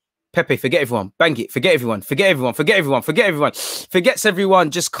 Pepe, forget everyone. Bang it. Forget everyone. Forget everyone. Forgets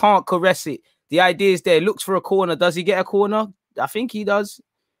everyone. Just can't caress it. The idea is there. Looks for a corner. Does he get a corner? I think he does.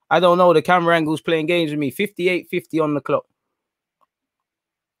 I don't know. The camera angle's playing games with me. 58:50 on the clock.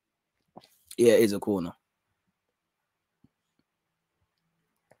 Yeah, it is a corner.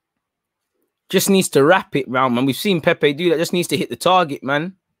 Just needs to wrap it round, man. We've seen Pepe do that. Just needs to hit the target,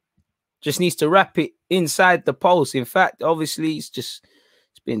 man. Just needs to wrap it inside the post. In fact, obviously, it's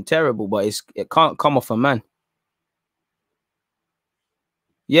been terrible, but it can't come off a man.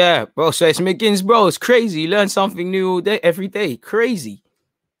 Yeah, bro. So it's McGinn's, bro. It's crazy. You learn something new all day, every day. Crazy.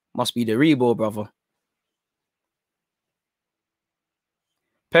 Must be the Rebo, brother.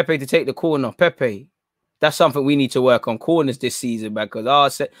 Pepe to take the corner. Pepe. That's something we need to work on. Corners this season, man.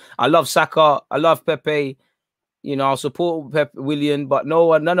 Because I love Saka. I love Pepe. You know, I'll support Pepe Willian, but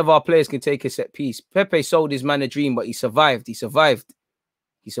none of our players can take a set piece. Pepe sold his man a dream, but he survived. He survived.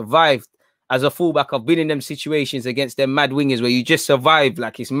 As a fullback, I've been in them situations against them mad wingers where you just survive.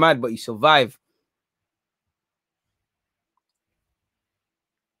 Like, it's mad, but you survive.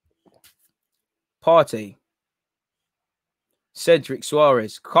 Partey. Cedric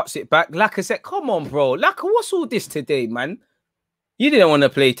Suarez cuts it back. Laka said, come on, bro. Laka, what's all this today, man? You didn't want to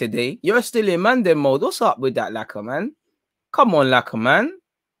play today. You're still in Mandem mode. What's up with that, Laka, man? Come on, Laka, man.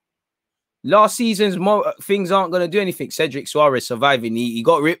 Last season's things aren't going to do anything. Cedric Suarez surviving. He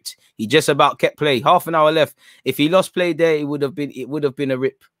got ripped. He just about kept play. Half an hour left. If he lost play there, it would have been a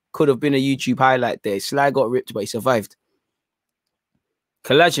rip. Could have been a YouTube highlight there. Sly got ripped, but he survived.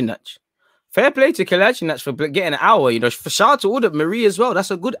 Kolasinac. Fair play to Kolasinac for getting an hour. You know, for shout out to all the Marie as well.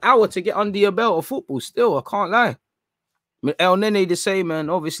 That's a good hour to get under your belt of football. Still, I can't lie. El Nene the same, man.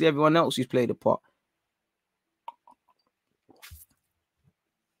 Obviously, everyone else who's played a part.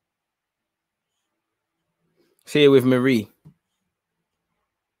 Here with Marie.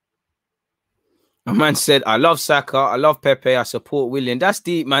 A man said, I love Saka, I love Pepe, I support Willian. That's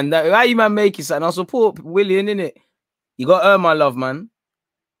deep, man. How you man make it, son? I support Willian, innit? You got to earn my love, man.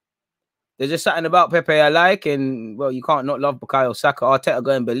 There's just something about Pepe I like, and, well, you can't not love Bukayo Saka. Arteta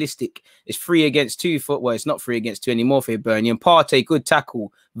going ballistic. It's 3 against 2 foot. Well, it's not 3 against 2 anymore for Hibernian. Partey, good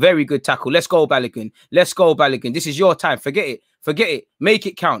tackle. Very good tackle. Let's go, Balogun. Let's go, Balogun. This is your time. Forget it. Forget it. Make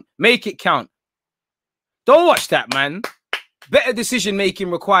it count. Make it count. Don't watch that, man. Better decision-making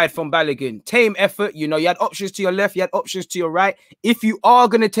required from Balogun. Tame effort. You know, you had options to your left. You had options to your right. If you are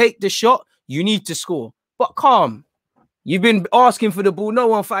going to take the shot, you need to score. But calm. You've been asking for the ball. No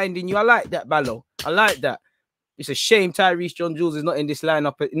one finding you. I like that, Ballo. I like that. It's a shame Tyrese John-Jules is not in this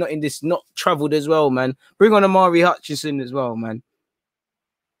lineup. Not travelled as well, man. Bring on Amari Hutchinson as well, man.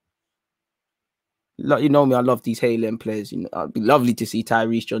 Like, you know me, I love these Haaland players. You know, it'd be lovely to see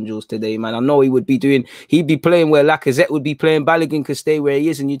Tyrese John-Jules today, man. I know he'd be playing where Lacazette would be playing. Balogun could stay where he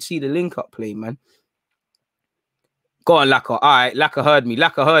is, and you'd see the link-up play, man. Go on, Laka. All right, Laka heard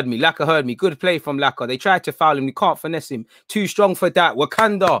me. Good play from Laka. They tried to foul him. You can't finesse him. Too strong for that.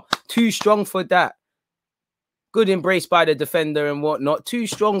 Wakanda, too strong for that. Good embrace by the defender and whatnot. Too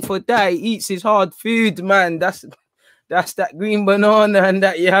strong for that. He eats his hard food, man. That's that green banana and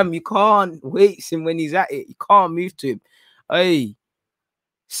that yam. You can't wait him when he's at it. You can't move to him. Hey,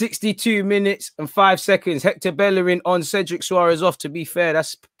 62 minutes and 5 seconds. Hector Bellerin on, Cedric Suarez off. To be fair,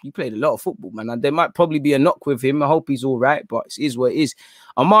 he played a lot of football, man. And there might probably be a knock with him. I hope he's all right, but it is what it is.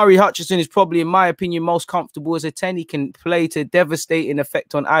 Amari Hutchinson is probably, in my opinion, most comfortable as a 10. He can play to devastating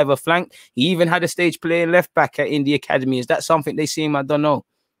effect on either flank. He even had a stage playing left back at Indy Academy. Is that something they see him? I don't know.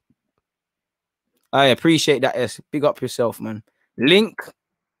 I appreciate that, S. Big up yourself, man. Link.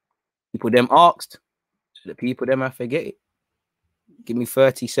 People them asked. The people them I forget it. Give me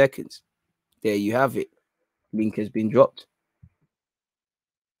 30 seconds. There you have it. Link has been dropped.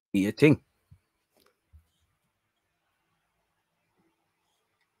 Be a thing.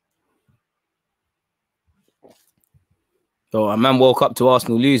 Oh, a man woke up to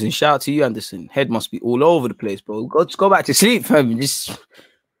Arsenal losing. Shout out to you, Anderson. Head must be all over the place, bro. Just go back to sleep, fam. Just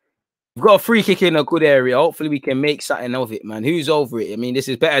We've got a free kick in a good area. Hopefully we can make something of it, man. Who's over it? I mean, this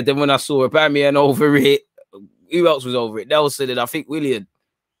is better than when I saw Hibernian over it. Who else was over it? Nelson and I think William.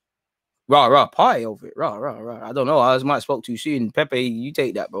 Party over it. I don't know. I might have spoke too soon. Pepe, you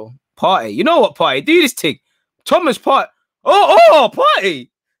take that, bro. Party. You know what, Party? Do this thing. Thomas Party. Oh,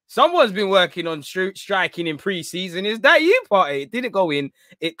 Party. Someone's been working on striking in pre-season. Is that you, Party? It didn't go in.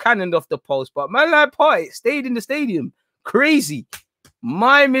 It cannoned off the post. But man, like Party stayed in the stadium. Crazy.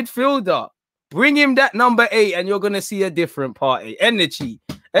 My midfielder. Bring him that number 8 and you're going to see a different Party. Energy.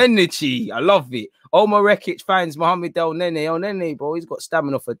 I love it. Omar Rekic finds Mohamed El Nene, bro. He's got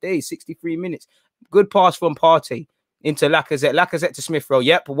stamina for days. 63 minutes. Good pass from Partey into Lacazette. Lacazette to Smith Rowe.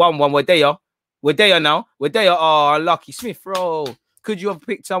 Yep, 1-1. We're there now. Oh, unlucky. Smith Rowe. Could you have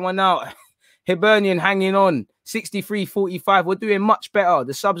picked someone out? Hibernian hanging on. 63-45. We're doing much better.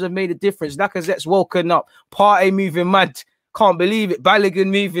 The subs have made a difference. Lacazette's woken up. Partey moving mad. Can't believe it. Balogun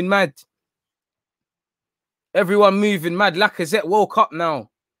moving mad. Everyone moving mad. Lacazette woke up now.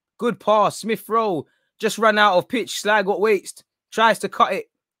 Good pass. Smith Rowe just ran out of pitch. Slag got waste. Tries to cut it.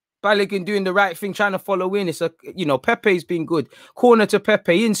 Balogun doing the right thing, trying to follow in. It's Pepe's been good. Corner to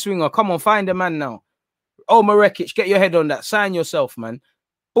Pepe, in swinger. Come on, find a man now. Omar Rekic, get your head on that. Sign yourself, man.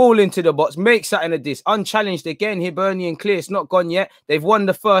 Ball into the box. Make something of this. Unchallenged again. Hibernian clear. It's not gone yet. They've won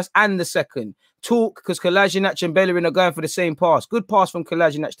the first and the second. Talk, because Kolasinac and Bellerin are going for the same pass. Good pass from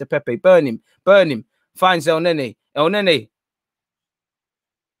Kolasinac to Pepe. Burn him. Finds El Nene.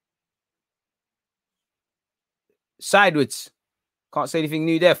 Sideways. Can't say anything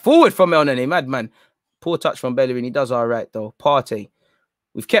new there. Forward from El Nene. Madman. Poor touch from Bellerin. He does all right, though. Partey.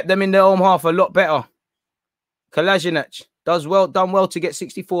 We've kept them in their home half a lot better. Kolasinac done well to get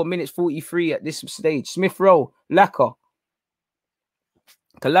 64 minutes 43 at this stage. Smith Rowe. Laka.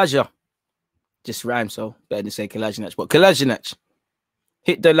 Kolasinac. Just rhymes, so better than say Kolasinac. But Kolasinac.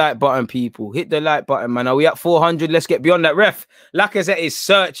 Hit the like button, people. Hit the like button, man. Are we at 400? Let's get beyond that. Ref, Lacazette is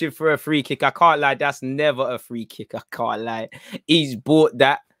searching for a free kick. I can't lie. That's never a free kick. I can't lie. He's bought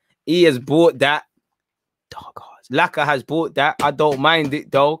that. He has bought that. Oh, God. Laka has bought that. I don't mind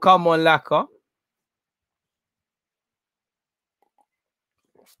it, though. Come on, Laka.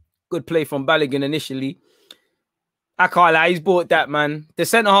 Good play from Balogun initially. I can't lie. He's bought that, man. The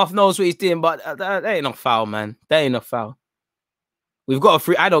centre-half knows what he's doing, but that ain't no foul, man. That ain't no foul. We've got a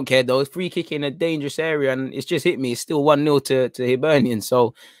free. I don't care, though. It's free kick in a dangerous area, and it's just hit me. It's still 1-0 to Hibernian,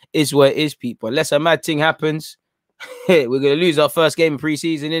 so it's where it is, people. Unless a mad thing happens, we're going to lose our first game in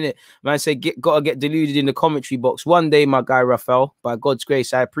pre-season, innit? Man, say, gotta get deluded in the commentary box. One day, my guy, Rafael, by God's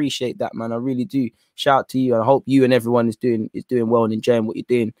grace, I appreciate that, man. I really do. Shout out to you. I hope you and everyone is doing well and enjoying what you're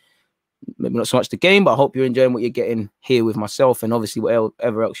doing. Maybe not so much the game, but I hope you're enjoying what you're getting here with myself and obviously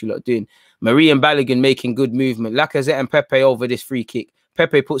whatever else you lot are doing. Marie and Balogun making good movement. Lacazette and Pepe over this free kick.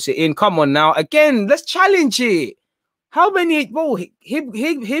 Pepe puts it in. Come on now. Again, let's challenge it. How many? Well,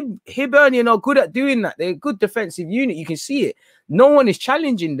 Hibernian are good at doing that. They're a good defensive unit. You can see it. No one is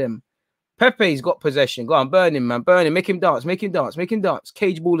challenging them. Pepe's got possession. Go on, burn him, man. Burn him. Make him dance. Make him dance. Make him dance.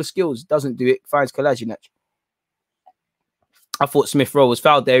 Cage baller skills. Doesn't do it. Finds Kolasinac. I thought Smith Rowe was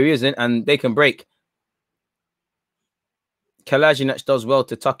fouled there. He isn't, and they can break. Kolasinac does well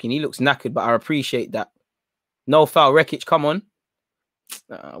to tuck in. He looks knackered, but I appreciate that. No foul. Rekic, come on.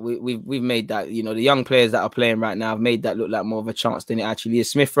 We've made that. You know, the young players that are playing right now have made that look like more of a chance than it actually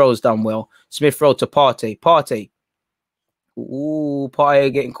is. Smith Rowe's done well. Smith Rowe to Partey. Ooh,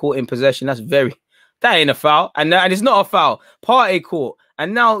 Partey getting caught in possession. That ain't a foul, and it's not a foul. Partey caught.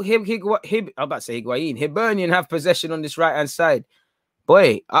 And now I'm about to say Higuain. Hibernian have possession on this right-hand side.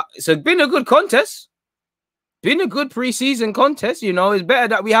 Boy, it's been a good contest. Been a good pre-season contest. You know, it's better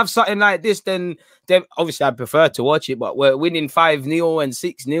that we have something like this than obviously I prefer to watch it, but we're winning 5-0 and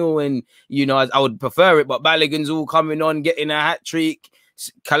 6-0, and you know, I would prefer it. But Balogun's all coming on, getting a hat-trick.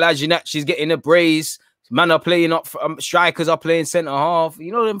 Kolasinac is getting a brace. Man are playing up. Strikers are playing centre-half.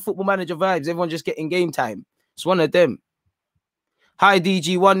 You know them football manager vibes. Everyone just getting game time. It's one of them. High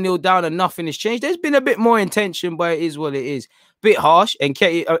DG 1-0 down and nothing has changed. There's been a bit more intention, but it is what it is. Bit harsh. And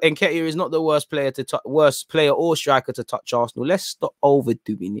Nketiah is not the worst player or striker to touch Arsenal. Let's stop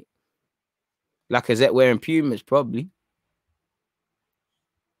overdoing it. Lacazette wearing Pumas, probably.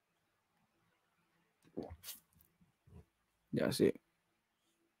 That's it.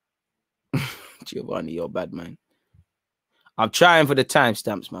 Giovanni, you're bad, man. I'm trying for the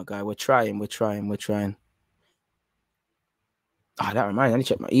timestamps, my guy. We're trying. Ah, that reminds me. I need to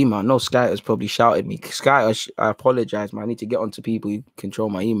check my email. No, Sky has probably shouted me. Sky, I apologize, man. I need to get onto people who control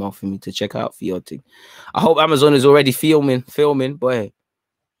my email for me to check out for your thing. I hope Amazon is already filming, boy.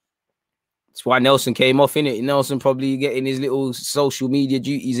 That's why Nelson came off, innit? Nelson probably getting his little social media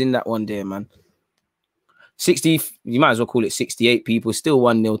duties in that one day, man. 60, you might as well call it 68 people. Still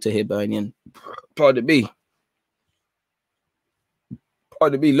 1-0 to Hibernian. Pardon me.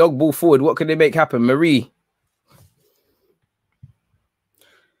 Pardon me. Log ball forward. What can they make happen? Marie.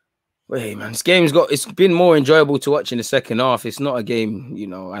 Wait, man. This game's it's been more enjoyable to watch in the second half. It's not a game, you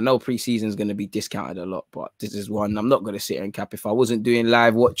know. I know preseason's going to be discounted a lot, but this is one I'm not going to sit here and cap. If I wasn't doing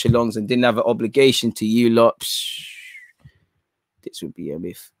live watch-alongs and didn't have an obligation to you lot, this would be a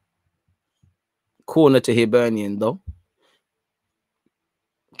myth. Corner to Hibernian, though.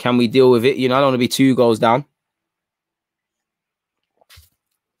 Can we deal with it? You know, I don't want to be 2 goals down.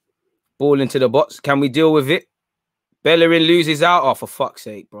 Ball into the box. Can we deal with it? Bellerin loses out. Oh, for fuck's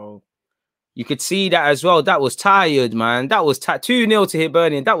sake, bro. You could see that as well. That was tired, man. That was 2-0 to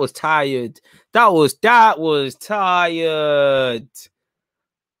Hibernian. That was tired. That was tired.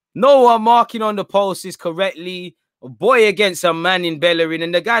 No one marking on the posts correctly. A boy against a man in Bellerin,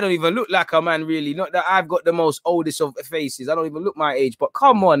 and the guy don't even look like a man, really. Not that I've got the most oldest of faces. I don't even look my age, but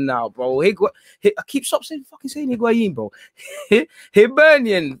come on now, bro. I keep saying Higuain, bro.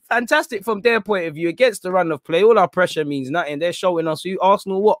 Hibernian, fantastic from their point of view against the run of play. All our pressure means nothing. They're showing us who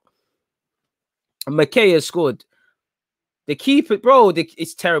Arsenal what. McKay has scored. The keeper, bro,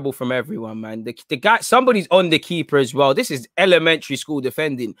 it's terrible from everyone, man. The guy, somebody's on the keeper as well. This is elementary school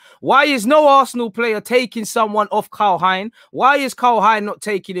defending. Why is no Arsenal player taking someone off Carl Hein? Why is Carl Hein not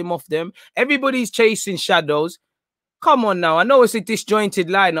taking him off them? Everybody's chasing shadows. Come on now. I know it's a disjointed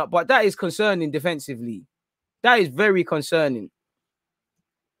lineup, but that is concerning defensively. That is very concerning.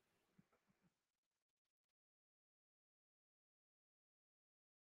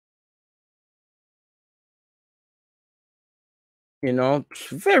 You know,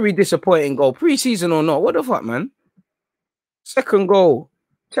 very disappointing goal. Preseason or not, what the fuck, man? Second goal,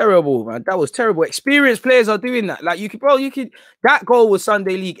 terrible, man. That was terrible. Experienced players are doing that. Like, that goal was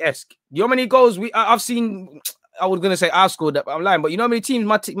Sunday League-esque. You know how many goals I've seen? I was gonna say I've scored that, but I'm lying. But you know how many teams,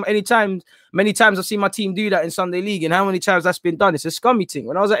 many times I've seen my team do that in Sunday League, and how many times that's been done? It's a scummy thing.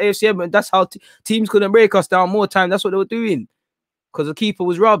 When I was at AFCM, that's how teams couldn't break us down more time. That's what they were doing. Because the keeper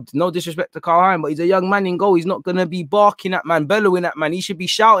was robbed. No disrespect to Carl Hein, but he's a young man in goal. He's not going to be barking at man, bellowing at man. He should be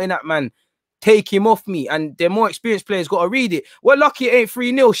shouting at man, take him off me. And the more experienced players got to read it. We're lucky it ain't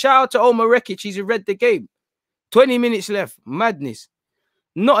 3-0. Shout out to Omar Rekic. He's read the game. 20 minutes left. Madness.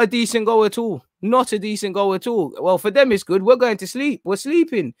 Not a decent goal at all. Not a decent goal at all. Well, for them, it's good. We're going to sleep. We're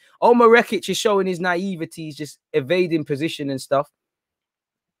sleeping. Omar Rekic is showing his naivety. He's just evading position and stuff.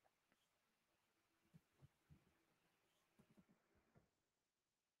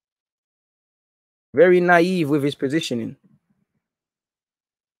 Very naive with his positioning.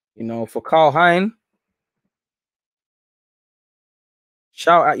 You know, for Carl Hein,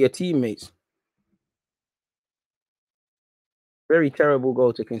 shout at your teammates. Very terrible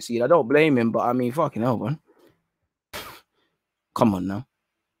goal to concede. I don't blame him, but I mean, fucking hell, man. Come on now.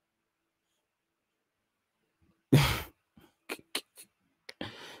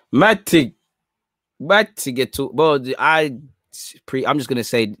 Mad to get to, well, I'm just gonna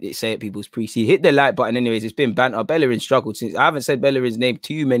say it, people's pre-seed. Hit the like button, anyways. It's been banter. Bellerin struggled since. I haven't said Bellerin's name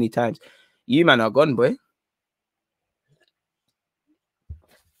too many times. You man are gone, boy.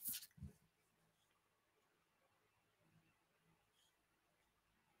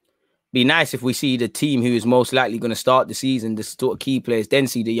 Be nice if we see the team who is most likely going to start the season, the sort of key players, then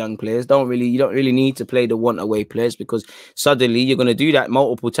see the young players. You don't really need to play the want-away players, because suddenly you're going to do that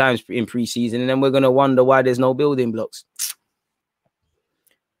multiple times in pre-season, and then we're going to wonder why there's no building blocks.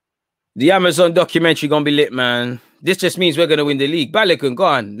 The Amazon documentary going to be lit, man. This just means we're going to win the league. Balogun, go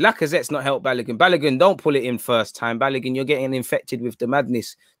on. Lacazette's not helped Balogun. Balogun, don't pull it in first time. Balogun, you're getting infected with the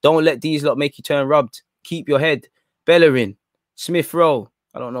madness. Don't let these lot make you turn rubbed. Keep your head. Bellerin, Smith Rowe.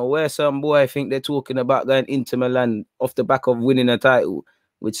 I don't know where some boy I think they're talking about going into Milan off the back of winning a title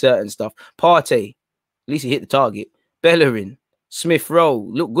with certain stuff. Partey, at least he hit the target. Bellerin, Smith Rowe,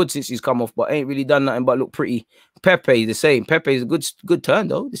 look good since he's come off, but ain't really done nothing but look pretty. Pepe, the same. Pepe is a good turn,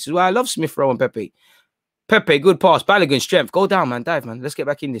 though. This is why I love Smith Rowe and Pepe. Pepe, good pass. Balogun, strength. Go down, man. Dive, man. Let's get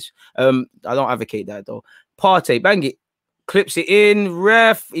back in this. I don't advocate that, though. Partey, bang it. Clips it in.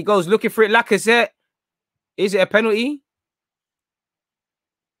 Ref. He goes looking for it. Lacazette. Is it a penalty?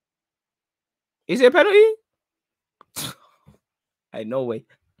 Is it a penalty? Hey, no way.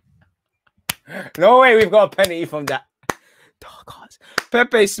 No way we've got a penalty from that.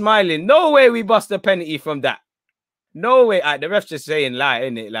 Pepe smiling. No way we bust a penalty from that. No way. The ref's just saying lie,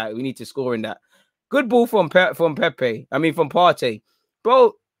 isn't it? Like, we need to score in that. Good ball from Pepe. I mean, from Partey.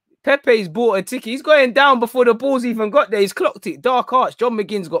 Bro, Pepe's bought a ticket. He's going down before the ball's even got there. He's clocked it. Dark arch. John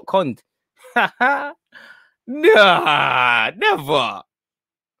McGinn's got conned. Nah, never.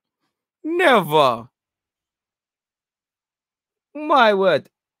 Never. My word.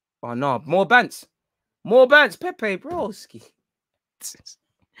 Oh no, more bants. More bants. Pepe Broski.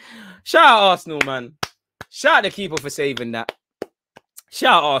 Shout out Arsenal, man. Shout out the keeper for saving that.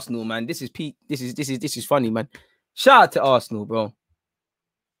 Shout out Arsenal, man. This is Pete. This is funny, man. Shout out to Arsenal, bro.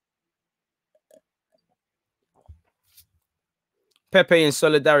 Pepe in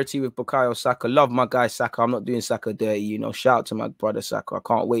solidarity with Bukayo Saka. Love my guy Saka. I'm not doing Saka dirty, you know. Shout out to my brother Saka. I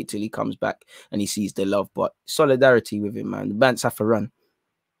can't wait till he comes back and he sees the love. But solidarity with him, man. The Bants have to run.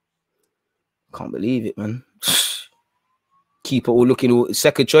 Can't believe it, man. Keeper all looking all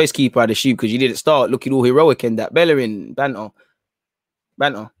second choice keeper at the shoe because you didn't start looking all heroic in that. Bellerin, banter.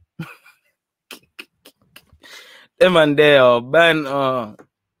 Banter. Them and there, banter.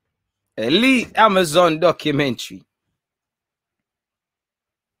 Elite Amazon documentary.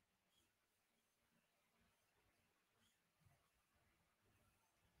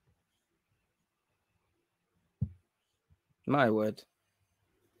 My word.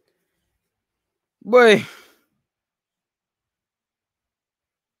 Boy.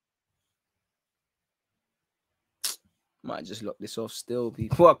 Might just lock this off still,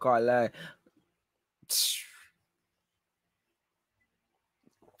 people. I can't lie.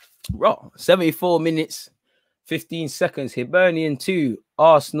 Raw. 74 minutes, 15 seconds. Hibernian 2,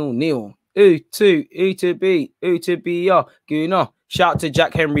 Arsenal 0. Who to beat? Gooner. Shout out to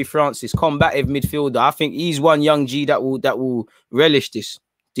Jack Henry Francis, combative midfielder. I think he's one young G that will relish this.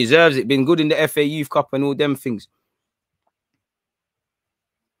 Deserves it. Been good in the FA Youth Cup and all them things.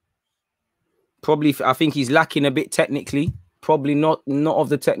 Probably, I think he's lacking a bit technically. Probably not of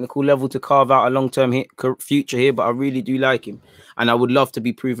the technical level to carve out a long-term future here, but I really do like him. And I would love to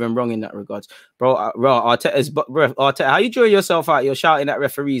be proven wrong in that regards. Bro, Arteta, how you draw yourself out? You're shouting at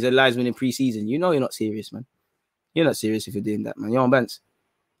referees and linesmen in pre-season. You know you're not serious, man. You're not serious if you're doing that, man. You're on Bants.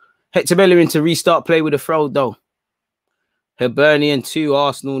 Hector Bellerin to restart play with a throw, though. Hibernian 2,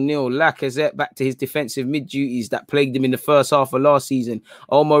 Arsenal 0. Lacazette back to his defensive mid-duties that plagued him in the first half of last season.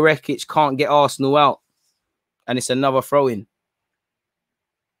 Omar Rekic can't get Arsenal out. And it's another throw-in.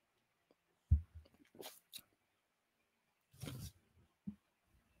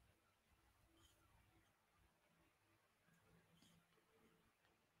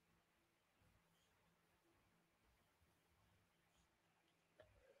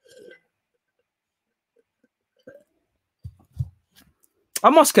 I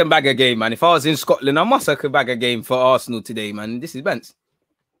must come back a game, man. If I was in Scotland, I must have come back a game for Arsenal today, man. This is Bants.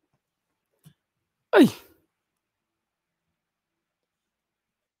 Hey.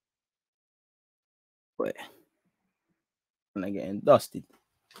 Wait. And I'm getting dusted.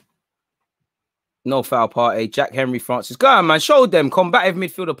 No foul party. Jack Henry Francis. Go on, man. Show them. Combative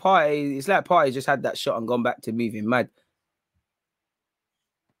midfielder party. It's like party just had that shot and gone back to moving mad.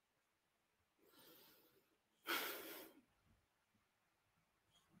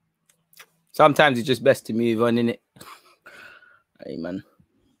 Sometimes it's just best to move on, innit? Hey, man.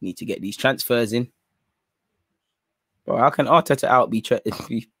 Need to get these transfers in. Bro, how can Arteta out be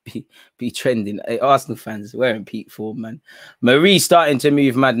trending? Hey, Arsenal fans wearing peak form, man. Marie starting to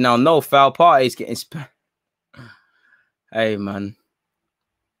move mad now. No foul. Party's getting Hey, man.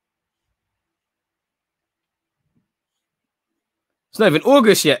 It's not even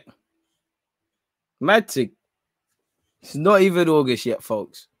August yet. Mad thing. It's not even August yet,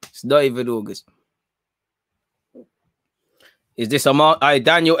 folks. It's not even August. Is this a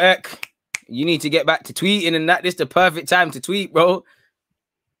Daniel Eck? You need to get back to tweeting and that. This is the perfect time to tweet, bro.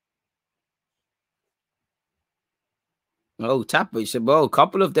 Oh, Tapper. So, bro, a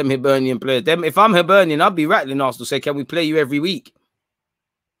couple of them Hibernian players. Them, if I'm Hibernian, I'll be rattling Arsenal. Say, can we play you every week?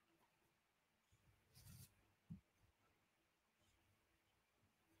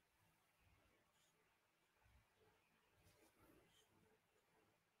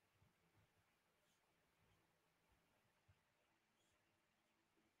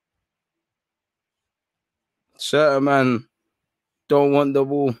 Certain man don't want the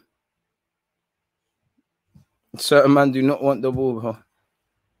ball. Certain man do not want the ball, bro.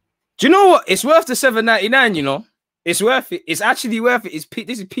 Do you know what? It's worth the $7.99, you know? It's worth it. It's actually worth it.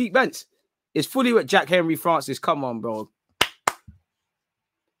 This is peak Bents. It's fully with Jack Henry Francis. Come on, bro.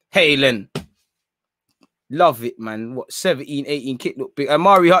 Halen. Love it, man. What, 17, 18 kick look big.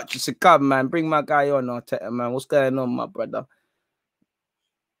 Amari Hutchinson, come, man. Bring my guy on, Arteta, man. What's going on, my brother?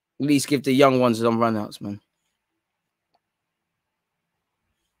 At least give the young ones some run-outs, man.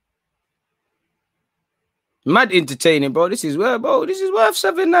 Mad entertaining, bro. This is worth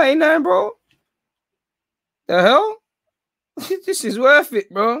 $7.99, bro. The hell? This is worth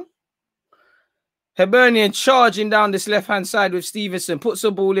it, bro. Hibernian charging down this left-hand side with Stevenson. Puts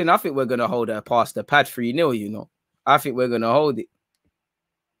the ball in. I think we're going to hold her past the pad 3-0, you know. I think we're going to hold it.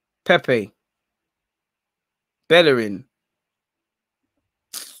 Pepe. Bellerin.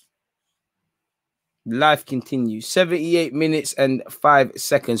 Life continues. 78 minutes and 5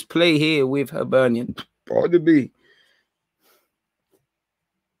 seconds. Play here with Hibernian. Pardon me.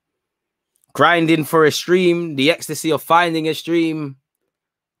 Grinding for a stream. The ecstasy of finding a stream.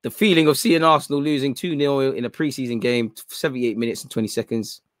 The feeling of seeing Arsenal losing 2-0 in a preseason game. 78 minutes and 20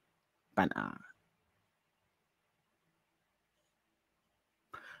 seconds. Banner.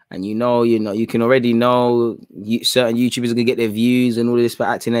 And you can already know certain YouTubers are going to get their views and all this for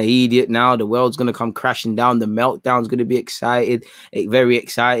acting an idiot now. The world's going to come crashing down. The meltdown's going to be excited. Very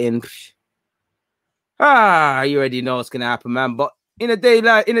exciting. You already know what's going to happen, man. But in a day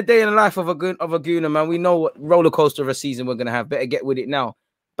in the life of a gooner, man, we know what roller coaster of a season we're going to have. Better get with it now.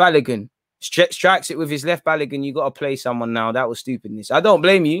 Balogun strikes it with his left. Balogun, you got to play someone now. That was stupidness. I don't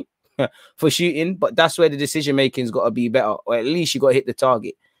blame you for shooting, but that's where the decision-making's got to be better. Or at least you got to hit the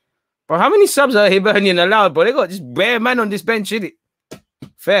target. Bro, how many subs are Hibernian allowed, bro? They got just bare man on this bench, innit?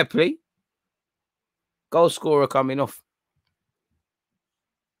 Fair play. Goal scorer coming off.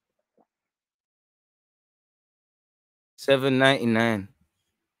 $7.99.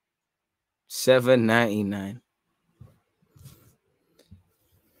 $7.99.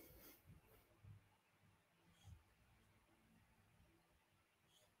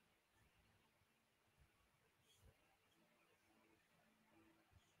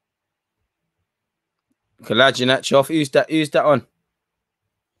 Kalajinac off. Who's that? Who's that on?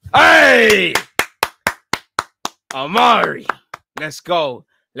 Hey! Amari. Let's go.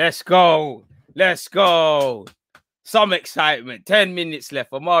 Let's go. Let's go. Some excitement. 10 minutes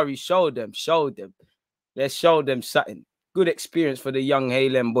left. Amari, show them. Show them. Let's show them something. Good experience for the young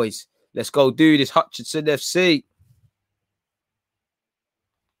Halen boys. Let's go do this. Hutchinson FC.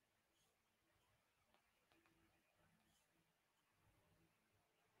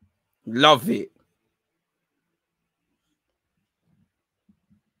 Love it.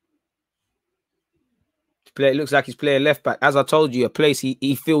 It looks like he's playing left back. As I told you, a place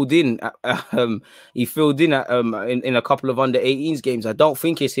he filled in. He filled in at in a couple of under 18s games. I don't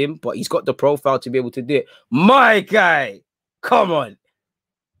think it's him, but he's got the profile to be able to do it. My guy, come on.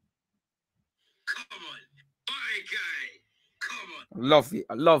 I love it.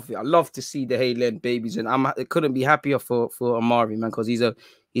 I love it. I love to see the Halen babies, and I couldn't be happier for Amari, man, because he's a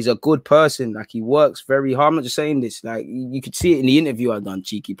good person. Like, he works very hard. I'm not just saying this. Like, you could see it in the interview I've done.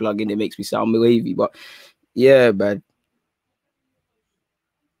 Cheeky plug-in. It makes me sound wavy, but yeah, man.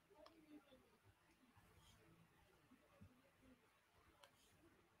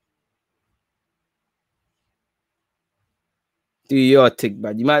 Do your thing,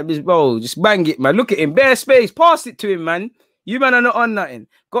 man. You might be, bro, just bang it, man. Look at him. Bare space. Pass it to him, man. You man are not on nothing.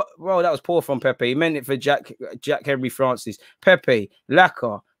 Bro, that was poor from Pepe. He meant it for Jack Henry Francis. Pepe,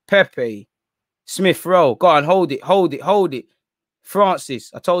 Lacquer, Pepe, Smith Rowe. Go on, hold it, hold it, hold it.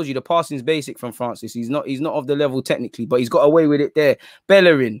 Francis, I told you the passing's basic from Francis. He's not of the level technically, but he's got away with it there.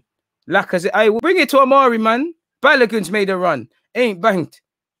 Bellerin, Lacquer's it. Hey, we'll bring it to Amari, man. Balogun's made a run. Ain't banked.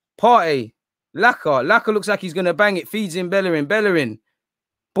 Partey, Lacquer looks like he's gonna bang it. Feeds in Bellerin.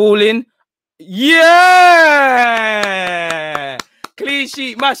 Ball in. Yeah! Clean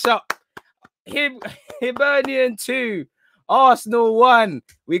sheet, mash up. Hibernian 2. Arsenal 1.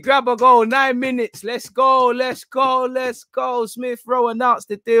 We grab a goal. 9 minutes. Let's go. Let's go. Let's go. Smith Rowe announced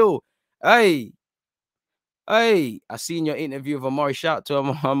the deal. Hey. I seen your interview of Amari. Shout out to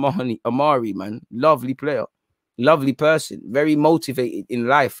Amari, man. Lovely player. Lovely person. Very motivated in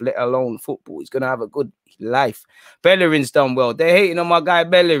life, let alone football. He's going to have a good life. Bellerin's done well. They're hating on my guy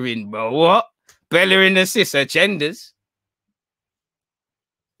Bellerin, bro. What? Bellerin assists agendas.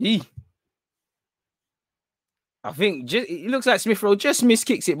 I think it looks like Smith Rowe just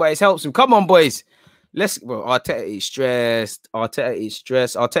miskicks it, but it helps him. Come on, boys. Bro, Arteta is stressed.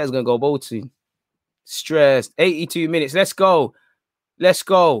 Arteta's going to go bold soon. Stressed. 82 minutes. Let's go. Let's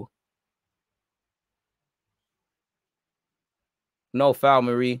go. No foul,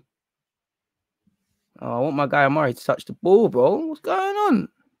 Marie. Oh, I want my guy Amari to touch the ball, bro. What's going on?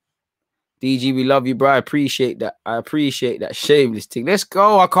 DG, we love you, bro. I appreciate that. I appreciate that shameless thing. Let's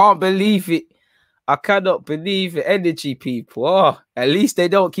go. I can't believe it. I cannot believe it. Energy, people. Oh, at least they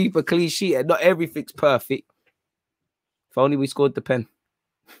don't keep a clean sheet and not everything's perfect. If only we scored the pen.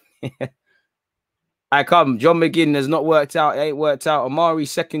 I come. John McGinn has not worked out. It ain't worked out. Amari's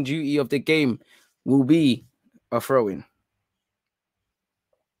second duty of the game will be a throw-in.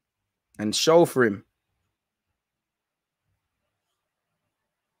 And show for him.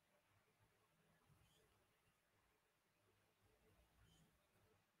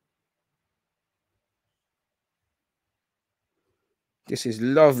 This is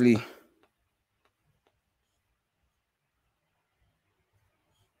lovely.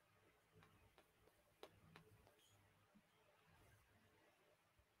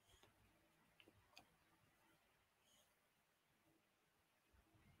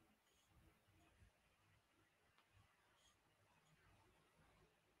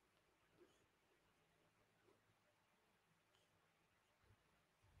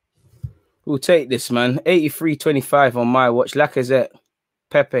 We'll take this, man. 83-25 on my watch. Lacazette,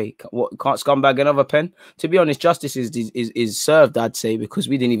 Pepe. What, can't scumbag another pen? To be honest, justice is served, I'd say, because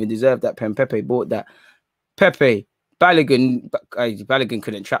we didn't even deserve that pen. Pepe bought that. Pepe, Balogun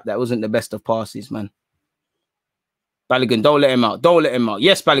couldn't trap that. It wasn't the best of passes, man. Balogun, don't let him out. Don't let him out.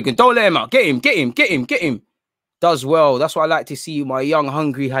 Yes, Balogun, don't let him out. Get him, get him, get him, get him. Does well. That's what I like to see, my young,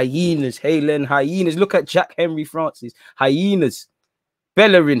 hungry hyenas. Halen hyenas. Look at Jack Henry Francis. Hyenas.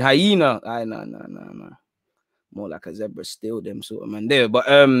 Bellerin, hyena. No. More like a zebra still, them sort of man there. But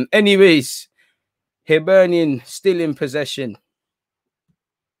anyways, Hibernian still in possession.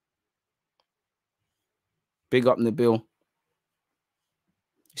 Big up Nabil.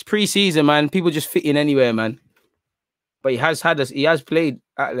 It's pre-season, man. People just fit in anywhere, man. But he has played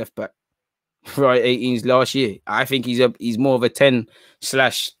at left back for 18s last year. I think he's more of a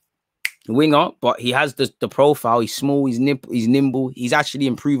 10/winger, but he has the profile. He's small, he's nimble. He's actually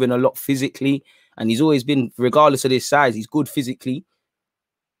improving a lot physically, and he's always been, regardless of his size, he's good physically.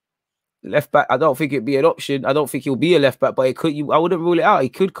 Left back, I don't think it'd be an option. I don't think he'll be a left back, but it could. I wouldn't rule it out. He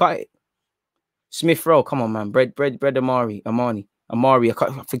could cut it. Smith Rowe, come on, man. Bread Amani.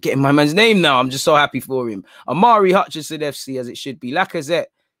 I'm forgetting my man's name now. I'm just so happy for him. Amari Hutchinson FC, as it should be. Lacazette.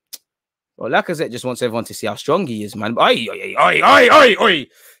 Well, Lacazette just wants everyone to see how strong he is, man. Oi.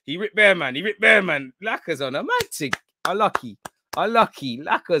 He ripped bare, man. Lacazette on a magic. Unlucky.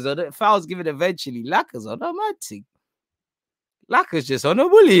 Lacazette on the foul's given eventually. Lacazette on a magic. Lacazette just on a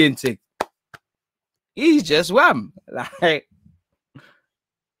bullying tick. He's just wham. Like,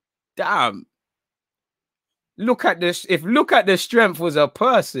 damn. Look at this. If look at the strength was a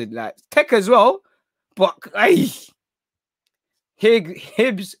person, like tech as well. But hey,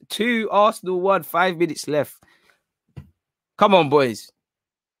 Hibs 2, Arsenal 1, 5 minutes left. Come on, boys.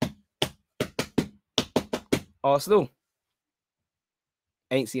 Arsenal.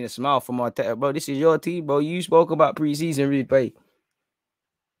 Ain't seen a smile from Arteta, bro. This is your team, bro. You spoke about pre-season replay.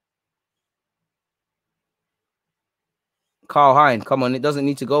 Carl Hine, come on. It doesn't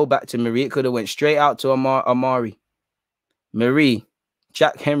need to go back to Marie. It could have went straight out to Amari. Marie.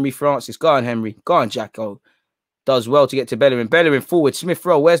 Jack Henry Francis. Go on, Henry. Go on, Jacko. Does well to get to Bellerin. Bellerin forward. Smith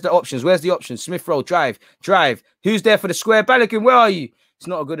Rowe. Where's the options? Smith Rowe. Drive. Who's there for the square? Balogun, where are you? It's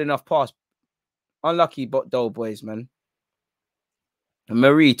not a good enough pass. Unlucky but though, boys, man.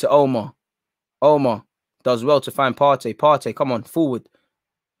 Marie to Omar. Omar does well to find Partey. Partey, come on, forward.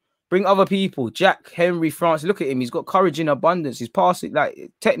 Bring other people. Jack Henry Francis. Look at him. He's got courage in abundance. He's passing,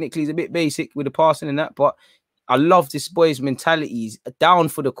 like, technically he's a bit basic with the passing and that, but I love this boy's mentality. He's down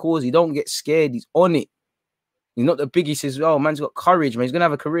for the cause. He don't get scared. He's on it. He's not the biggest as well. Man's got courage, man. He's going to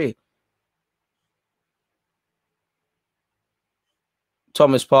have a career.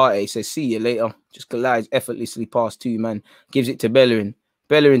 Thomas Partey says, see you later. Just glides effortlessly past 2, man. Gives it to Bellerin.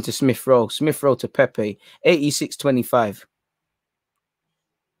 Bellerin to Smith Rowe. Smith Rowe to Pepe. 86-25.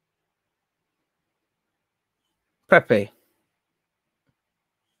 Pepe.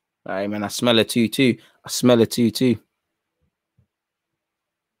 All right, man. I smell a 2-2.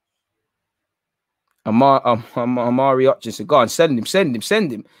 Amari Hutchinson. Go on, send him.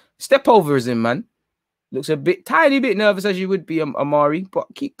 Step over as him, man. Looks a tiny bit nervous as you would be, Amari, but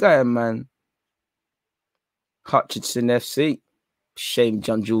keep going, man. Hutchinson FC. Shame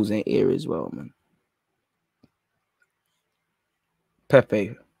John Jules ain't here as well, man.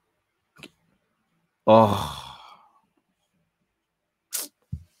 Pepe. Oh.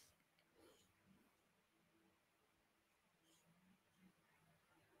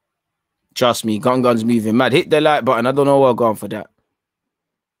 Trust me, Gun's moving mad. Hit the like button. I don't know where I'm going for that.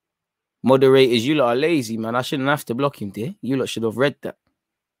 Moderators, you lot are lazy, man. I shouldn't have to block him there. You lot should have read that.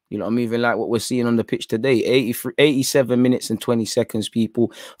 You lot are moving like what we're seeing on the pitch today. 87 minutes and 20 seconds,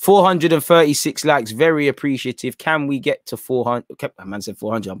 people. 436 likes. Very appreciative. Can we get to 400? Okay, my man said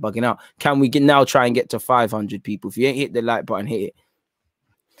 400. I'm bugging out. Can we now try and get to 500, people? If you ain't hit the like button, hit it.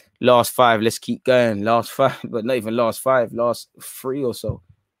 Last 5. Let's keep going. Last 5, but not even last 5. Last 3 or so.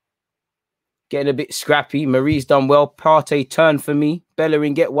 Getting a bit scrappy. Marie's done well. Partey turn for me.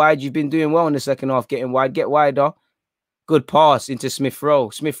 Bellerin, get wide. You've been doing well in the second half. Getting wide. Get wider. Good pass into Smith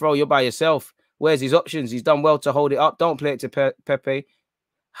Rowe. Smith Rowe, you're by yourself. Where's his options? He's done well to hold it up. Don't play it to Pepe.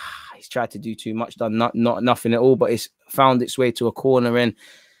 he's tried to do too much, done nothing at all, but it's found its way to a corner, and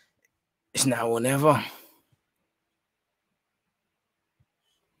it's now or never.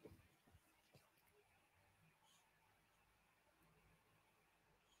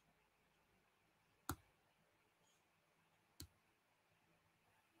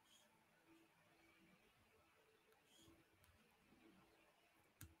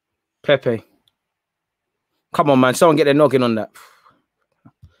 Pepe. Come on, man. Someone get their noggin on that.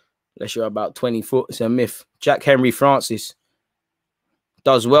 Unless you're about 20 foot, it's a myth. Jack Henry Francis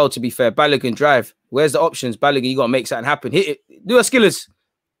does well, to be fair. Balogun drive. Where's the options? Balogun, you got to make something happen. Hit it. Do a skillers.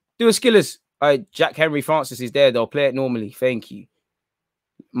 Do a skillers. All right, Jack Henry Francis is there, though. Play it normally. Thank you.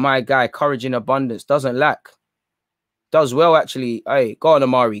 My guy, courage in abundance. Doesn't lack. Does well, actually. Hey, go on,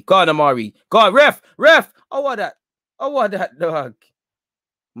 Amari. Go on, Amari. Go on, ref. Ref. Oh, what that? Oh, what that, dog?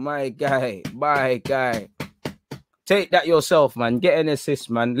 My guy. My guy. Take that yourself, man. Get an assist,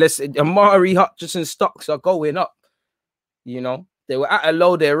 man. Listen, Amari Hutchinson stocks are going up. You know, they were at a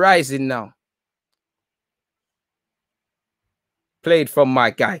low. They're rising now. Played from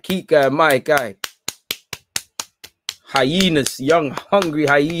my guy. Keep going, my guy. Hyenas, young, hungry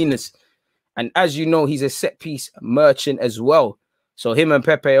hyenas. And as you know, he's a set-piece merchant as well. So him and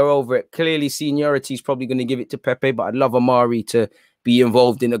Pepe are over it. Clearly, seniority is probably going to give it to Pepe, but I'd love Amari to be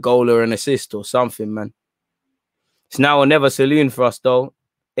involved in a goal or an assist or something, man. It's now or never saloon for us, though.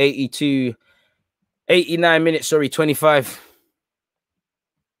 89 minutes, sorry, 25.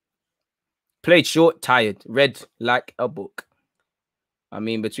 Played short, tired, read like a book. I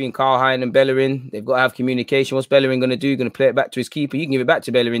mean, between Carl Hein and Bellerin, they've got to have communication. What's Bellerin going to do? Going to play it back to his keeper? You can give it back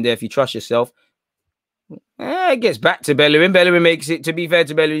to Bellerin there if you trust yourself. It gets back to Bellerin. Bellerin makes it, to be fair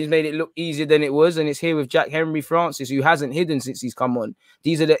to Bellerin, he's made it look easier than it was. And it's here with Jack Henry Francis, who hasn't hidden since he's come on.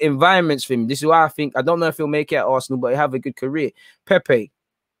 These are the environments for him. This is why I think, I don't know if he'll make it at Arsenal, but he'll have a good career. Pepe.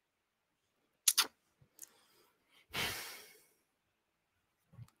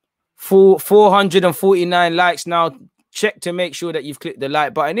 For 449 likes now. Check to make sure that you've clicked the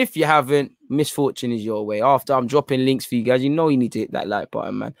like button. If you haven't, misfortune is your way. After I'm dropping links for you guys, you know you need to hit that like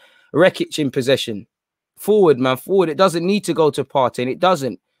button, man. Rekic in possession. Forward, man. Forward. It doesn't need to go to Partey. It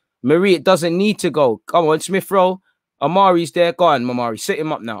doesn't. Marie, it doesn't need to go. Come on, Smith Rowe. Amari's there. Go on, Amari. Sit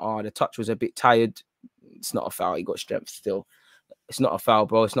him up now. Oh, the touch was a bit tired. It's not a foul. He got strength still. It's not a foul,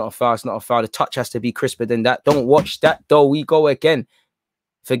 bro. It's not a foul. It's not a foul. The touch has to be crisper than that. Don't watch that, though. We go again.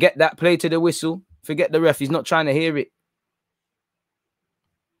 Forget that play to the whistle. Forget the ref. He's not trying to hear it.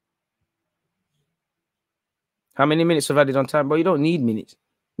 How many minutes have added on time, bro? You don't need minutes.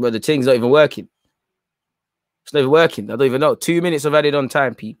 But the thing's not even working. It's not even working. I don't even know. 2 minutes of added on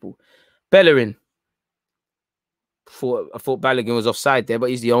time, people. Bellerin. I thought Balogun was offside there, but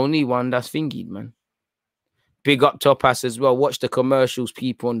he's the only one that's thingied, man. Big up top pass as well. Watch the commercials,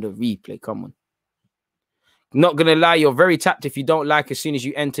 people, on the replay. Come on. Not going to lie, you're very tapped if you don't like as soon as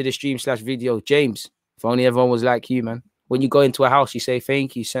you enter the stream/video. James, if only everyone was like you, man. When you go into a house, you say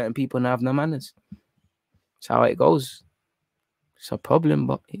thank you. Certain people now have no manners. That's how it goes. It's a problem,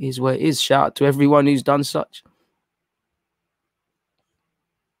 but it is what it is. Shout out to everyone who's done such.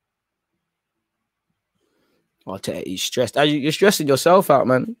 Oh, he's stressed. You're stressing yourself out,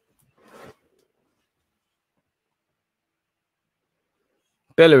 man.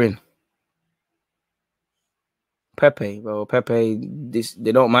 Bellerin. Pepe, bro. Pepe,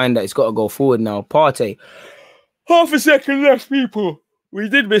 they don't mind that. It's got to go forward now. Partey. Half a second left, people. We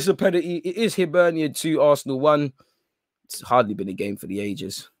did miss a penalty. It is Hibernian 2, Arsenal 1. It's hardly been a game for the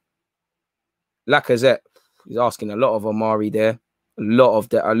ages. Lacazette is asking a lot of Amari there. A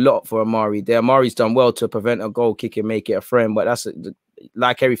lot for Amari there. Amari's done well to prevent a goal kick and make it a friend, but that's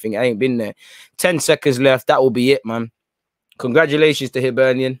like everything. It ain't been there. 10 seconds left. That will be it, man. Congratulations to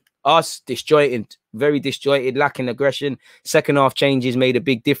Hibernian. Us, disjointed. Very disjointed, lacking aggression. Second half changes made a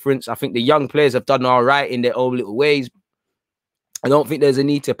big difference. I think the young players have done all right in their own little ways. I don't think there's a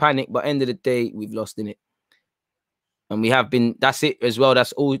need to panic, but end of the day, we've lost in it. And we have been, that's it as well.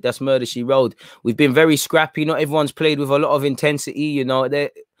 That's all, that's Murder She Wrote. We've been very scrappy. Not everyone's played with a lot of intensity, you know.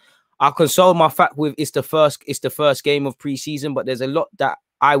 I console my fact with it's the first game of pre-season, but there's a lot that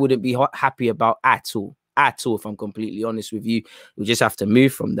I wouldn't be happy about at all. If I'm completely honest with you. We just have to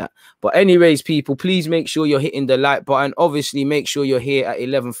move from that. But anyways, people, please make sure you're hitting the like button. Obviously, make sure you're here at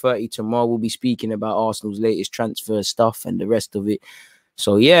 11:30 tomorrow. We'll be speaking about Arsenal's latest transfer stuff and the rest of it.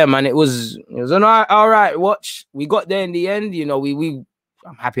 So yeah, man, it was an all right watch. We got there in the end. You know,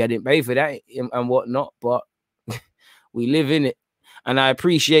 I'm happy I didn't pay for that and whatnot, but we live in it. And I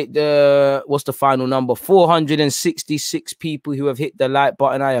appreciate the, what's the final number? 466 people who have hit the like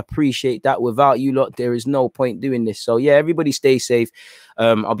button. I appreciate that. Without you lot, there is no point doing this. So yeah, everybody stay safe.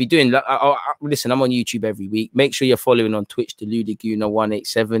 I'll be doing, listen, I'm on YouTube every week. Make sure you're following on Twitch, Deluded Gooner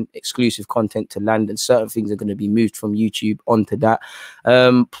 187, exclusive content to land, and certain things are going to be moved from YouTube onto that.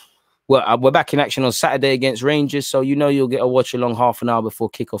 Well, we're back in action on Saturday against Rangers, so you know you'll get a watch along half an hour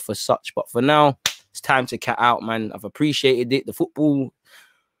before kickoff for such. But for now, it's time to cat out, man. I've appreciated it. The football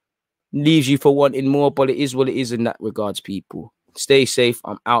leaves you for wanting more, but it is what it is in that regards, people. Stay safe.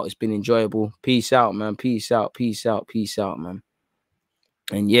 I'm out. It's been enjoyable. Peace out, man. Peace out. Peace out. Peace out, man.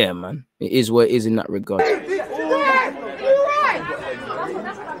 And yeah, man, it is what it is in that regard.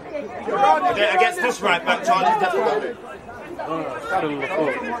 Against this right back, Charlie.